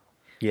now?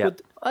 Yeah.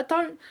 But I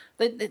don't...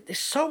 It's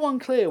so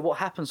unclear what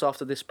happens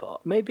after this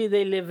part. Maybe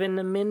they live in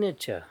a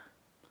miniature.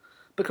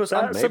 Because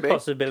That's maybe. a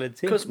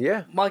possibility. Because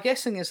Yeah. my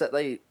guessing is that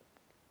they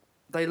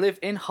live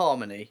in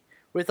harmony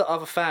with the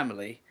other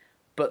family,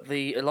 but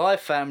the alive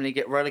family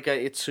get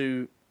relegated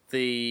to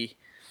the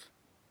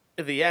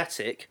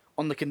attic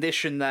on the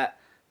condition that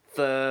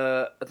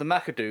the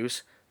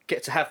McAdoos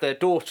get to have their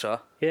daughter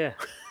Yeah.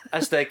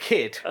 as their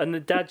kid. And the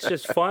dad's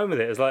just fine with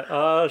it. It's like,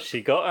 oh,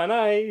 she got an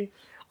A.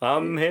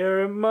 I'm here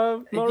in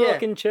my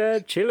rocking chair,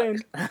 chilling.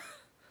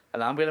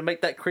 And I'm going to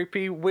make that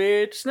creepy,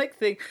 weird snake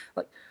thing.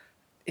 Like,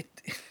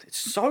 it's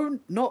so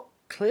not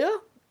clear.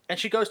 And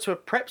she goes to a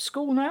prep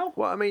school now.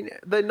 Well, I mean,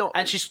 they're not.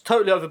 And she's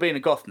totally over being a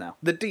goth now.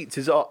 The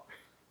Dietzes aren't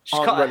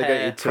cut her relegated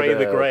hair. to Pray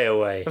the grey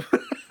away.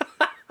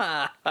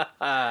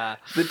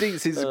 The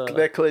Dietzes,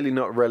 they're clearly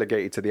not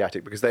relegated to the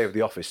attic because they have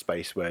the office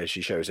space where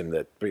she shows him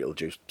the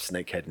Beetlejuice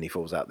snakehead and he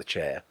falls out the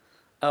chair.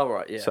 Oh,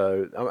 right, yeah.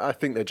 So I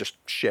think they're just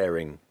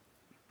sharing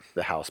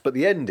the house. But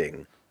the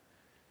ending,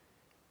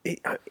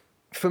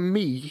 for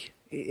me,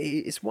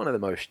 it's one of the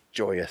most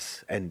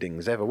joyous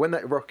endings ever. When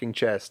that rocking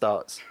chair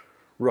starts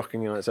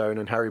rocking on its own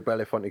and Harry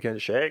Belafonte can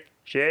shake,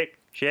 shake,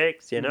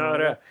 shake,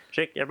 Senora,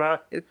 shake your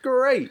butt. It's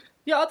great.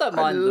 Yeah, I don't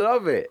I mind.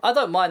 love it. I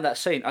don't mind that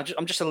scene. I was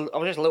just a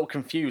little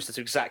confused as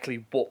to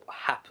exactly what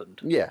happened.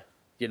 Yeah.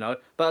 You know,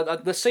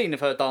 but the scene of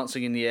her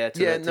dancing in the air to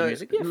the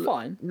music,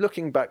 fine.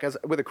 Looking back,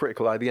 with a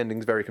critical eye, the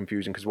ending's very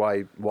confusing because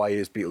why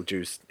is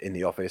Beetlejuice in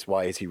the office?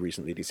 Why is he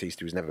recently deceased?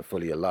 He was never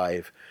fully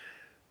alive.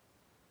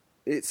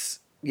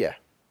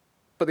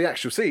 But the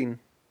actual scene,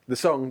 the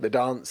song, the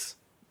dance,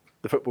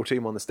 the football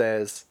team on the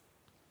stairs,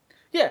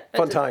 Yeah,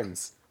 fun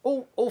times.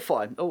 All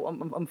fine. Oh,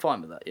 I'm fine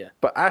with that. Yeah.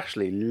 But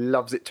Ashley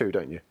loves it too,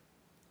 don't you?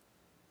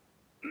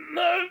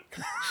 No.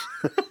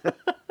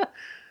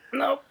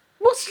 No.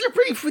 What's your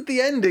beef with the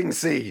ending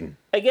scene?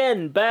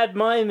 Again, bad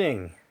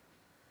miming.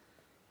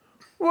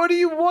 What do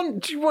you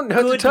want? Do you want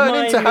her Good to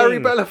turn into Harry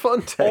miming.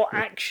 Belafonte? Or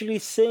actually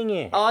sing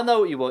it. Oh, I know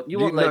what you want. You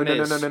want no, Les no, no,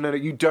 Mis. no, no, no, no.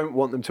 You don't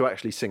want them to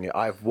actually sing it.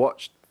 I've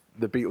watched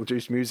the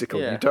Beetlejuice musical.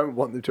 Yeah. You don't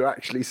want them to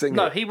actually sing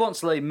No, it. he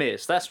wants Les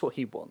Mis. That's what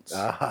he wants.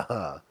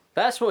 Ah.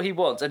 That's what he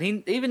wants. And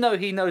he, even though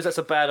he knows that's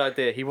a bad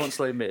idea, he wants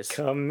Les Mis.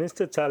 Come,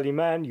 Mr.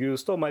 Tallyman, you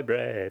stole my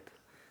bread.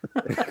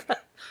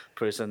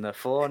 Prisoner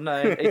for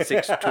name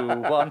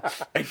 8621.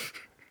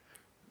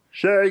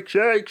 Shake,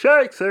 shake,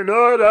 shake,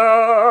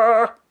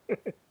 Senora!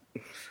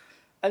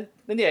 And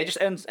then yeah, it just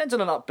ends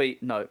on an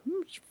upbeat note.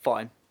 It's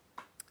fine.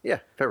 Yeah,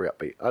 very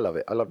upbeat. I love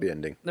it. I love the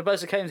ending. And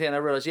basically came to the end, I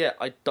realised,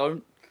 I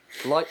don't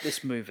like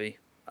this movie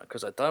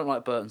because I don't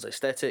like Burton's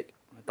aesthetic.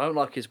 I don't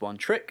like his one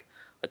trick.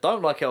 I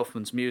don't like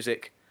Elfman's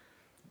music.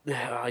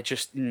 Yeah, I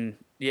just I'm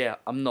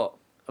not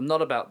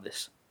about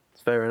this.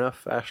 Fair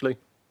enough, Ashley.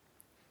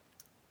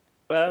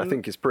 I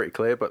think it's pretty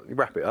clear, but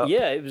wrap it up.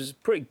 Yeah, it was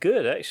pretty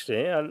good actually.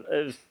 It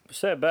was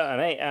say about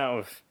an 8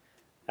 out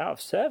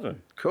of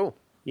 7. Cool.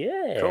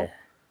 Yeah. Cool.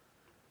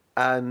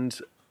 And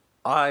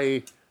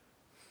I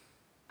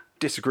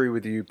disagree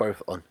with you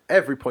both on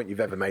every point you've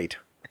ever made.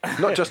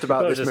 Not just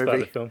about Not this just about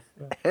movie. the film.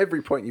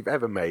 Every point you've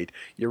ever made.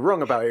 You're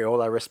wrong about it all.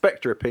 I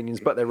respect your opinions,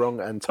 but they're wrong,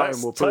 and time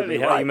That's will prove totally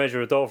you how right. you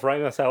measure a door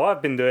frame. That's how I've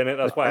been doing it.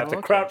 That's why I have to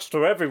okay. crouch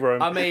through every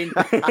room. I mean,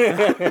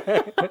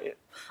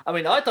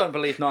 I don't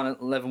believe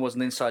 9/11 was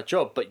an inside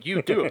job, but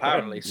you do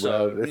apparently.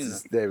 So Well,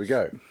 there we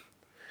go.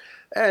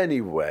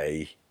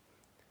 Anyway,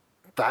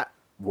 that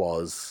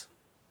was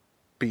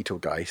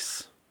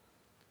Betelgeuse.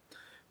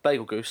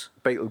 Bagel Goose,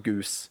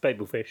 Betelgeuse.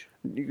 Babelfish.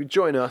 You can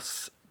join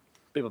us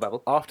Bibble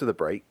Babble. after the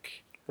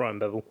break, Ryan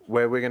Bevel.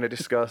 where we're going to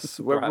discuss.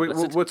 Right,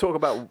 we'll talk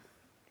about.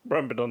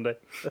 Ryan Bedonde.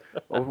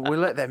 We'll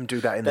let them do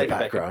that in the David Beckham.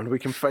 background. We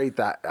can fade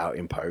that out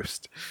in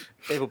post.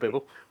 Bibble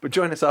Bibble. But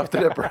join us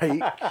after the break.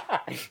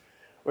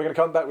 We're going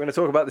to come back. We're going to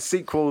talk about the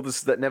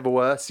sequels that never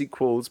were,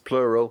 sequels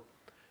plural,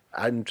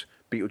 and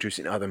Beetlejuice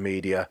in other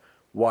media.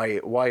 Why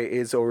it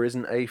is or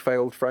isn't a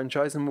failed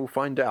franchise, and we'll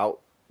find out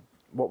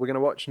what we're going to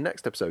watch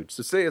next episode.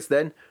 So see us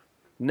then.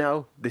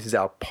 Now, this is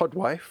our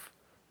Podwife.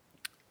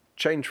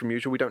 Change from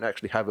usual. We don't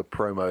actually have a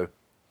promo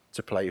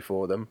to play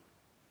for them.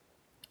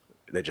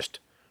 They're just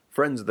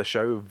friends of the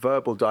show,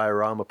 Verbal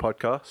Diorama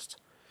Podcast.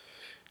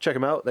 Check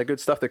them out. They're good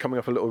stuff. They're coming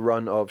off a little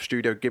run of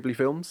Studio Ghibli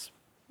films.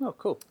 Oh,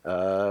 cool.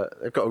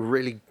 They've got a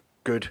really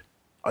good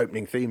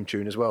opening theme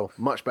tune as well.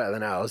 Much better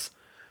than ours.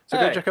 So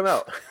go Hey. check them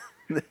out.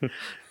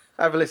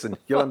 Have a listen.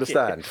 You'll Fuck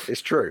understand.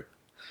 It's true.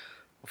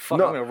 Fuck,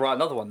 No. I'm going to write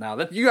another one now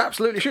then. You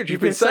absolutely should.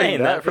 You've been been saying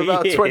saying that that for for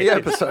about 20 years.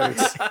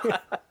 episodes.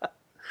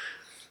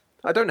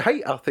 I don't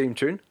hate our theme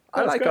tune.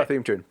 I That's like our great.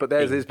 theme tune, but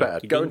theirs is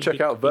better. Go and check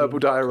out Verbal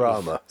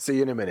Diorama. See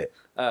you in a minute.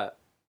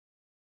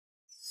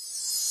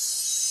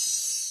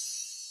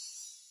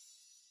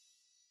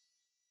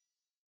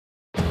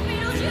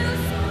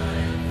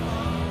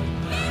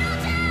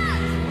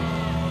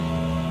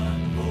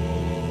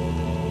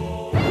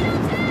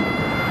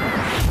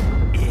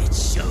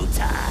 It's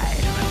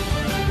showtime.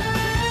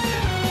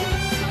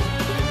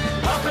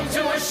 Welcome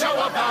to a show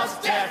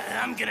about death.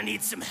 I'm gonna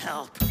need some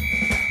help.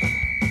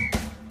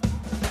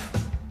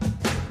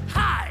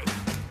 Hi,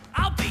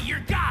 I'll be your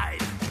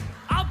guide.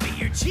 I'll be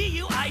your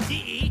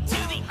GUIDE to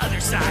the other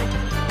side.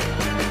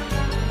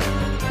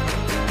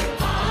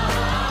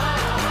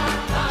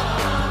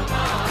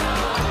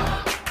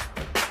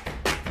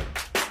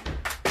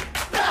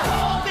 The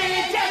whole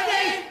thing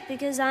deadly.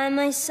 Because I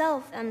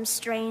myself am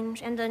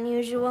strange and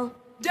unusual.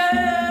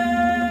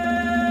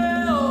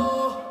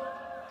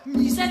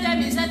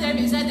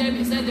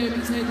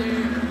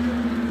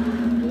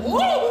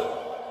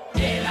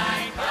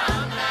 Daylight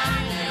come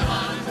and you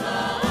want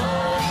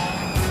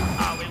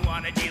more. All we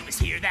wanna do is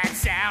hear that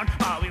sound.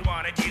 All we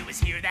wanna do is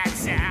hear that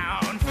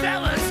sound.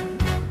 Fellas,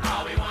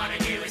 all we wanna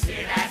do is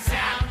hear that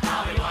sound.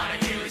 All we wanna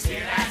do is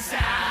hear that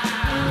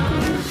sound.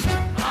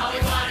 All we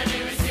wanna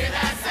do is hear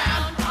that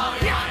sound. All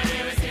we wanna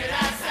do is hear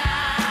that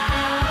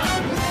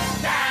sound.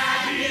 That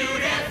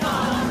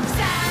beautiful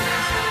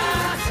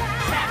sound.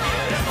 That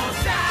beautiful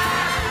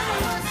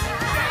sound.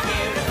 That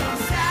beautiful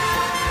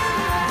sound.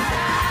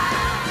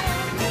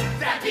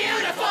 That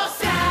beautiful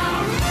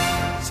sound.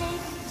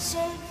 Shake,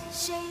 shake,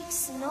 shake,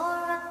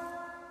 Sonora.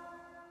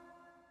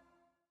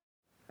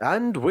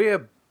 And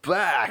we're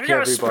back, We got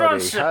a everybody.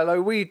 sponsor.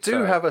 Hello, we do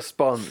Sorry. have a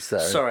sponsor.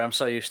 Sorry, I'm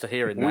so used to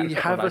hearing that. We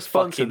have when I a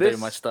sponsor. fucking do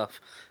my stuff.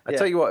 I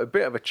tell you what, a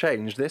bit of a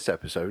change this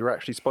episode. We're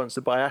actually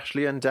sponsored by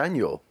Ashley and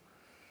Daniel.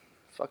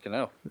 Fucking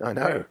hell. I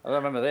know. I don't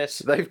remember this.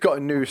 They've got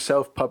a new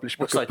self-published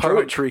book Looks of like drunk.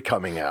 poetry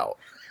coming out.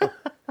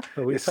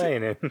 Are we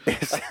paying him?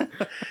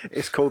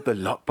 It's called The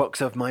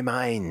Lockbox of My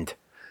Mind.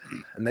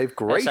 And they've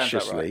sounds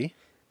about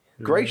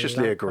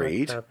graciously Lockbox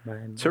agreed of my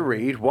to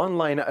read one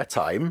line at a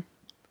time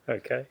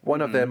Okay.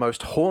 one of their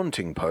most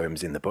haunting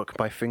poems in the book,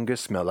 My Fingers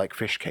Smell Like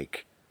Fish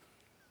Cake.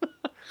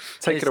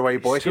 Take He's- it away,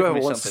 boys. he's giving Whoever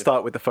me wants to something.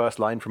 start with the first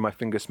line from My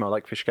Fingers Smell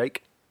Like Fish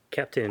Cake.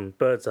 Captain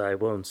Birdseye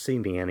won't see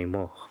me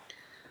anymore.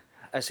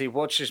 As he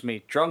watches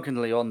me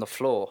drunkenly on the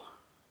floor.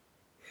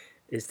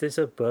 Is this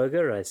a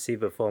burger I see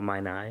before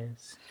mine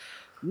eyes?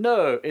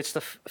 No, it's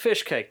the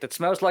fish cake that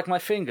smells like my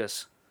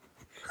fingers.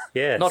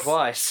 Yes. Not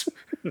wise.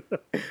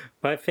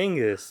 My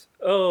fingers.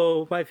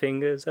 Oh, my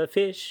fingers. A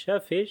fish, a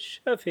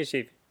fish, a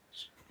fishy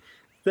fish.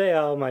 They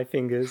are my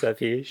fingers, a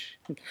fish.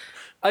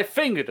 I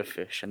fingered a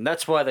fish, and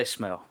that's why they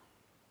smell.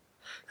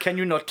 Can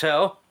you not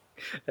tell?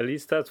 At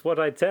least that's what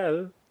I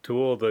tell to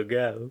all the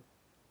girls.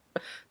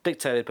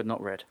 Dictated but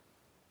not read.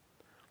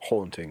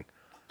 Haunting.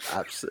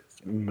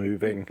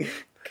 Moving.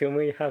 Can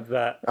we have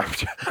that?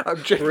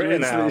 I'm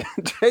Written out.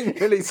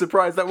 genuinely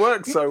surprised that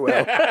works so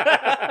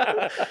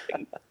well.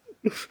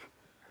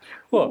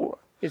 What?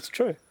 It's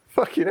true.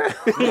 Fucking hell.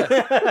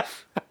 I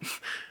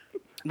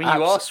mean,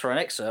 you asked for an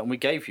excerpt, and we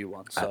gave you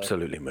one. So.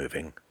 Absolutely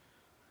moving.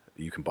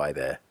 You can buy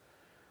their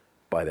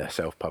buy their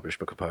self-published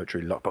book of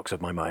poetry, Lockbox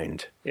of My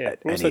Mind. Yeah,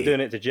 we're also doing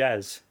it to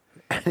Jazz.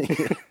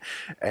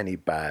 Any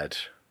bad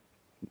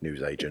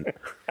news agent.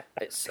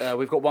 It's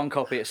we've got one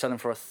copy. It's selling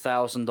for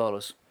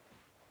 $1,000.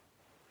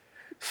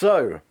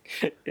 So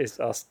it's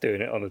us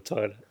doing it on a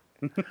toilet.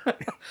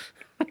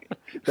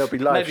 They'll be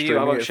live Maybe you,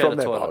 I streaming won't it share from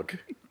the their toilet.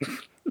 blog.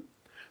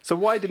 So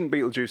why didn't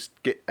Beetlejuice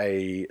get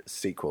a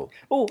sequel?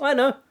 Oh, I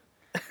know.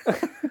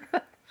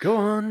 Go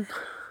on.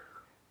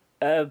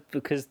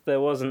 Because there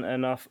wasn't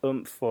enough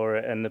oomph for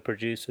it, and the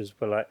producers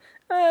were like,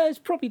 it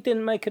probably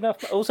didn't make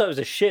enough. Also, it was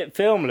a shit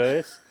film,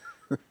 Lewis.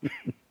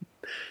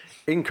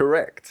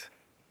 Incorrect,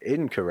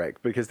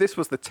 because this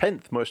was the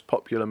 10th most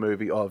popular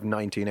movie of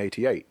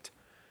 1988,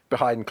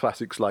 behind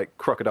classics like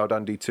Crocodile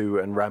Dundee 2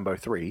 and Rambo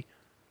 3.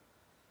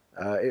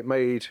 It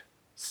made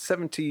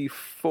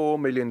 $74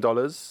 million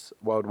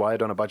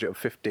worldwide on a budget of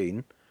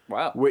 15.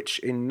 Wow. Which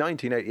in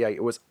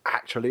 1988 was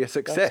actually a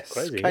success.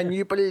 That's crazy, Can yeah.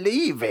 you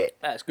believe it?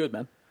 That's good,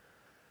 man.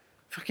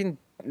 Fucking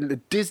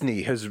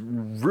Disney has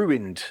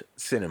ruined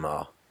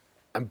cinema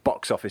and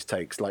box office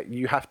takes. Like,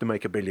 you have to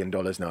make $1 billion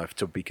now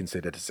to be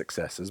considered a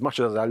success. As much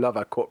as I love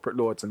our corporate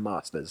lords and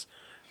masters,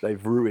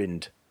 they've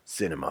ruined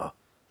cinema.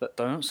 But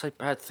don't say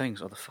bad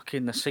things, or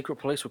the secret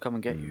police will come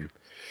and get you.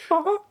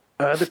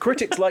 The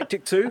critics liked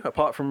it too,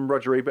 apart from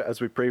Roger Ebert, as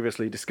we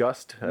previously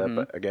discussed.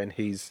 But again,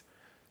 he's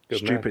Good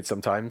stupid man.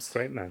 sometimes.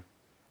 Great man.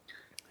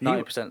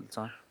 90% of the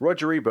time.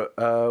 Roger Ebert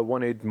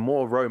wanted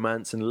more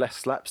romance and less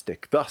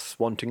slapstick, thus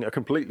wanting a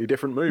completely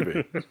different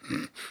movie.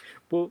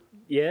 Well,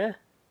 yeah.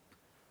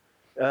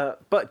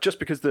 But just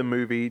because the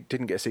movie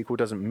didn't get a sequel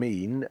doesn't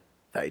mean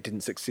that it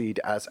didn't succeed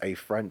as a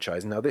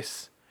franchise. Now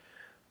this,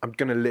 I'm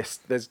going to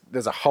list, there's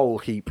a whole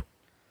heap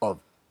of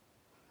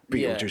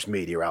Beetlejuice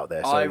media out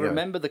there. So, I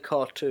remember the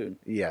cartoon.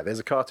 Yeah, there's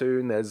a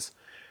cartoon, There was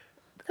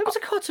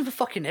a cartoon for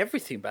fucking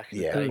everything back in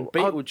the day.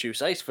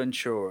 Beetlejuice, Ace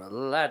Ventura,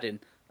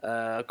 Aladdin,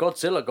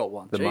 Godzilla got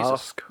one. The Jesus.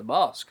 Mask. The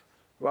Mask.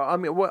 Well, I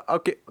mean, I'll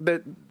get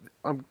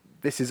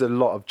this is a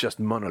lot of just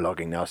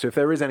monologuing now. So if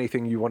there is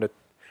anything you want to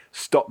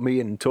stop me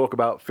and talk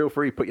about, feel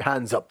free. Put your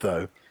hands up,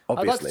 though.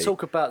 Obviously, I'd like to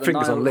talk about the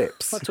fingers on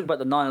lips. I'd like to talk about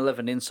the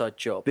 9/11 inside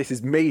job. This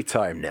is me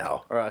time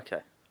now. All right,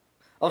 okay.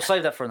 I'll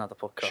save that for another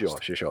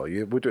podcast. Sure.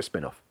 We'll do a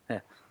spin-off. Yeah.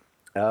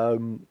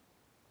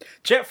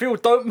 Jet fuel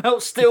don't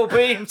melt steel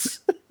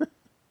beams.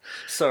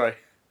 Sorry.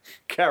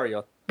 Carry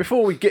on.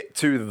 Before we get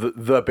to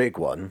the big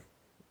one,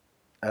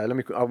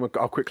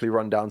 I'll quickly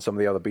run down some of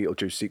the other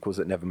Beetlejuice sequels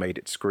that never made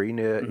it to screen.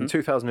 In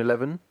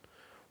 2011,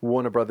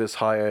 Warner Brothers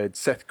hired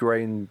Seth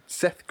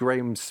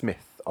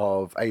Grahame-Smith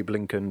of Abe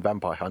Lincoln,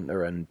 Vampire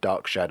Hunter, and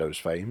Dark Shadows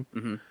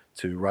fame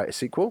to write a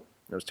sequel.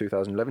 That was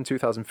 2011.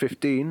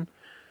 2015,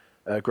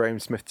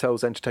 Grahame-Smith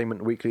tells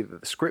Entertainment Weekly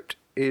that the script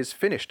is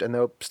finished and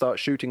they'll start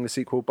shooting the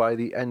sequel by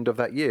the end of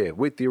that year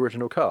with the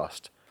original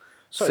cast.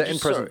 Set in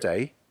present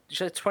day. Did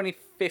you say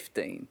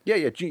 2015?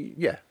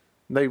 Yeah.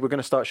 They were going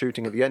to start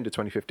shooting at the end of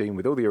 2015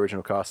 with all the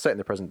original cast set in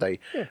the present day.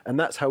 Yeah. And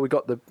that's how we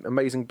got the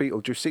amazing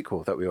Beetlejuice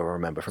sequel that we all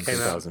remember from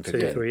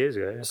 2015. 2-3 years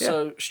ago. Yeah.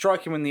 So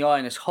strike him when the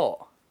iron is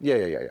hot. Yeah.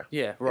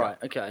 Yeah, right,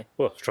 okay.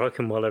 Well, strike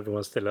him while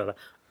everyone's still alive.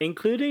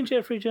 Including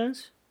Jeffrey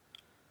Jones?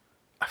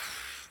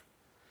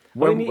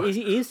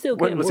 He's still getting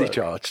When was he work.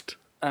 charged?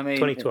 I mean,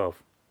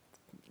 2012.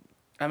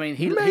 I mean,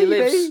 he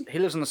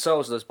lives on the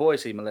souls of those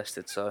boys he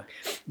molested, so...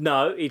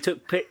 No, he took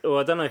well,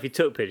 I don't know if he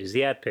took pictures.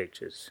 He had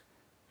pictures.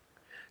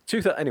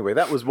 Anyway,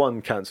 that was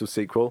one cancelled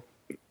sequel.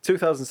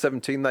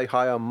 2017, they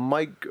hire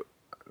Mike...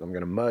 I'm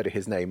going to murder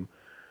his name.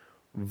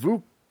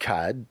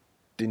 Vukadinovich.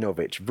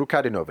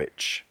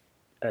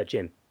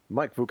 Jim.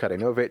 Mike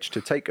Vukadinovich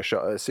to take a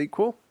shot at a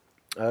sequel.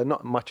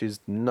 Not much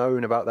is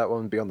known about that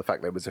one beyond the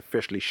fact that it was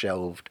officially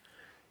shelved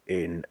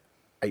in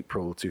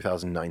April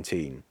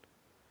 2019.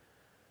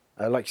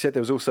 Like you said,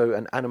 there was also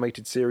an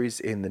animated series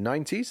in the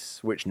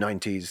 90s, which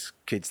 90s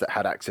kids that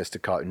had access to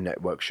Cartoon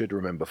Network should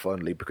remember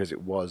fondly because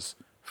it was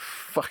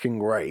fucking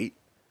great,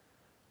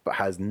 but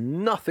has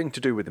nothing to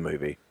do with the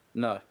movie.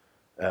 No.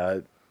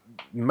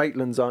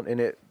 Maitlands aren't in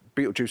it.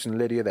 Beetlejuice and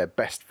Lydia, they're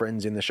best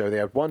friends in the show. They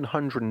had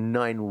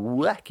 109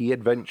 wacky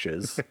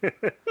adventures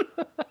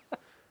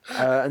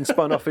and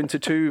spun off into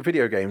 2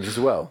 video games as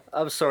well.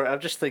 I'm sorry, I'm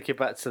just thinking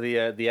back to the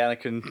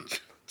Anakin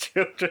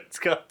children's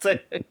cartoon.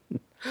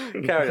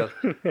 Carry on.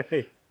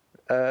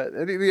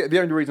 The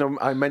only reason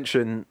I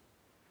mention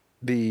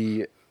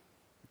the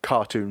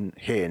cartoon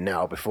here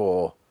now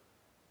before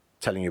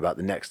telling you about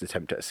the next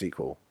attempt at a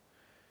sequel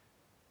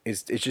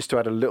is just to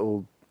add a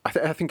little...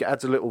 I think it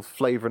adds a little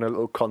flavour and a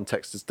little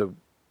context as to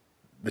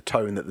the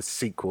tone that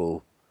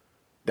the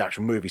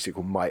actual movie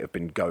sequel might have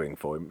been going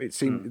for.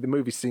 The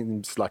movie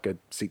seems like a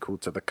sequel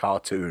to the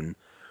cartoon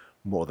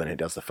more than it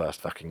does the first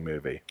fucking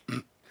movie.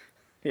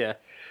 Yeah.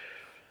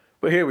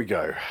 But here we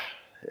go.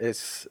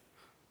 It's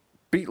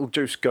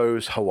Beetlejuice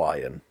Goes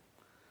Hawaiian.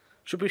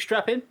 Should we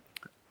strap in?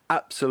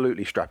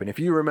 Absolutely strap in. If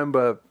you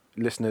remember,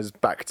 listeners,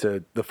 back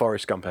to the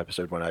Forrest Gump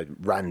episode when I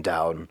ran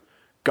down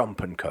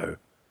Gump & Co.,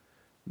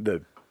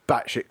 the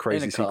batshit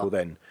crazy sequel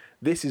then.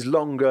 This is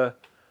longer,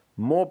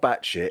 more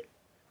batshit,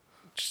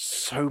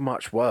 so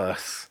much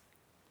worse.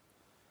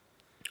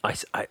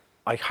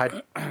 I I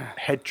had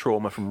head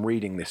trauma from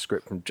reading this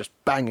script and just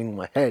banging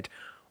my head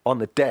on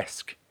the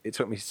desk. It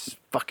took me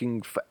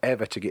fucking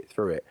forever to get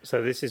through it.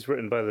 So this is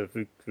written by the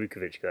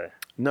Vukovic guy?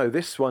 No,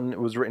 this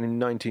one was written in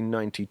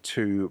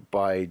 1992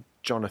 by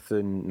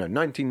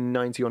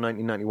 1990 or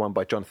 1991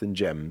 by Jonathan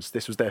Gems.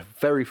 This was their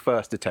very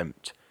first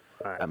attempt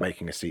at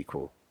making a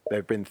sequel. There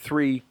have been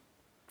 3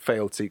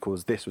 failed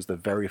sequels. This was the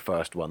very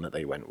first one that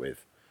they went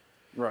with.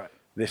 Right.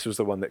 This was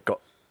the one that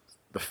got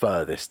the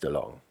furthest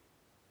along.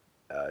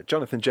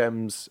 Jonathan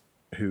Gems,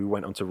 who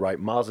went on to write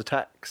Mars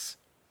Attacks.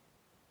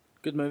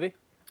 Good movie.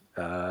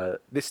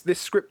 This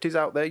script is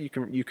out there. You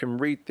can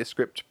read this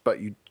script, but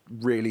you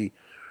really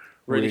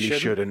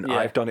shouldn't. Yeah.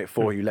 I've done it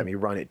for you. Let me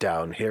run it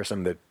down. Here are some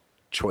of the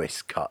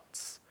choice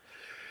cuts.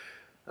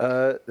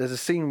 There's a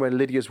scene where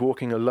Lydia's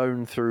walking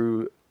alone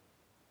through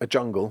a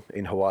jungle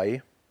in Hawaii,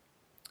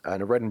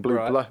 and a red and blue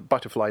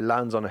butterfly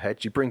lands on her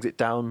head. She brings it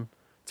down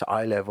to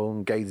eye level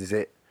and gazes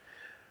it,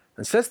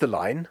 and says the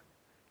line,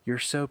 "You're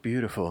so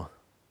beautiful,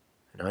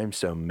 and I'm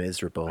so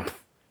miserable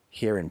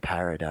here in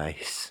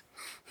paradise."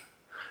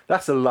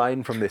 That's a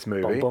line from this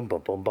movie.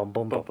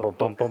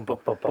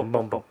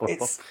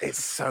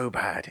 It's so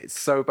bad. It's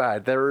so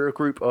bad. There are a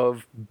group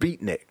of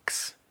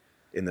beatniks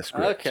in the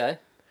script. Okay.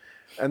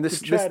 And this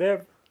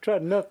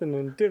tried nothing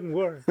and it didn't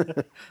work.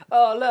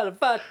 Oh, lot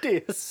about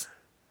this.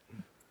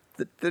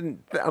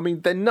 I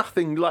mean, they're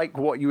nothing like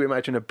what you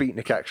imagine a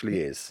beatnik actually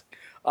is.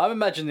 I'm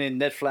imagining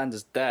Ned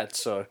Flanders' dad,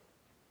 so...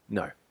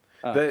 No.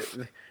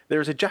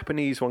 There is a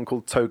Japanese one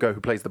called Togo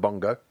who plays the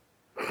bongo.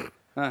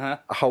 Uh-huh.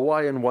 A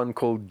Hawaiian one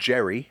called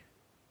Jerry.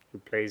 Who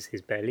plays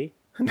his belly.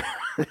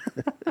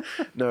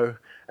 No.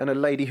 And a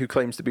lady who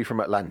claims to be from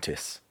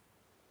Atlantis.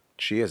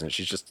 She isn't.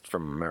 She's just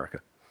from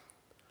America.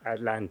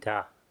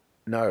 Atlanta.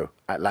 No,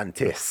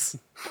 Atlantis.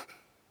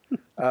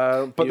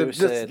 But you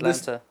say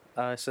Atlanta.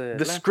 I say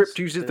the script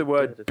uses the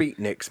word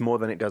beatniks more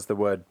than it does the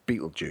word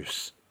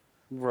Beetlejuice.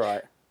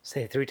 Right.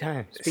 Say it 3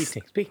 times.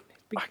 Beatniks.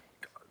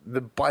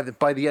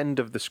 By the end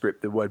of the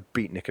script, the word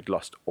beatnik had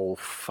lost all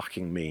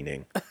fucking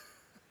meaning.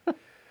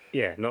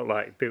 Yeah, not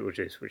like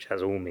Beetlejuice, which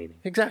has all meaning.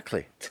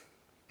 Exactly.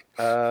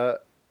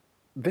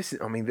 This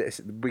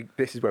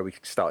is where we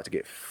start to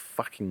get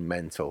fucking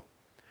mental.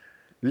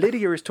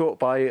 Lydia is taught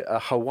by a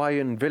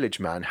Hawaiian village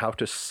man how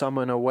to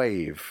summon a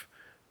wave.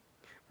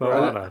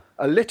 Moana.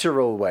 A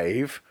literal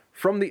wave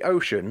from the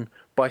ocean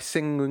by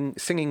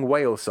singing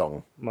whale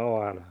song.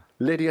 Moana.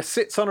 Lydia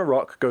sits on a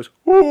rock, goes,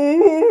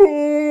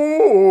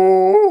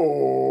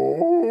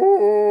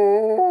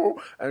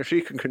 and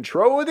she can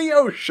control the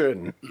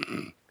ocean.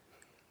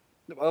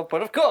 Well,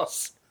 but of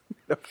course.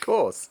 Of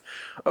course.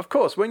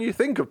 When you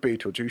think of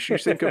Beetlejuice, you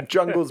think of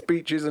jungles,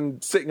 beaches,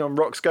 and sitting on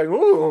rocks going,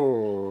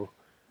 ooh.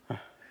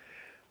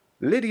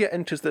 Lydia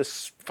enters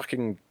this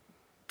fucking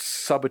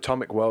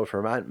subatomic world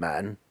from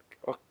Ant-Man.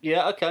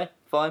 Yeah, okay,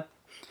 fine.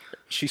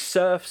 She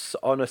surfs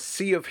on a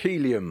sea of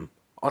helium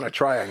on a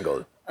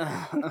triangle.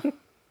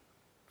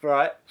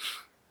 Right.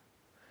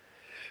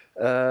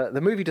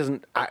 The movie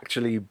doesn't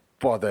actually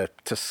bother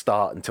to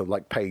start until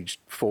like page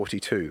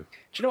 42. Do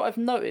you know what I've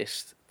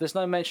noticed? There's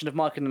no mention of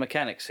Mike and the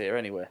Mechanics here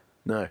anywhere.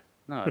 No.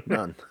 No.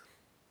 None.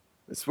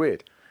 It's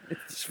weird.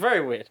 It's very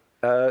weird.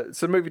 So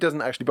the movie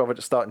doesn't actually bother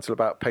to start until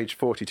about page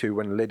 42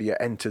 when Lydia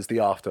enters the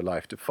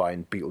afterlife to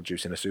find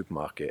Beetlejuice in a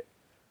supermarket.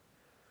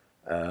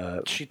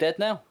 Is she dead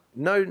now?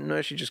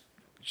 No, she just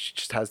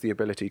has the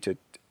ability to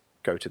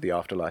go to the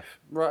afterlife.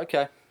 Right,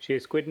 okay. She a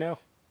squid now?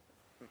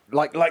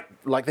 Like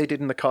they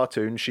did in the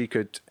cartoon, she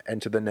could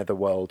enter the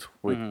netherworld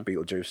with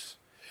Beetlejuice.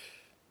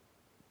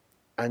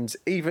 And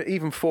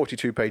even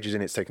 42 pages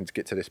in it's taken to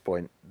get to this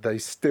point, they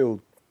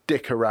still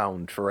dick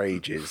around for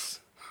ages.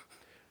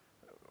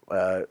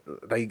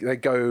 They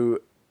go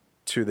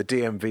to the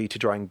DMV to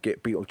try and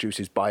get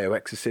Beetlejuice's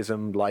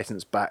bioexorcism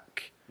license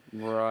back.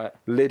 Right.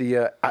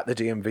 Lydia at the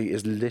DMV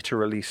is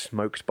literally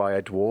smoked by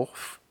a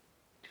dwarf.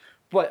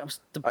 Wait,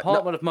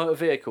 Department of Motor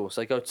Vehicles.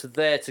 They go to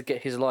there to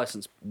get his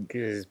license.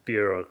 His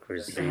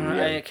bureaucracy.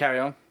 Yeah, carry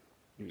on.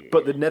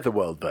 But the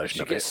netherworld version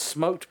She of it. gets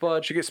smoked by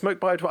a... She gets smoked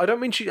by a dwarf. I don't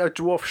mean a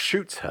dwarf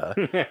shoots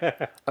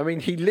her. I mean,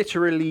 he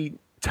literally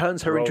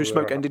turns her into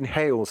smoke and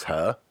inhales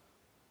her.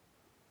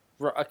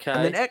 Right, okay.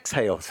 And then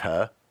exhales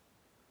her.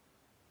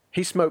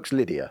 He smokes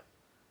Lydia.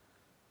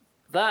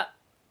 Do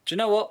you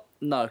know what?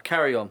 No,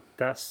 carry on.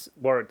 That's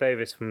Warwick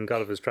Davis from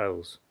Gulliver's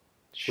Travels.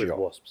 Sure. With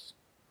wasps.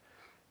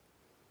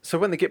 So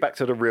when they get back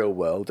to the real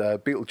world,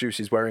 Beetlejuice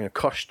is wearing a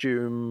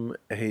costume.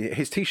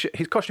 His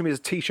costume is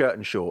a t-shirt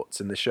and shorts,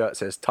 and the shirt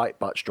says "Tight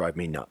butts drive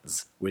me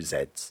nuts" with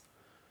Z's.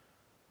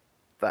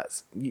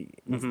 That's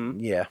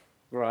yeah.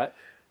 Right.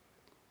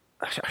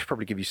 I should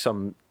probably give you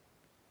some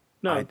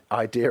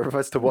idea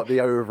as to what the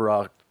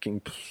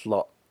overarching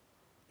plot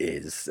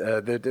is.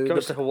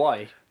 Goes to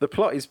Hawaii. The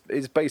plot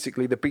is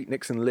basically the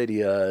Beatniks and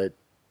Lydia.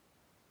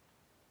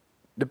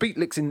 The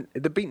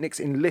Beatniks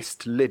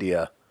enlist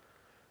Lydia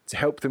to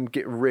help them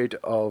get rid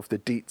of the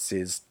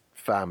Dietz's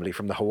family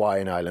from the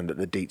Hawaiian island that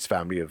the Dietz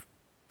family have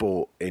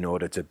bought in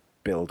order to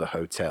build a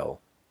hotel.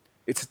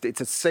 It's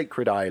a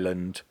sacred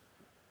island.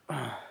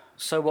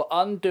 So we're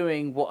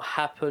undoing what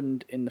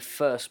happened in the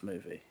first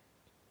movie.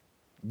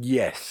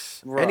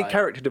 Yes. Right. Any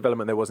character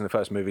development there was in the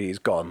first movie is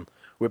gone.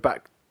 We're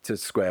back to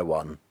square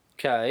one.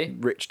 Okay.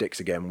 Rich dicks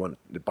again want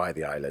to buy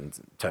the island,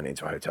 turn it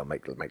into a hotel,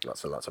 make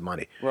lots of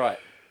money. Right.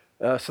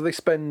 So they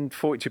spend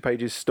 42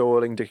 pages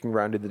stalling, dicking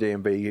around in the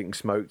D&B, getting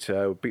smoked.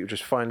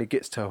 Beetlejuice finally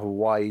gets to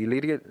Hawaii.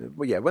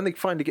 When they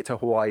finally get to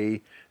Hawaii,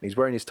 and he's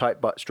wearing his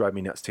tight butts, drive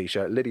me nuts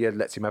t-shirt, Lydia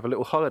lets him have a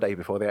little holiday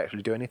before they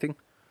actually do anything.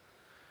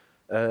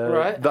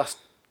 Right. Thus,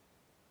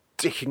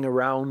 dicking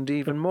around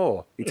even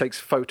more. He takes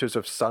photos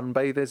of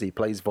sunbathers. He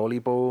plays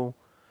volleyball.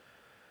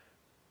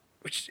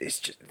 Which is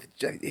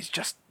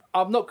just.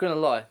 I'm not going to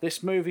lie.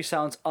 This movie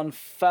sounds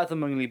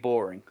unfathomably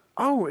boring.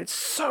 Oh, it's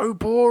so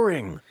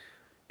boring.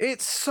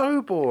 It's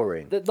so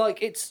boring. Do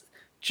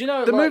you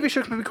know... The movie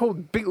should be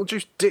called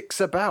Beetlejuice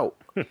Dicks About.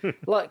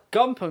 Like,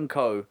 Gump and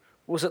Co.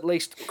 was at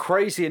least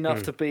crazy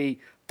enough to be...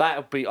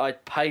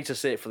 I'd pay to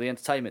see it for the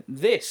entertainment.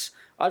 This,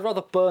 I'd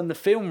rather burn the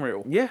film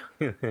reel. Yeah.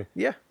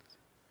 Yeah.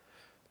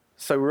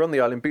 So we're on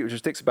the island.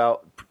 Beetlejuice Dicks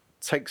About,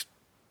 takes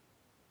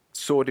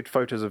sordid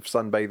photos of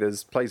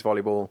sunbathers, plays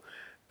volleyball.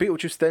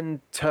 Beetlejuice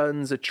then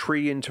turns a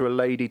tree into a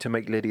lady to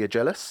make Lydia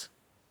jealous.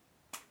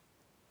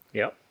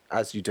 Yep.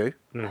 As you do.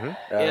 Mm-hmm.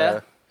 Yeah.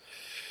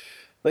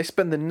 They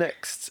spend the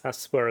next...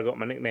 That's where I got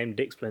my nickname,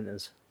 Dick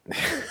Splinters.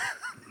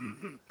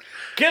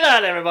 Get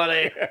out,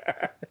 everybody!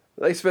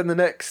 They spend the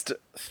next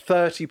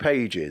 30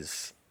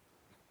 pages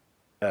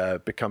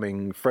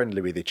becoming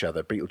friendly with each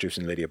other. Beetlejuice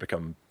and Lydia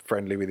become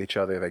friendly with each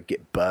other. They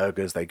get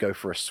burgers. They go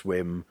for a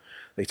swim.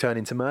 They turn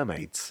into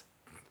mermaids.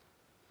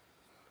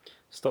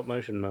 Stop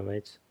motion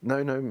mermaids.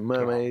 No,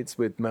 mermaids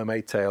with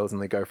mermaid tails,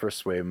 and they go for a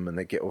swim, and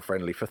they get all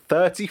friendly for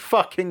 30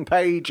 fucking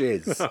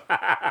pages.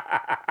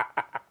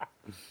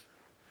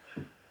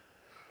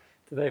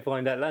 Do they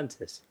find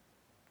Atlantis?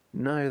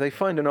 No, they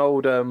find an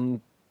old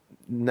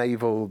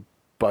naval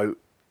boat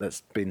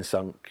that's been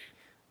sunk.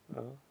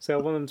 So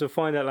I want them to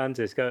find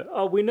Atlantis. Go,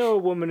 oh, we know a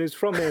woman who's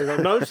from here. Like,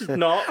 no, she's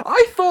not.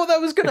 I thought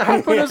that was going to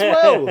happen as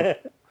well. And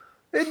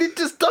it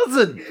just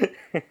doesn't.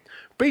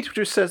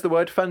 Beetlejuice says the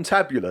word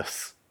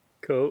fantabulous.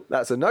 Cool.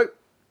 That's a note.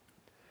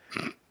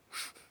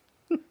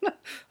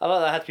 I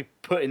like that had to be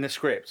put in the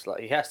script.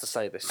 Like, he has to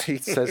say this. He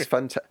says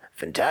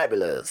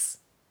fantabulous.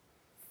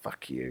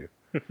 Fuck you.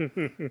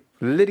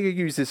 Lydia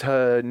uses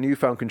her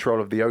newfound control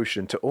of the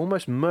ocean to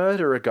almost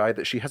murder a guy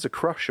that she has a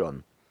crush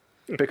on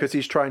because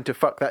he's trying to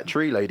fuck that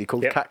tree lady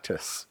called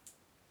Cactus.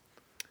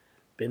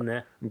 Been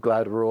there. I'm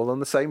glad we're all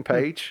on the same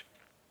page.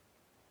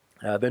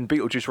 Then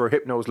Beetlejuice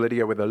rohypnols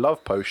Lydia with a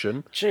love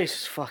potion.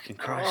 Jesus fucking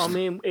Christ. I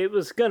mean, it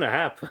was going to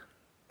happen.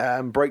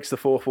 And breaks the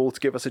fourth wall to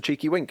give us a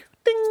cheeky wink.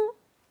 Ding!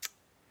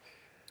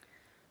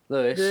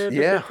 Lewis.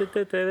 Yeah.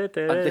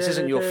 This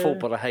isn't your fault,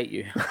 but I hate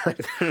you.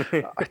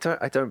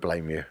 I don't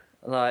blame you.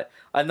 Like,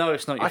 I know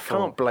it's not your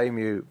fault. I can't blame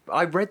you.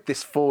 I read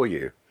this for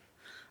you.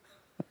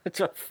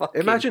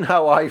 Fucking... Imagine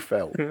how I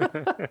felt.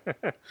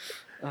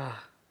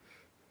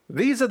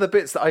 These are the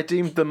bits that I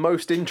deemed the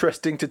most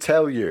interesting to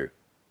tell you.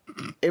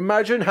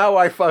 Imagine how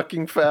I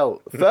fucking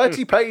felt.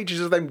 30 pages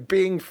of them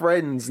being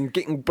friends and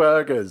getting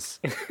burgers.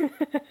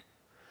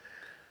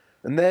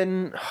 And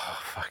then,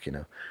 fucking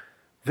hell.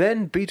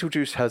 Then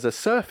Beetlejuice has a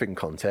surfing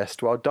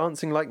contest while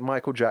dancing like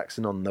Michael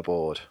Jackson on the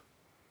board.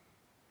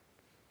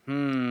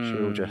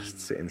 She'll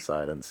just sit in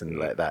silence and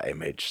let that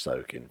image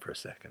soak in for a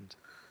second.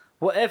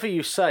 Whatever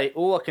you say,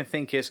 all I can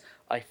think is,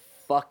 I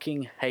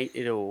fucking hate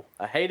it all.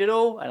 I hate it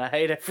all, and I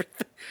hate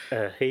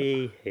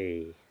everything.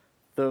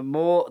 The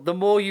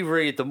more you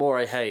read, the more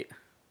I hate.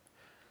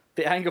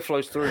 The anger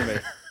flows through me.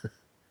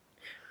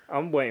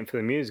 I'm waiting for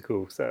the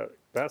musical, so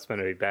that's going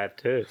to be bad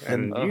too.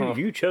 And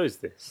you chose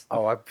this.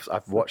 Oh,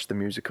 I've watched the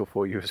musical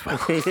for you as well.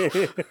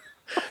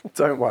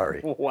 Don't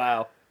worry.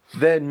 Wow.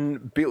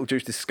 Then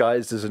Beetlejuice,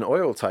 disguised as an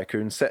oil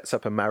tycoon, sets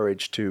up a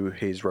marriage to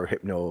his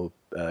rohypnol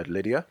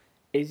Lydia.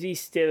 Is he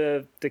still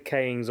a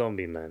decaying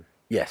zombie man?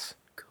 Yes.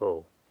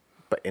 Cool.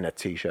 But in a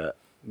t-shirt.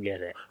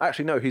 Get it.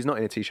 Actually, no, he's not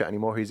in a t-shirt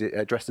anymore. He's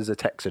dressed as a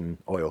Texan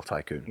oil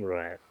tycoon.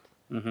 Right.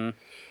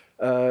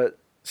 Mm-hmm.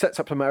 Sets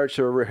up a marriage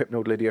to a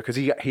rohypnol Lydia, because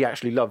he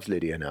actually loves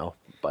Lydia now,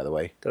 by the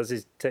way. Does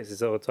his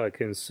Texas oil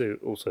tycoon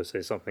suit also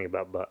say something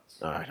about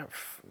butts? I don't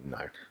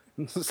know.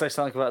 Say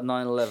something about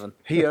 9/11.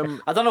 He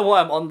I don't know why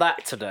I'm on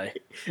that today.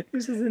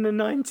 This is in the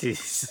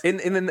 90s.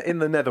 In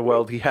the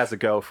netherworld, he has a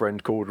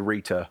girlfriend called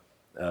Rita,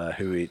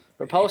 who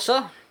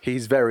Repulsor?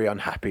 He's very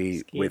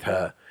unhappy with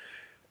her.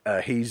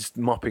 He's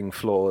mopping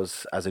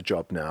floors as a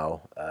job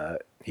now.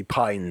 He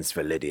pines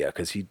for Lydia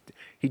because he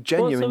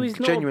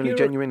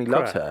genuinely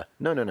loves her.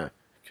 No.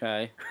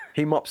 Okay.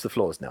 He mops the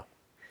floors now.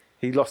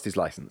 He lost his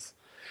license.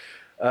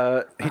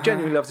 He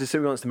genuinely loves her, so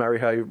he wants to marry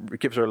her. He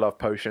gives her a love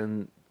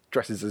potion,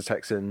 dresses as a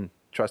Texan,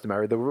 tries to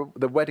marry her.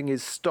 The wedding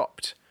is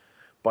stopped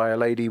by a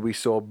lady we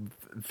saw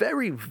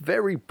very,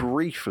 very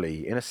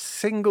briefly in a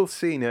single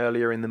scene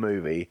earlier in the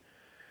movie.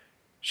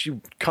 She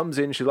comes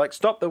in, she's like,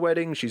 stop the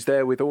wedding. She's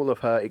there with all of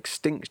her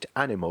extinct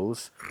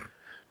animals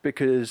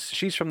because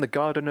she's from the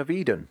Garden of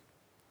Eden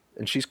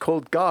and she's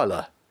called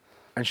Gala.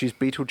 And she's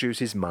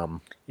Beetlejuice's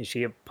mum. Is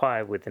she a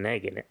pie with an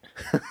egg in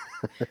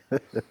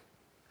it?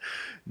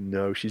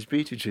 No, she's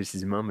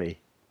Beetlejuice's mummy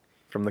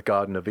from the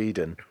Garden of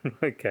Eden.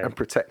 Okay. And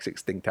protects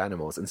extinct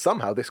animals. And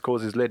somehow this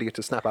causes Lydia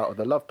to snap out of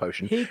the love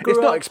potion. He It's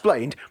grew not up-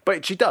 explained,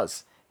 but she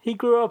does. He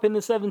grew up in the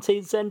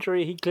 17th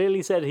century. He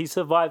clearly said he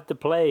survived the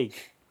plague.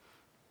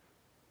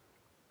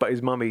 But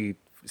his mummy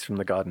is from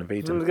the Garden of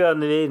Eden. From the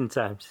Garden of Eden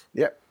times.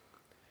 Yep.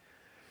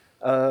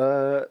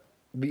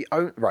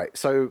 Right,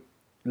 so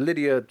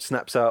Lydia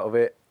snaps out of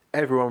it.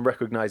 Everyone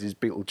recognises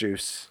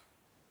Beetlejuice.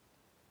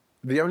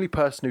 The only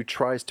person who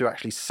tries to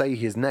actually say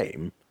his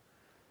name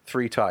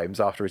 3 times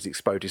after he's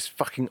exploded is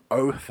fucking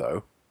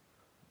Otho.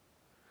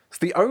 It's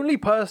the only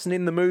person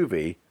in the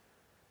movie.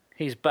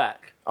 He's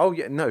back. Oh,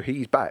 yeah, no,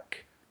 he's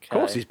back. Of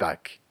course Okay. he's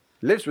back.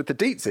 Lives with the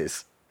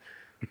Dietzes.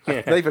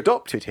 Yeah. They've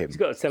adopted him. He's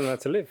got to tell him how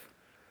to live.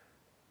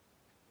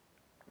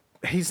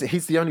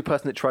 He's the only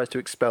person that tries to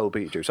expel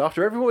Beetlejuice.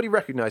 After everybody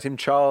recognised him,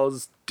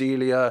 Charles,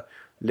 Delia,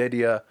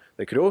 Lydia,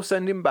 they could all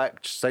send him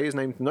back, say his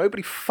name.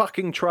 Nobody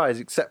fucking tries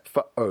except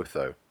for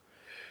Otho.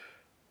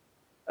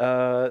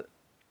 The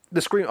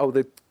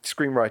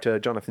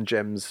screenwriter, Jonathan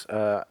Gems,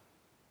 I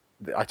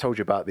told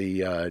you about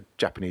the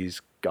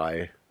Japanese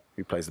guy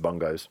who plays the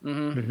bongos.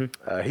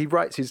 Mm-hmm. He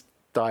writes his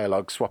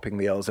dialogue swapping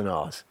the L's and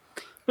R's.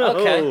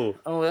 Okay.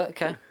 Oh,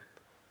 okay.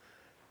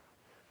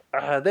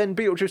 Then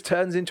Beetlejuice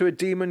turns into a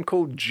demon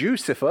called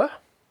Jucifer.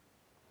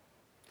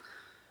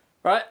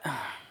 Right.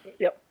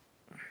 Yep.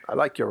 I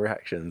like your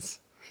reactions.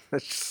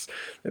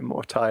 They're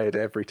more tired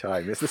every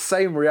time. It's the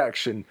same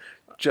reaction,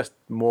 just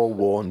more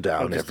worn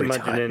down I'm just every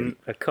imagining time.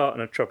 a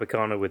carton of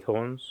Tropicana with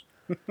horns.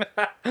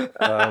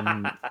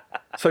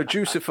 So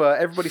Jucifer,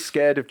 everybody's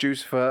scared of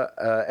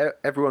Jucifer.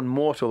 Everyone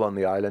mortal on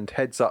the island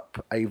heads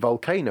up a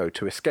volcano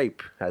to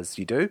escape, as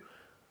you do.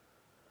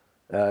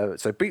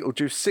 So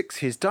Beetlejuice sicks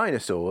his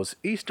dinosaurs,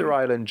 Easter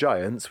Island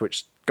giants,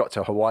 which got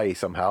to Hawaii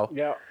somehow,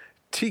 Yeah.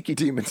 tiki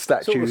demon It's all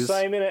the statues,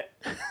 same, innit?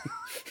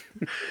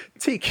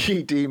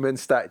 tiki demon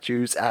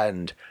statues,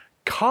 and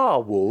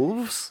car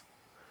wolves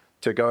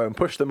to go and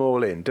push them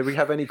all in. Do we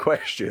have any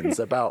questions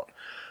about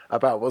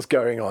what's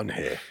going on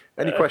here?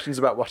 Any questions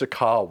about what a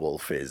car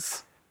wolf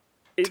is?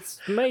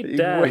 It's made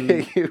Dan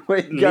Where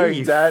you going,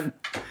 leave. Dan?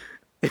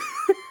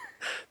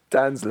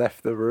 Dan's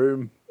left the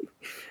room.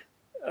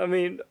 I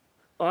mean,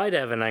 I'd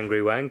have an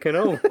angry wank and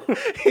all.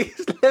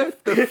 He's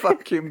left the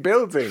fucking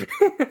building.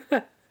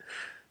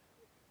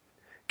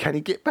 Can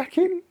he get back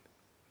in?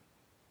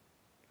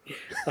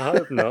 I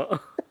hope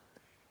not.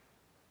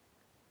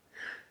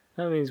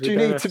 That means we Do you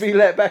don't need have to be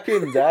let back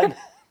in, Dan?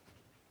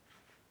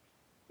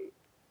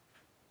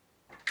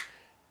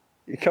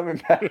 You're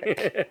coming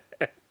back.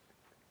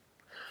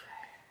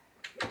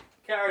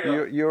 Carry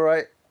on. You all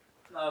right?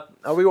 No.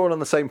 Are we all on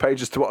the same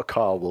page as to what a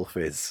car wolf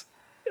is?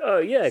 Oh,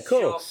 yeah, of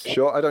course.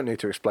 Sure, I don't need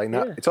to explain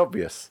that. Yeah. It's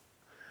obvious.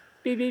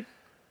 Beep, beep.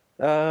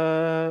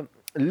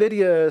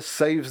 Lydia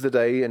saves the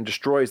day and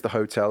destroys the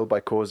hotel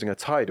by causing a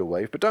tidal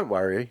wave, but don't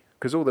worry,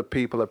 because all the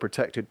people are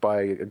protected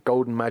by a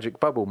golden magic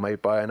bubble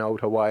made by an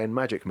old Hawaiian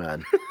magic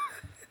man.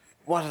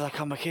 Why did I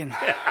come back in?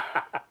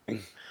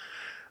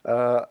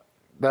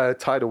 The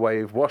tidal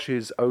wave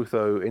washes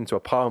Otho into a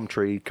palm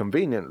tree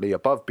conveniently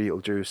above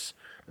Beetlejuice,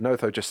 and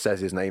Otho just says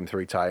his name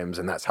 3 times,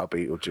 and that's how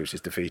Beetlejuice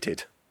is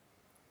defeated.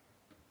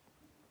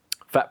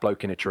 Fat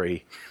bloke in a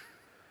tree.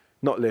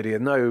 Not Lydia.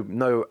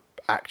 No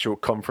actual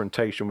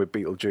confrontation with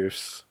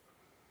Beetlejuice.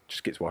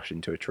 Just gets washed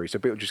into a tree. So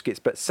Beetlejuice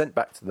gets sent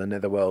back to the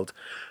netherworld,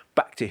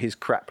 back to his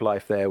crap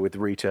life there with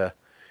Rita.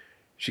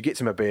 She gets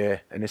him a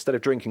beer, and instead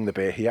of drinking the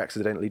beer, he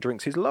accidentally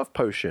drinks his love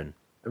potion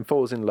and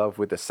falls in love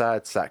with the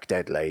sad sack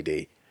dead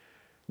lady.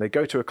 They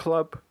go to a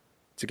club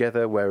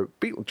together where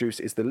Beetlejuice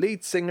is the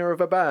lead singer of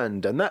a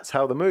band, and that's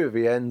how the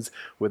movie ends,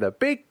 with a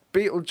big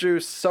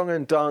Beetlejuice song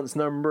and dance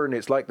number, and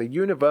it's like the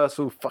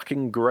Universal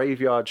fucking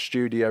Graveyard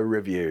Studio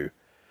review.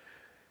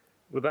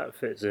 Well, that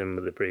fits in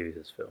with the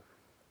previous film.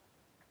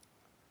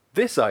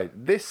 This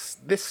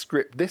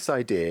script, this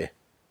idea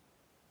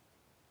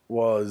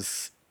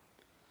was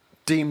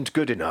deemed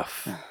good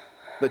enough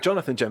that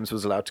Jonathan Gems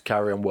was allowed to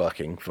carry on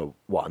working, for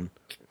one,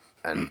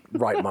 and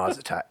write Mars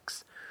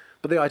Attacks.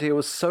 But the idea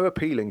was so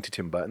appealing to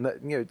Tim Burton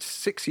that,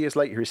 6 years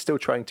later, he's still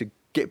trying to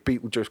get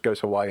Beetlejuice Goes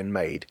Hawaiian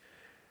made.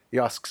 He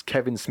asks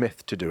Kevin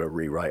Smith to do a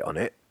rewrite on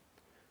it.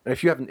 And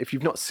if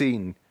you've not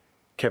seen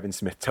Kevin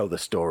Smith tell the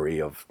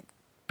story of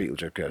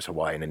Beetlejuice Goes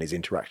Hawaiian and his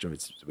interaction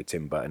with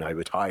Tim Burton, I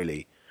would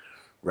highly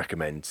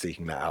recommend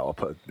seeking that out. I'll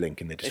put a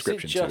link in the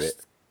description to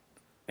it.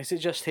 Is it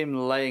just him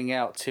laying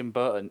out Tim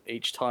Burton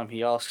each time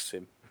he asks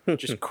him?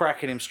 Just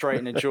cracking him straight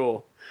in the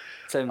jaw,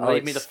 saying,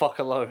 leave me the fuck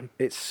alone.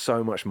 It's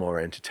so much more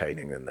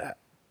entertaining than that.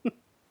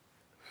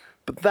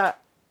 But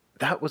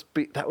that was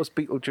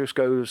Beetlejuice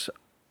Goes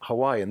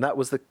Hawaiian. That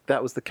was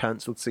the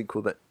cancelled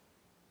sequel that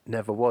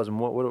never was. And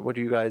what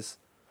do you guys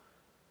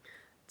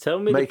Tell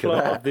me the make of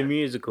plot that? of the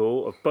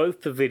musical, of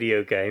both the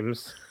video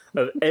games,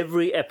 of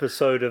every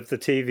episode of the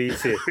TV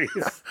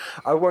series.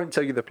 I won't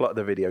tell you the plot of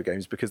the video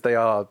games because they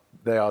are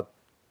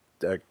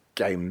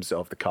games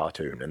of the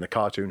cartoon, and the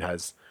cartoon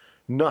has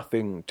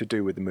nothing to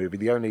do with the movie.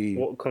 The only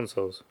What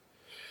consoles?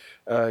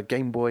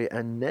 Game Boy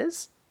and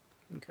NES.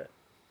 Okay.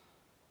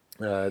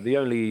 The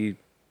only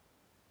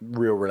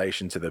real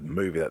relation to the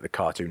movie that the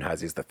cartoon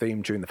has is the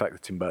theme tune, the fact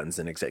that Tim Burton's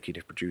an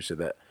executive producer,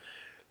 that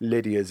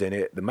Lydia's in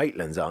it, the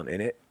Maitlands aren't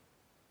in it,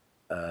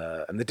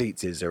 and the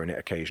Dietzes are in it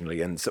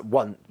occasionally, and so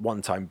one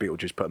time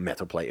Beetlejuice put a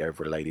metal plate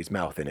over a lady's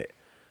mouth in it.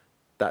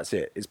 That's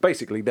it. It's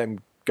basically them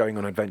going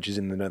on adventures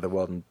in the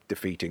netherworld and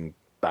defeating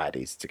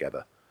baddies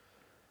together.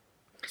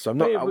 So I'm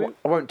not.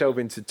 I won't delve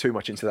into too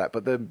much into that,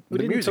 but the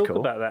musical. Talk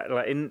about that.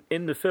 Like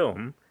in the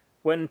film,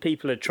 when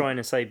people are trying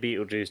to say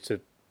Beetlejuice to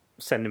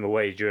send him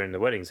away during the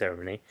wedding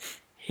ceremony,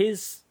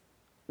 his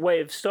way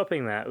of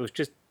stopping that was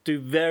just do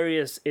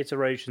various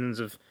iterations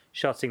of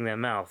shutting their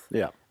mouth.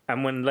 Yeah.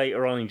 And when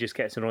later on he just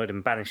gets annoyed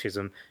and banishes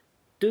them,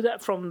 do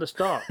that from the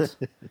start.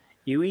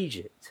 You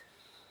Egypt.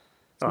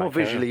 It's more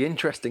visually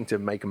interesting to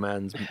make a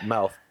man's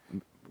mouth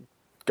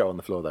go on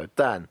the floor, though.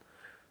 Dan,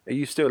 are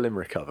you still in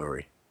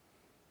recovery?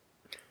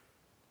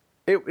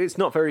 It's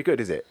not very good,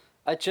 is it?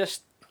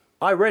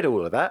 I read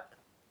all of that.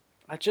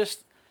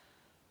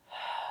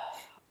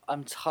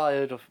 I'm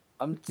tired of...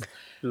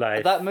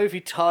 Life. That movie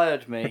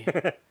tired me.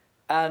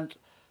 And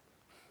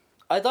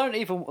I don't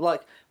even...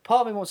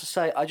 part of me wants to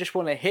say, I just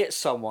want to hit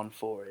someone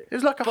for it.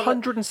 It's like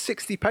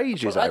 160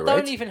 pages, I I read.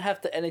 don't even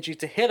have the energy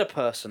to hit a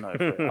person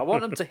over it. I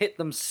want them to hit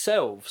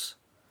themselves.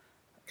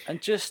 And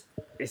just...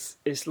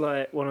 It's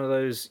like one of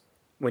those...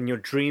 When you're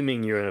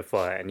dreaming you're in a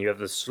fight and you have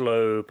the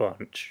slow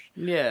punch.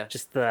 Yeah.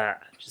 Just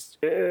that. Just...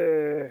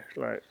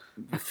 like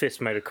the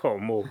fist made of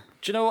cotton wool.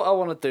 Do you know what I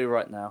want to do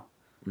right now?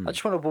 I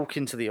just want to walk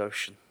into the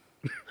ocean.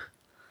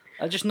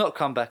 And just not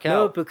come back out.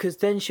 No, because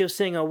then she'll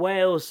sing a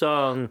whale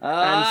song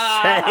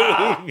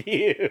and save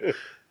you.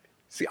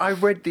 See, I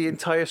read the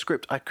entire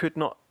script. I could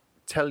not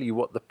tell you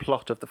what the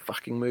plot of the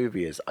fucking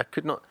movie is. I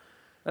could not...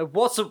 There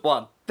wasn't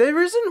one. There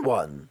isn't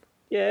one.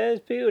 Yeah,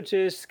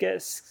 Beetlejuice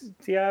gets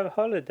to have a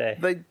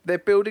holiday. They're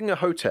building a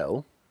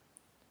hotel.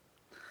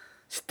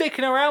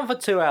 Sticking around for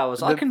 2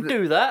 hours. I can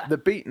do that. The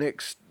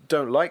Beatniks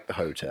don't like the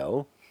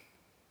hotel.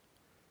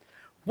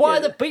 Why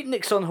are the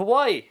Beatniks on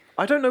Hawaii?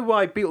 I don't know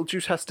why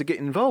Beetlejuice has to get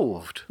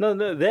involved. No,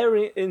 they're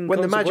in. When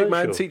the Magic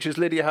Man teaches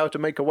Lydia how to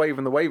make a wave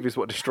and the wave is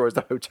what destroys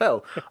the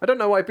hotel, I don't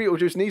know why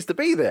Beetlejuice needs to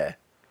be there.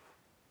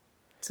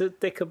 To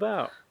dick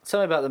about. Tell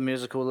me about the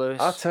musical,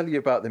 Lewis. I'll tell you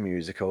about the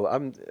musical.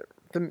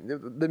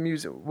 The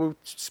music. We'll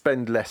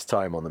spend less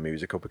time on the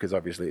musical because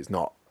obviously it's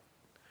not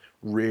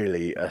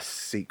really a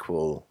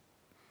sequel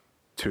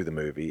to the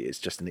movie. It's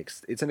just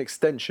it's an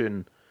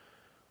extension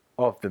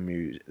of the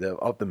movie,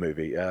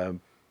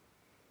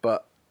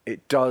 but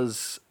it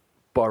does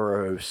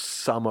borrow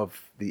some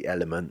of the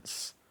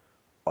elements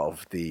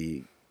of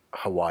the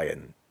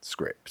Hawaiian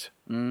script,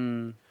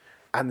 and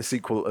the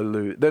sequel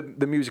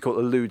the musical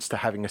alludes to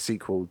having a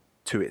sequel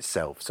to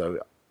itself. So,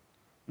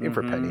 in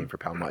for a penny, in for a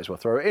pound, might as well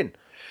throw it in.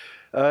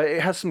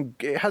 It has some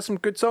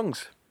good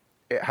songs.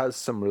 It has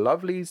some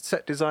lovely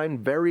set design,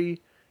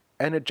 very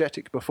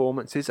energetic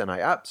performances, and I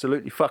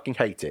absolutely fucking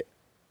hate it.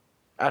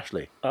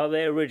 Ashley, are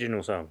they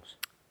original songs?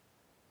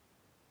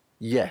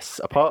 Yes,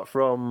 apart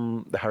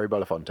from the Harry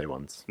Belafonte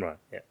ones. Right,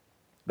 yeah.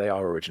 They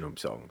are original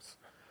songs.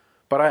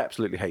 But I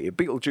absolutely hate it.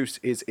 Beetlejuice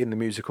is in the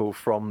musical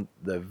from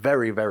the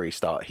very, very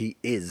start. He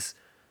is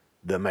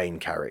the main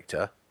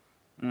character.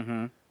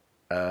 Mm-hmm.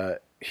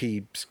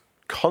 He's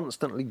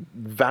constantly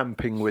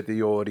vamping with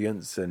the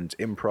audience and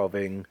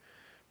improving,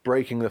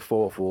 breaking the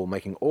fourth wall,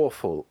 making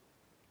awful,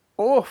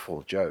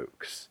 awful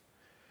jokes.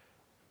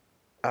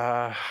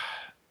 I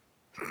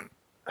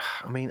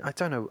mean, I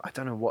don't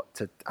know what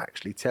to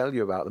actually tell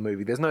you about the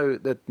movie. There's no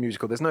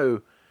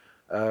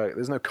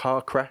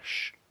car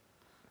crash.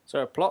 Is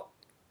there a plot?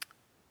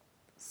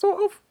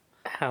 Sort of.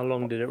 How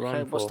long did it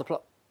run for? What's the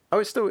plot? Oh,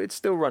 it's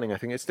still running. I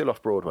think it's still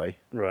off Broadway.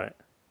 Right.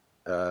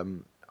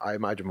 I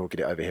imagine we'll get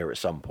it over here at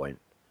some point.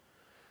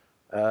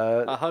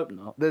 I hope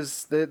not.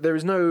 There's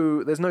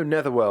no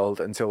Netherworld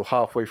until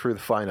halfway through the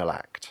final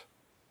act.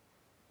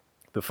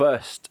 The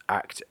first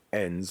act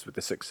ends with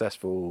the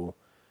successful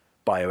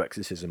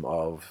bioexorcism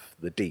of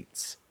the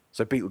Dietz.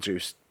 So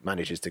Beetlejuice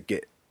manages to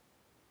get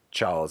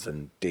Charles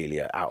and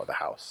Delia out of the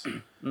house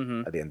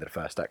at the end of the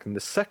first act. And the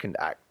second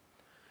act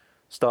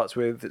starts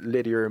with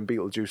Lydia and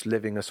Beetlejuice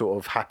living a sort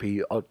of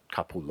happy odd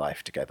couple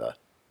life together.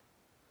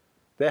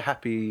 They're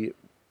happy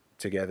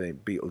together,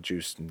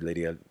 Beetlejuice and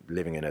Lydia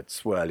living in a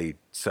swirly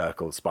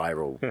circle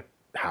spiral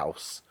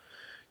house.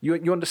 You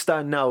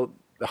understand now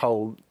the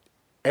whole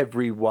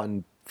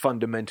everyone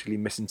fundamentally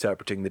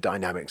misinterpreting the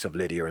dynamics of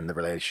Lydia and the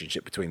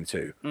relationship between the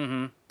two.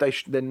 Mm-hmm.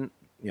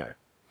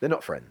 They're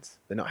not friends.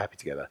 They're not happy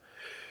together.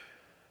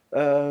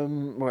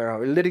 Where are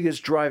we? Lydia's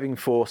driving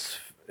force.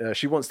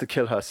 She wants to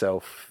kill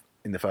herself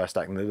in the first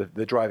act, and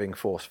the driving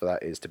force for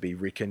that is to be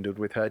rekindled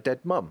with her dead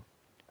mum.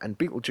 And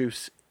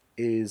Beetlejuice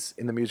is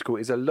in the musical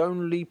is a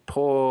lonely,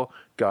 poor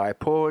guy.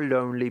 Poor,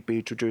 lonely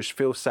Beetlejuice.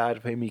 Feels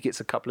sad for him. He gets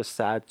a couple of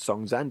sad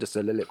songs and a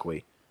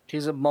soliloquy.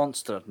 He's a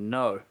monster.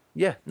 No.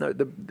 Yeah, no.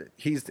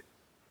 He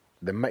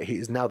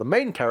is now the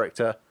main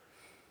character.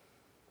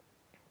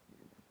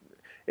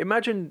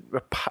 Imagine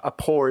a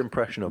poor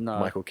impression of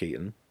Michael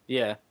Keaton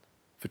Yeah.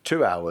 for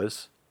 2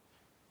 hours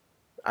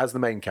as the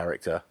main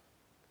character.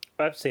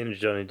 I've seen a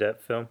Johnny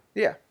Depp film.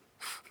 Yeah.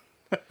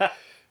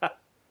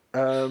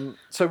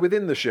 So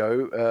within the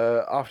show,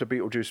 after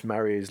Beetlejuice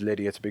marries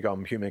Lydia to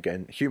become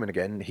human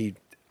again, he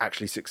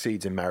actually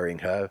succeeds in marrying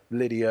her.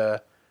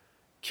 Lydia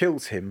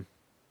kills him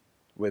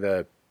with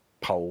a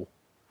pole,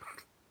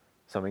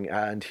 something,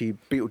 and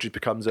Beetlejuice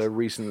becomes a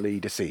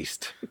recently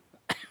deceased.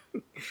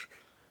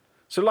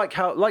 So like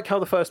how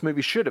the first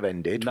movie should have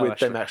ended with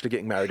them actually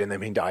getting married and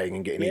then him dying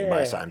and getting eaten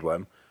by a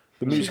sandworm.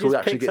 The musical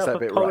actually gets that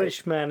bit right. She just picks up a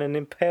Polish man and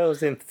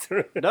impales him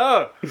through.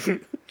 No,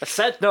 I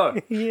said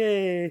no.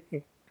 Yay.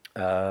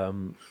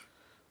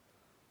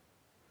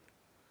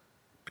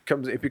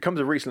 It becomes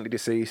a recently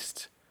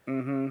deceased.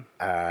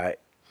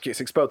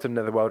 Gets expelled to the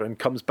netherworld and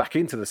comes back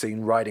into the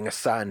scene riding a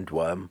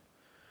sandworm,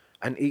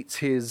 and eats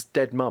his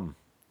dead mum.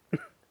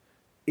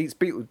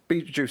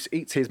 Beetlejuice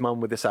eats his mum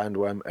with the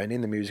sandworm, and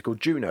in the musical,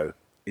 Juno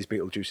is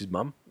Beetlejuice's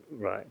mum.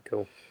 Right,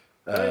 cool.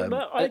 I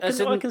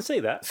can see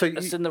that. So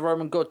As in the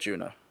Roman god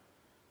Juno.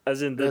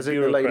 As in the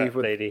bureaucrat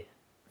lady.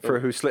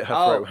 Who slit her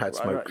throat, had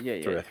smoke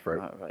through her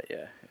throat.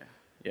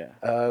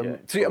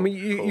 So I mean,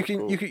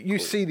 you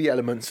see the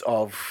elements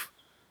of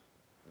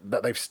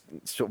that they've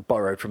sort of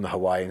borrowed from the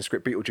Hawaiian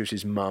script.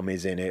 Beetlejuice's mum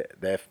is in it.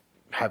 They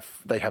have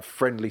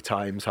friendly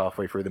times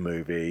halfway through the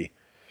movie.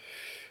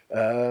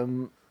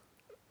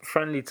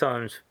 Friendly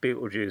times.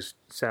 Beetlejuice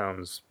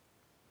sounds,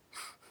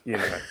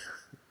 with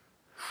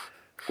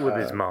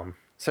his mum.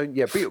 So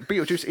yeah,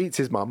 Beetlejuice eats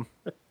his mum.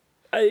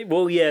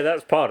 Well, yeah,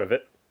 that's part of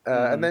it.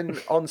 And then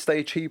on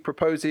stage, he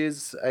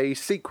proposes a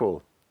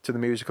sequel to the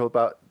musical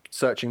about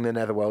searching the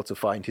netherworld to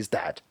find his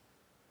dad.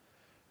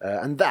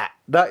 And that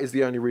is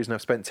the only reason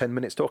I've spent 10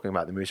 minutes talking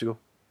about the musical.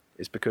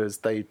 Is because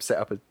they set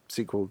up a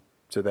sequel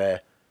to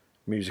their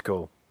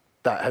musical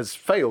that has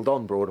failed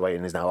on Broadway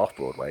and is now off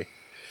Broadway.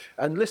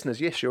 And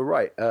listeners, yes, you're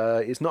right.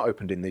 It's not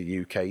opened in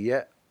the UK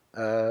yet.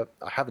 I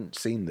haven't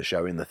seen the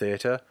show in the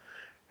theatre.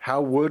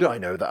 How would I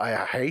know that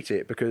I hate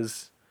it?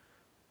 Because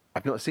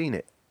I've not seen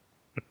it.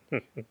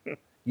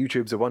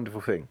 YouTube's a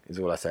wonderful thing, is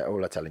all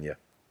I'm telling you.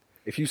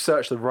 If you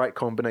search the right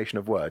combination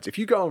of words, if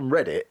you go on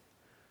Reddit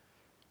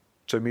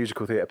to a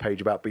musical theatre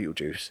page about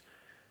Beetlejuice,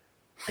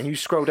 and you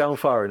scroll down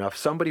far enough,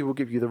 somebody will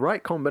give you the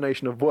right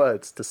combination of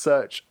words to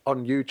search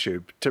on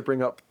YouTube to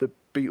bring up the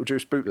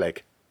Beetlejuice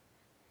bootleg.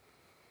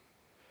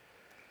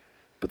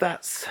 But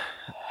that's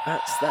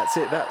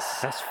it.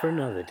 That's for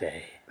another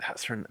day.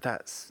 That's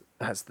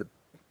the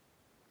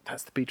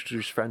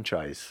Beetlejuice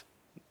franchise.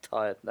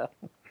 Tired now.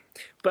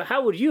 But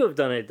how would you have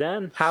done it,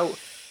 Dan?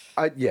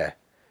 Yeah.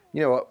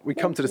 You know what? We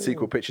come to the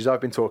sequel pitches.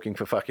 I've been talking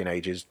for fucking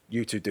ages.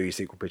 You two do your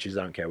sequel pitches.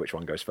 I don't care which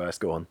one goes first.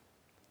 Go on.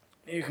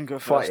 You can go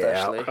Fight first, it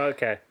Ashley. out.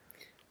 Okay.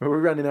 We're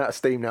running out of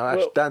steam now.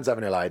 Well, Dan's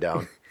having a lie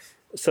down.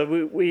 So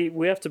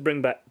we have to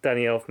bring back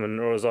Danny Elfman,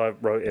 or as I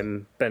wrote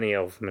him, Benny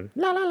Elfman.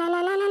 La la la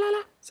la la la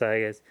la. So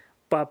he goes.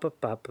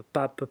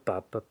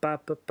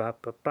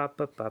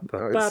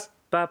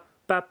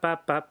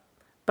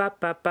 Are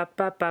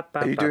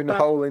you doing the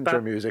whole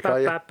intro music,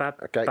 are you?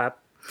 Okay.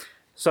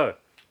 So,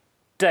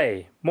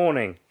 day,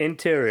 morning,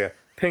 interior.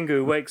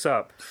 Pingu wakes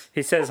up.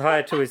 He says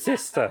hi to his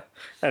sister,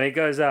 and he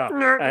goes out,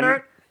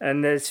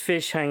 and there's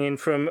fish hanging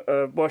from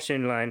a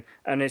washing line,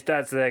 and his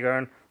dad's there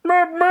going,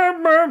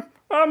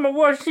 I'm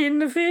a-washing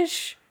the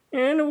fish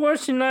in the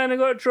washing line. I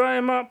got to dry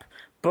him up.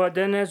 But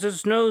then there's a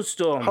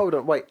snowstorm. Hold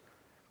on, wait.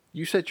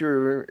 You said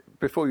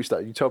before you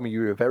started, you told me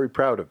you were very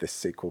proud of this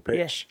sequel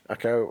pitch. Yeah.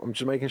 Okay, I'm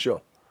just making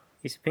sure.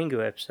 It's a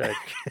Pingu episode.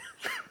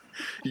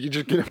 You're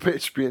just going to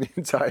pitch me an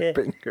entire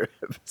Pingu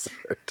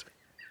episode.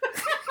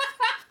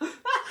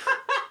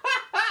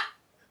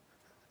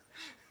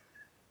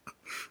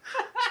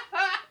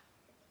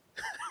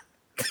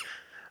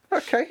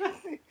 Okay.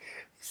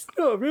 It's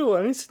not a real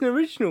one. It's an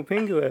original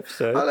Pingu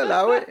episode. I'll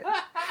allow it.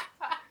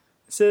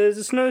 So there's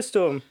a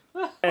snowstorm,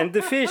 and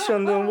the fish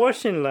on the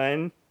washing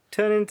line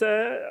turn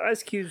into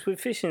ice cubes with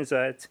fish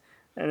inside.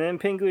 And then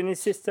Pingu and his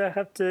sister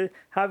have to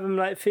have them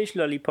like fish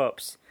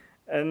lollipops.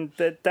 And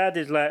the dad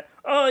is like,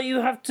 oh,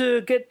 you have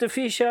to get the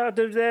fish out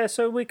of there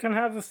so we can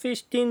have a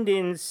fish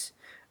din-dins.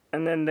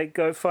 And then they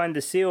go find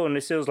the seal, and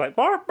the seal's like,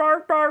 bark,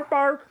 bark, bark,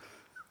 bark.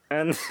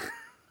 And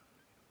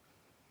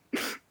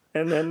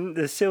then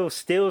the seal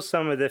steals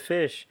some of the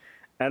fish.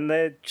 And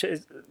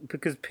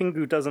because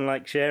Pingu doesn't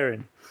like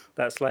sharing.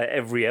 That's like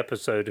every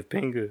episode of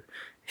Pingu.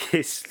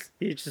 He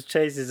just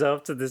chases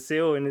after the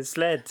seal in his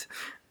sled.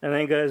 And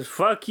then goes,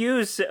 fuck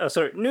you,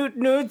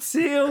 Newt,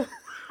 seal.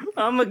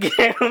 I'm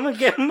gonna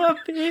get my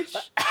fish.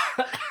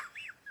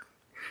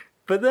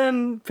 But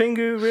then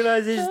Pingu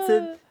realizes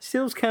that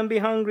seals can be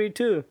hungry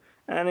too,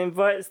 and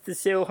invites the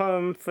seal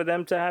home for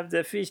them to have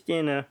their fish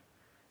dinner.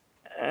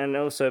 And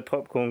also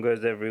popcorn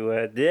goes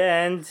everywhere. The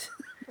end.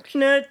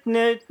 Nut,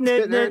 nut,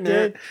 nut, nut,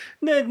 nut,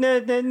 nut, nut,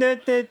 nut,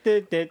 nut,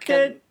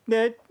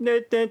 nut,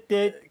 nut,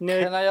 nut.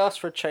 Can I ask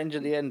for a change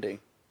of the ending?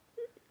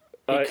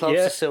 He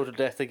clubs the seal to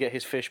death to get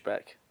his fish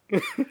back.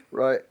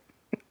 Right.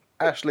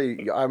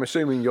 Ashley, I'm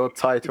assuming your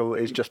title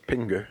is just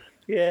Pingu.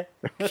 Yeah.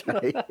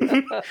 Okay.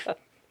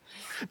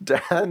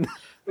 Dan,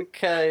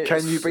 Okay.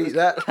 can you beat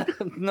that?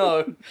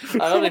 No,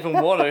 I don't even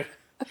want to.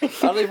 I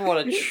don't even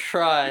want to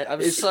try.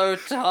 I'm so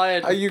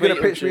tired. Are you going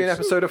to pitch me an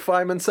episode of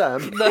Fireman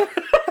Sam? No.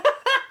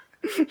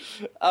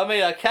 I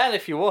mean, I can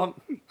if you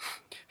want.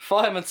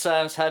 Fireman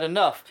Sam's had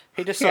enough.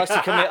 He decides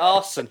to commit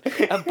arson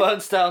and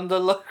burns down the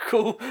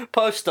local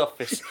post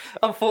office.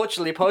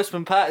 Unfortunately,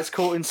 Postman Pat is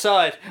caught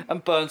inside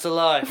and burns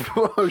alive.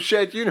 Whoa,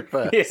 shared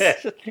universe. Yeah.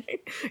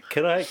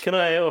 Can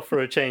I offer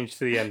a change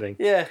to the ending?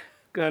 Yeah.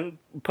 And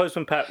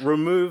Postman Pat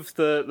removes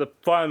the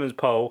fireman's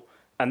pole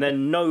and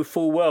then know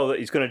full well that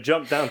he's going to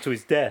jump down to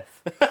his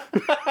death.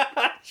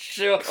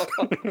 Sure.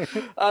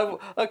 I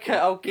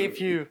will give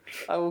you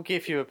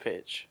a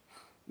pitch.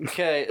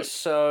 Okay,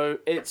 so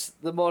it's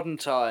the modern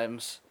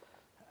times,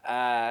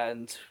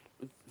 and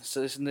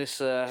so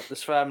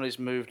this family's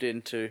moved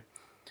into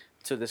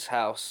this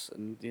house,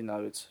 and you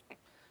know it's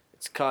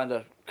kind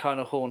of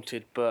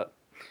haunted, but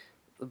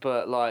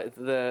like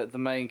the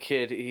main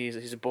kid,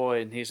 he's a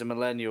boy and he's a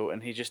millennial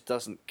and he just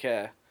doesn't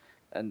care,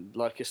 and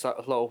like it's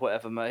like, lol,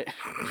 whatever, mate.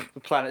 The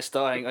planet's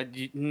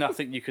dying.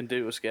 Nothing you can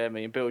do will scare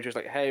me. And Bill just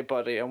like, hey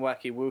buddy, I'm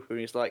wacky woohoo. And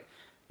he's like,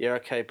 yeah,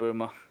 okay,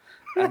 boomer.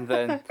 And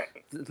then,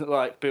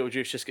 like,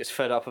 Beetlejuice just gets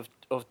fed up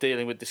of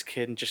dealing with this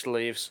kid and just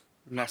leaves.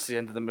 And that's the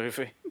end of the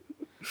movie.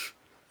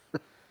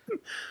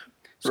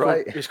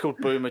 It's called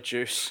Boomer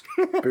Juice.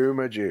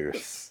 Boomer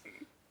Juice.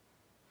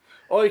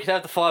 Or you can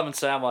have the Fireman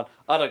Sam one.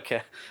 I don't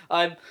care.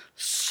 I'm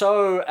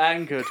so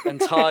angered and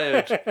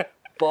tired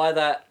by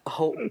that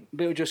whole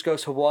Beetlejuice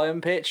Goes Hawaiian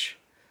pitch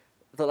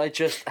that I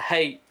just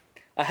hate.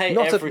 I hate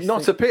everything.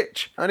 Not a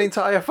pitch. An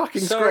entire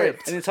fucking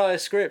script. An entire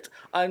script.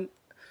 I'm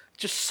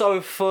just so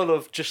full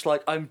of just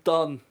like, I'm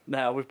done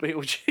now with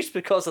Beetlejuice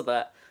because of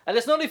that. And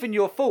it's not even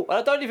your fault. And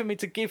I don't even mean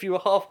to give you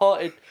a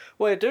half-hearted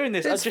way of doing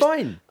this. It's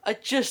fine.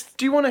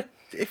 Do you want to...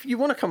 If you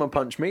want to come and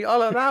punch me,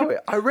 I'll allow it.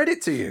 I read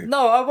it to you.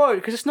 No, I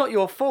won't, because it's not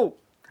your fault.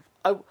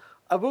 I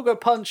will go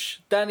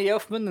punch Danny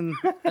Elfman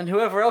and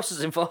whoever else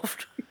is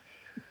involved.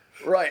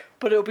 Right.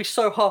 But it'll be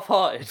so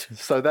half-hearted.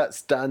 So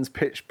that's Dan's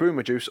pitch,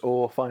 Boomer Juice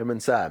or Fireman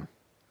Sam.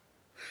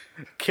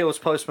 Kills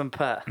Postman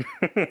Pat.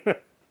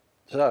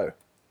 So...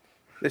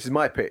 This is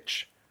my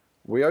pitch.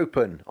 We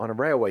open on a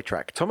railway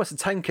track. Thomas the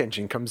Tank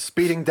Engine comes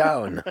speeding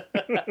down.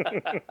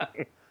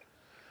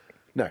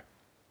 No.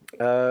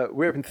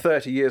 We open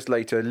 30 years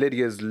later.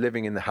 Lydia's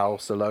living in the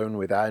house alone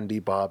with Andy,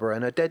 Barbara,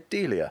 and a dead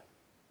Delia.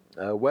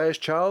 Where's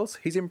Charles?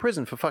 He's in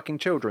prison for fucking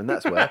children,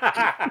 that's where.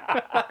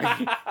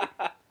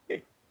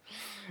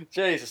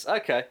 Jesus,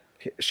 okay.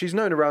 She's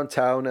known around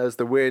town as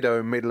the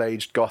weirdo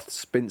middle-aged goth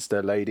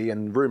spinster lady,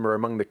 and rumour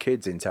among the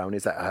kids in town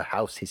is that her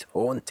house is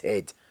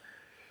haunted.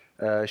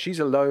 She's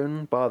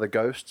alone, bar the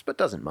ghosts, but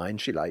doesn't mind.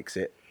 She likes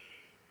it.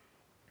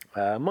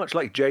 Much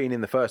like Jane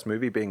in the first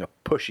movie, being a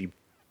pushy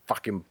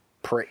fucking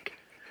prick,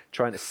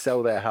 trying to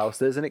sell their house,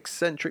 there's an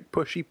eccentric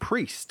pushy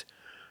priest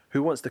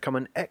who wants to come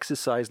and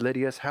exorcise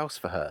Lydia's house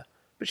for her.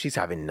 But she's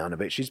having none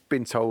of it. She's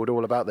been told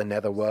all about the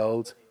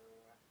netherworld.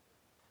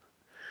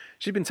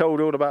 She's been told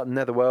all about the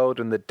netherworld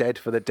and the dead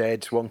for the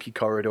dead wonky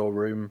corridor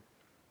room.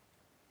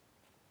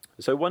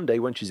 So one day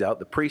when she's out,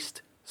 the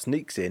priest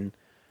sneaks in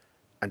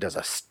and does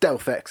a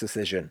stealth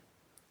exorcism.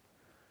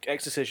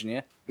 Exorcism,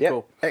 yeah? Yeah,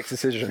 cool.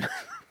 Exorcism.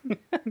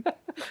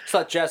 It's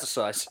like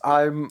jazzercise.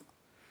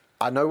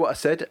 I know what I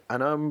said,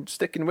 and I'm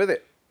sticking with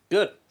it.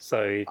 Good.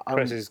 So he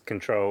presses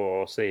Control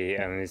or C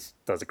and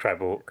does a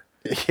crab walk.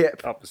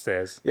 Yep. Up the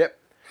stairs. Yep.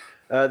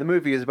 The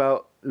movie is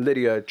about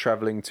Lydia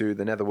travelling to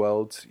the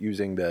netherworld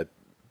using the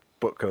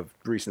book of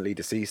recently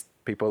deceased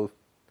people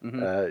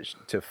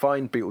to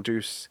find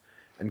Beetlejuice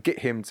and get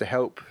him to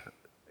help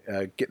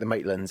get the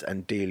Maitlands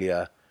and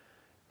Delia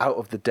out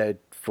of the dead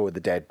for the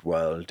dead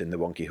world in the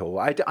Wonky Hall.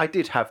 I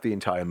did have the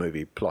entire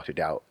movie plotted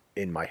out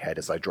in my head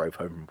as I drove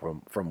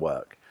home from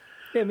work.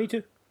 Yeah, me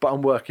too. But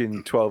I'm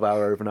working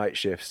 12-hour overnight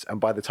shifts,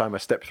 and by the time I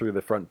stepped through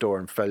the front door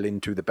and fell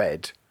into the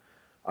bed,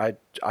 I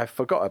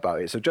forgot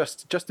about it. So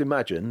just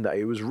imagine that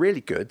it was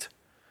really good,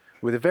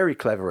 with a very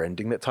clever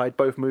ending that tied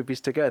both movies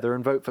together,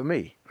 and vote for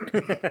me.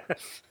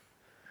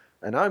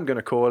 And I'm going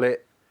to call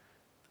it,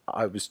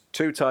 I was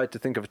too tired to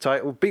think of a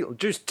title,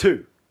 Beetlejuice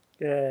 2.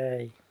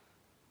 Yay.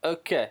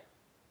 Okay.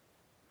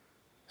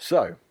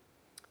 So,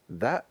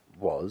 that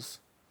was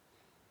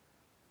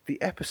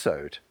the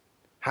episode.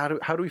 How do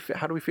we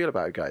feel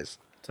about it, guys?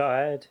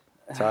 Tired.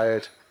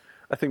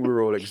 I think we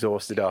were all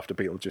exhausted after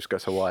Beetlejuice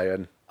Goes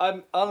Hawaiian.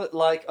 I've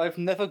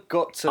never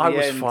got to the end. I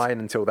was fine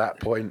until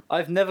that point.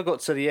 I've never got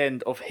to the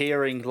end of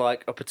hearing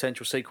like a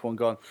potential sequel and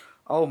gone,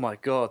 oh my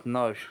god,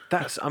 no.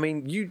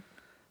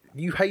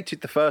 You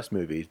hated the first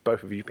movie,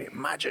 both of you. But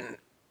imagine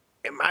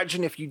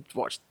if you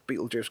watched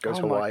Beetlejuice Goes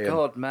Hawaiian. Oh my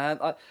god, man!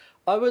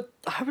 I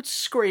would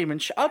scream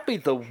and I'd be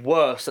the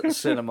worst at the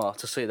cinema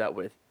to see that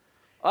with.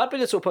 I'd be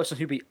the sort of person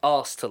who'd be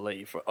asked to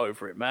leave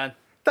over it, man.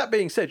 That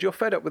being said, you're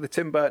fed up with the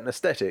Tim Burton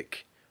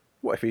aesthetic.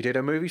 What if he did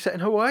a movie set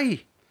in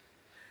Hawaii?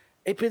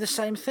 It'd be the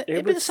same thing. It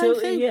It'd be would the same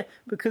still- thing. Yeah,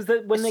 because when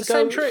It's they the go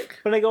same trick.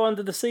 when they go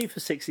under the sea for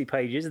 60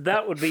 pages,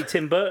 that would be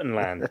Tim Burton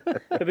land.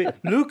 It'd be,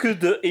 look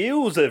at the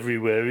eels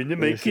everywhere, and they're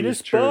making a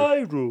is true.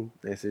 spiral.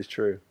 This is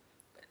true.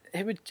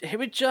 It would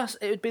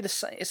be the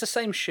same. It's the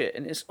same shit,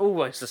 and it's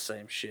always the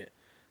same shit.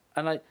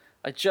 And I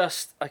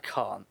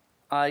can't.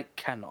 I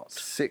cannot.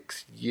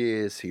 6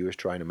 years he was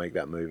trying to make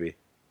that movie.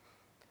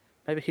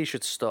 Maybe he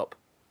should stop.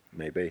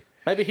 Maybe.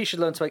 Maybe he should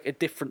learn to make a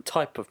different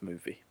type of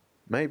movie.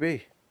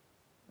 Maybe.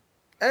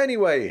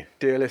 Anyway,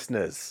 dear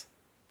listeners,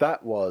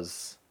 that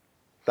was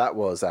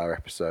our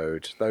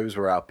episode. Those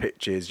were our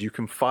pitches. You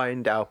can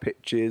find our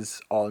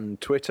pitches on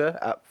Twitter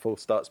at Full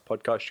Starts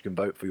Podcast. You can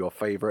vote for your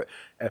favourite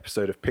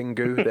episode of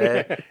Pingu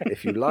there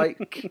if you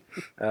like.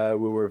 We'll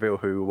reveal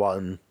who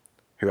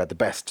had the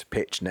best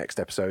pitch next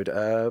episode.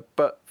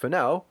 But for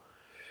now,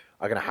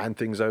 I'm going to hand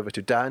things over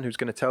to Dan, who's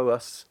going to tell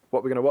us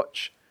what we're going to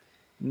watch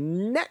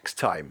next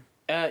time.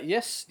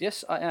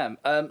 Yes, I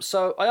am.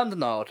 So I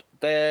undernard.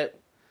 There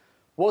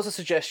was a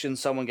suggestion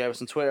someone gave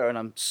us on Twitter, and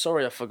I'm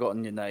sorry I've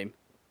forgotten your name,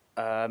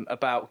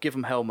 about Give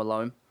 'Em Hell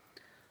Malone,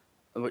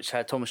 which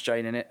had Thomas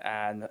Jane in it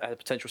and had a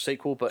potential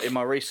sequel, but in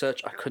my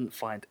research I couldn't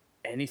find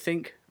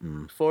anything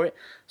for it.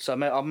 So I'm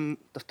going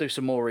to do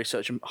some more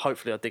research and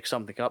hopefully I'll dig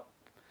something up.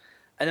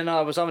 And then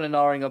I was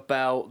umming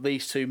about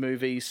these two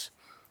movies,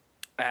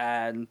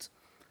 and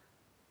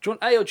do you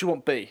want A or do you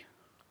want B?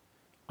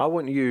 I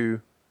want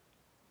you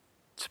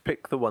to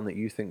pick the one that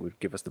you think would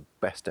give us the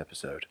best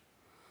episode.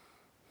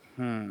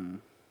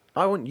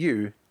 I want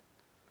you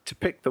to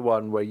pick the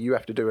one where you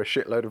have to do a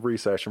shitload of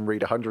research and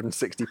read a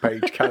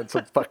 160-page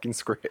cancelled fucking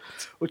script.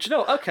 Well, do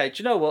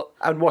you know what?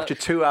 And watch a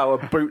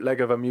 2-hour bootleg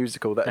of a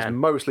musical that is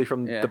mostly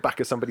from Yeah. the back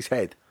of somebody's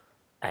head.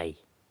 A.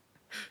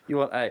 You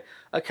want A.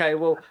 Okay,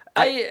 well,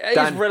 A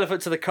Dan- is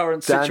relevant to the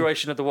current Dan-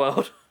 situation of the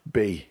world.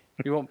 B.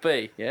 You want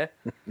B, yeah?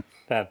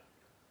 Dad,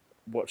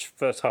 watch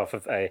first half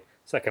of A,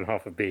 second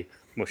half of B,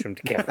 mush them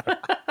together.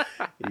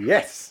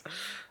 Yes.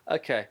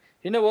 Okay.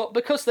 You know what?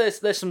 Because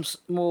there's some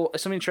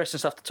interesting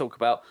stuff to talk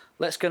about.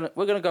 We're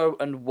gonna go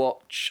and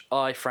watch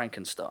I,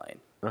 Frankenstein.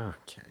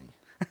 Okay.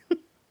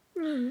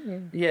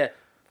 Yeah.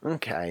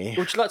 Okay.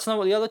 Would you like to know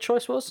what the other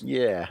choice was?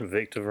 Yeah.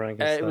 Victor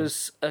Frankenstein. It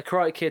was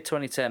Karate Kid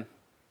 2010.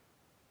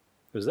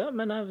 Was that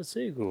meant to have a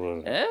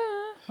sequel? Yeah,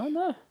 I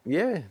know.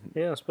 Yeah.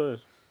 Yeah, I suppose.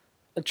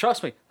 And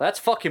trust me, that's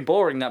fucking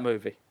boring, that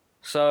movie.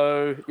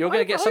 So you're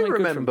going to get something I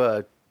good from...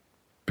 remember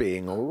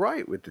being all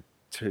right with the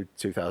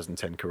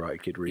 2010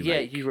 Karate Kid remake. Yeah,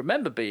 you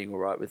remember being all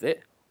right with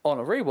it on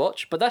a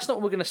rewatch, but that's not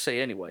what we're going to see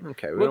anyway.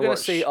 Okay, we're gonna going to watch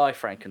see I,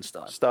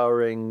 Frankenstein.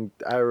 Starring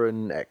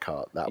Aaron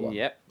Eckhart, that one.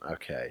 Yep.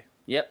 Okay.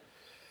 Yep.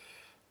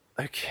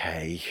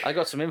 Okay. I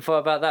got some info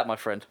about that, my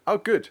friend. Oh,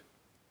 good.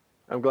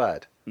 I'm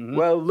glad. Mm-hmm.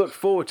 Well, look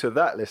forward to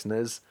that,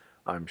 listeners.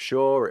 I'm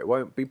sure it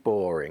won't be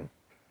boring.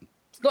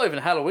 It's not even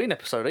a Halloween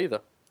episode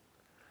either.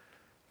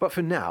 But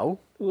for now...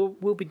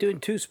 We'll be doing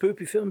 2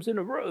 spoopy films in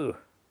a row.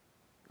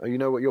 Oh, you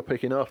know what you're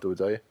picking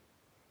afterwards, are you?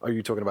 Are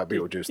you talking about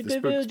Beetlejuice? The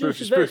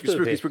Beetlejuice is very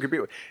spooky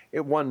Beetlejuice.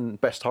 It won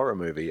Best Horror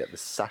Movie at the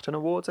Saturn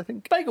Awards, I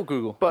think. Bagel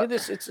Google. But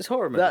it's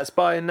horror movie. that's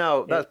by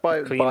now. That's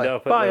by cleaned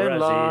up at by the and Razzies.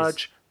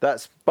 large.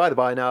 That's by the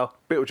by now.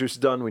 Beetlejuice is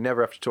done. We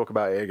never have to talk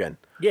about it again.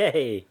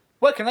 Yay!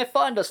 Where can they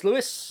find us,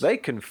 Lewis? They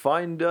can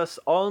find us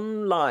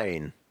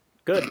online.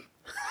 Good.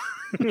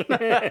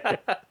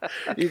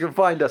 You can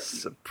find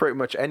us pretty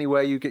much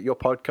anywhere you get your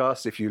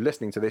podcasts. If you're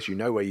listening to this, you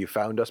know where you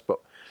found us. But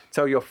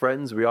tell your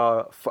friends we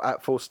are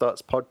at Full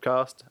Starts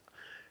Podcast.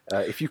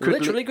 If you could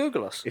Literally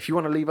Google us. If you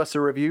want to leave us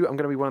a review, I'm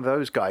going to be one of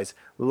those guys.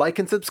 Like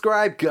and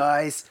subscribe,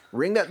 guys.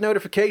 Ring that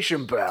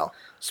notification bell.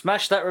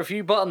 Smash that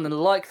review button and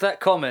like that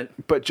comment.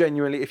 But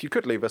genuinely, if you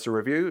could leave us a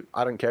review,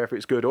 I don't care if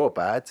it's good or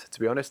bad, to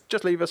be honest.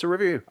 Just leave us a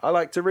review. I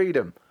like to read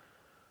them.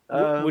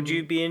 Would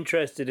you be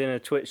interested in a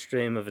Twitch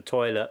stream of a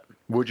toilet?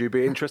 Would you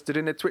be interested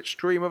in a Twitch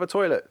stream of a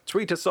toilet?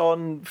 Tweet us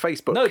on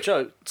Facebook. No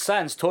joke.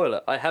 Sans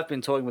toilet. I have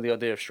been toying with the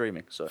idea of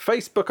streaming. So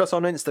Facebook us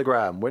on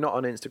Instagram. We're not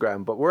on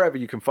Instagram, but wherever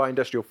you can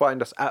find us, you'll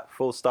find us at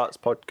Full Starts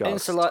Podcast.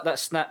 Insta like that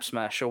Snap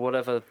Smash or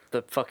whatever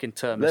the fucking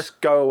term Let's is.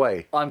 go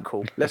away. I'm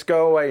cool. Let's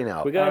go away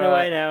now. We're going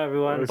away now,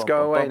 everyone. Let's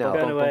go away now. We're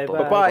going away.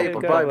 Bye-bye.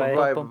 We're Bye-bye. going away.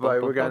 Bye-bye. Bye-bye.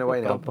 We're going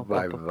away now.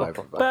 Bye-bye.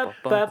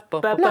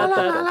 Bye-bye.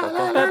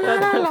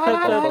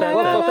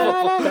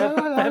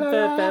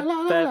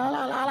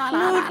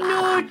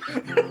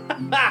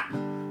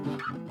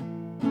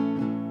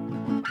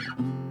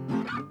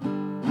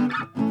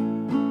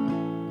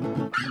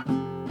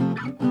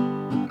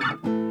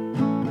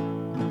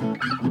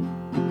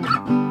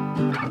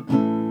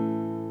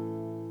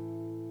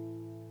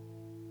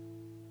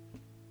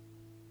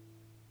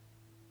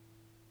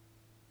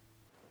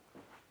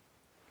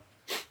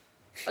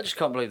 I just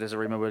can't believe there's a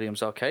Remo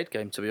Williams arcade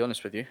game, to be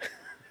honest with you.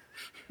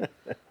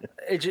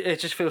 It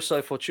just feels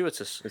so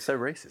fortuitous. It's so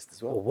racist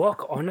as well.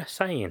 Walk on the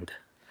sand.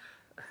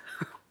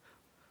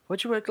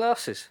 Why'd you wear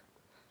glasses?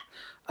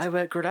 I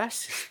wear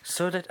glasses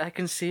so that I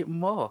can see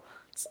more.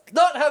 It's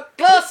not how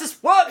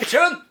glasses work,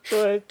 John!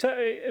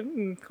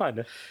 Kind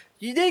of.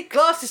 You need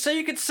glasses so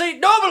you can see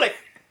normally!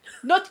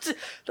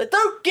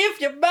 Don't give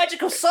your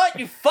magical sight,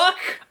 you fuck!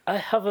 I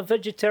have a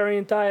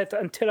vegetarian diet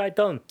until I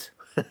don't.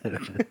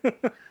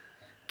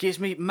 Gives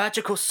me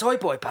magical soy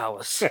boy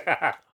powers.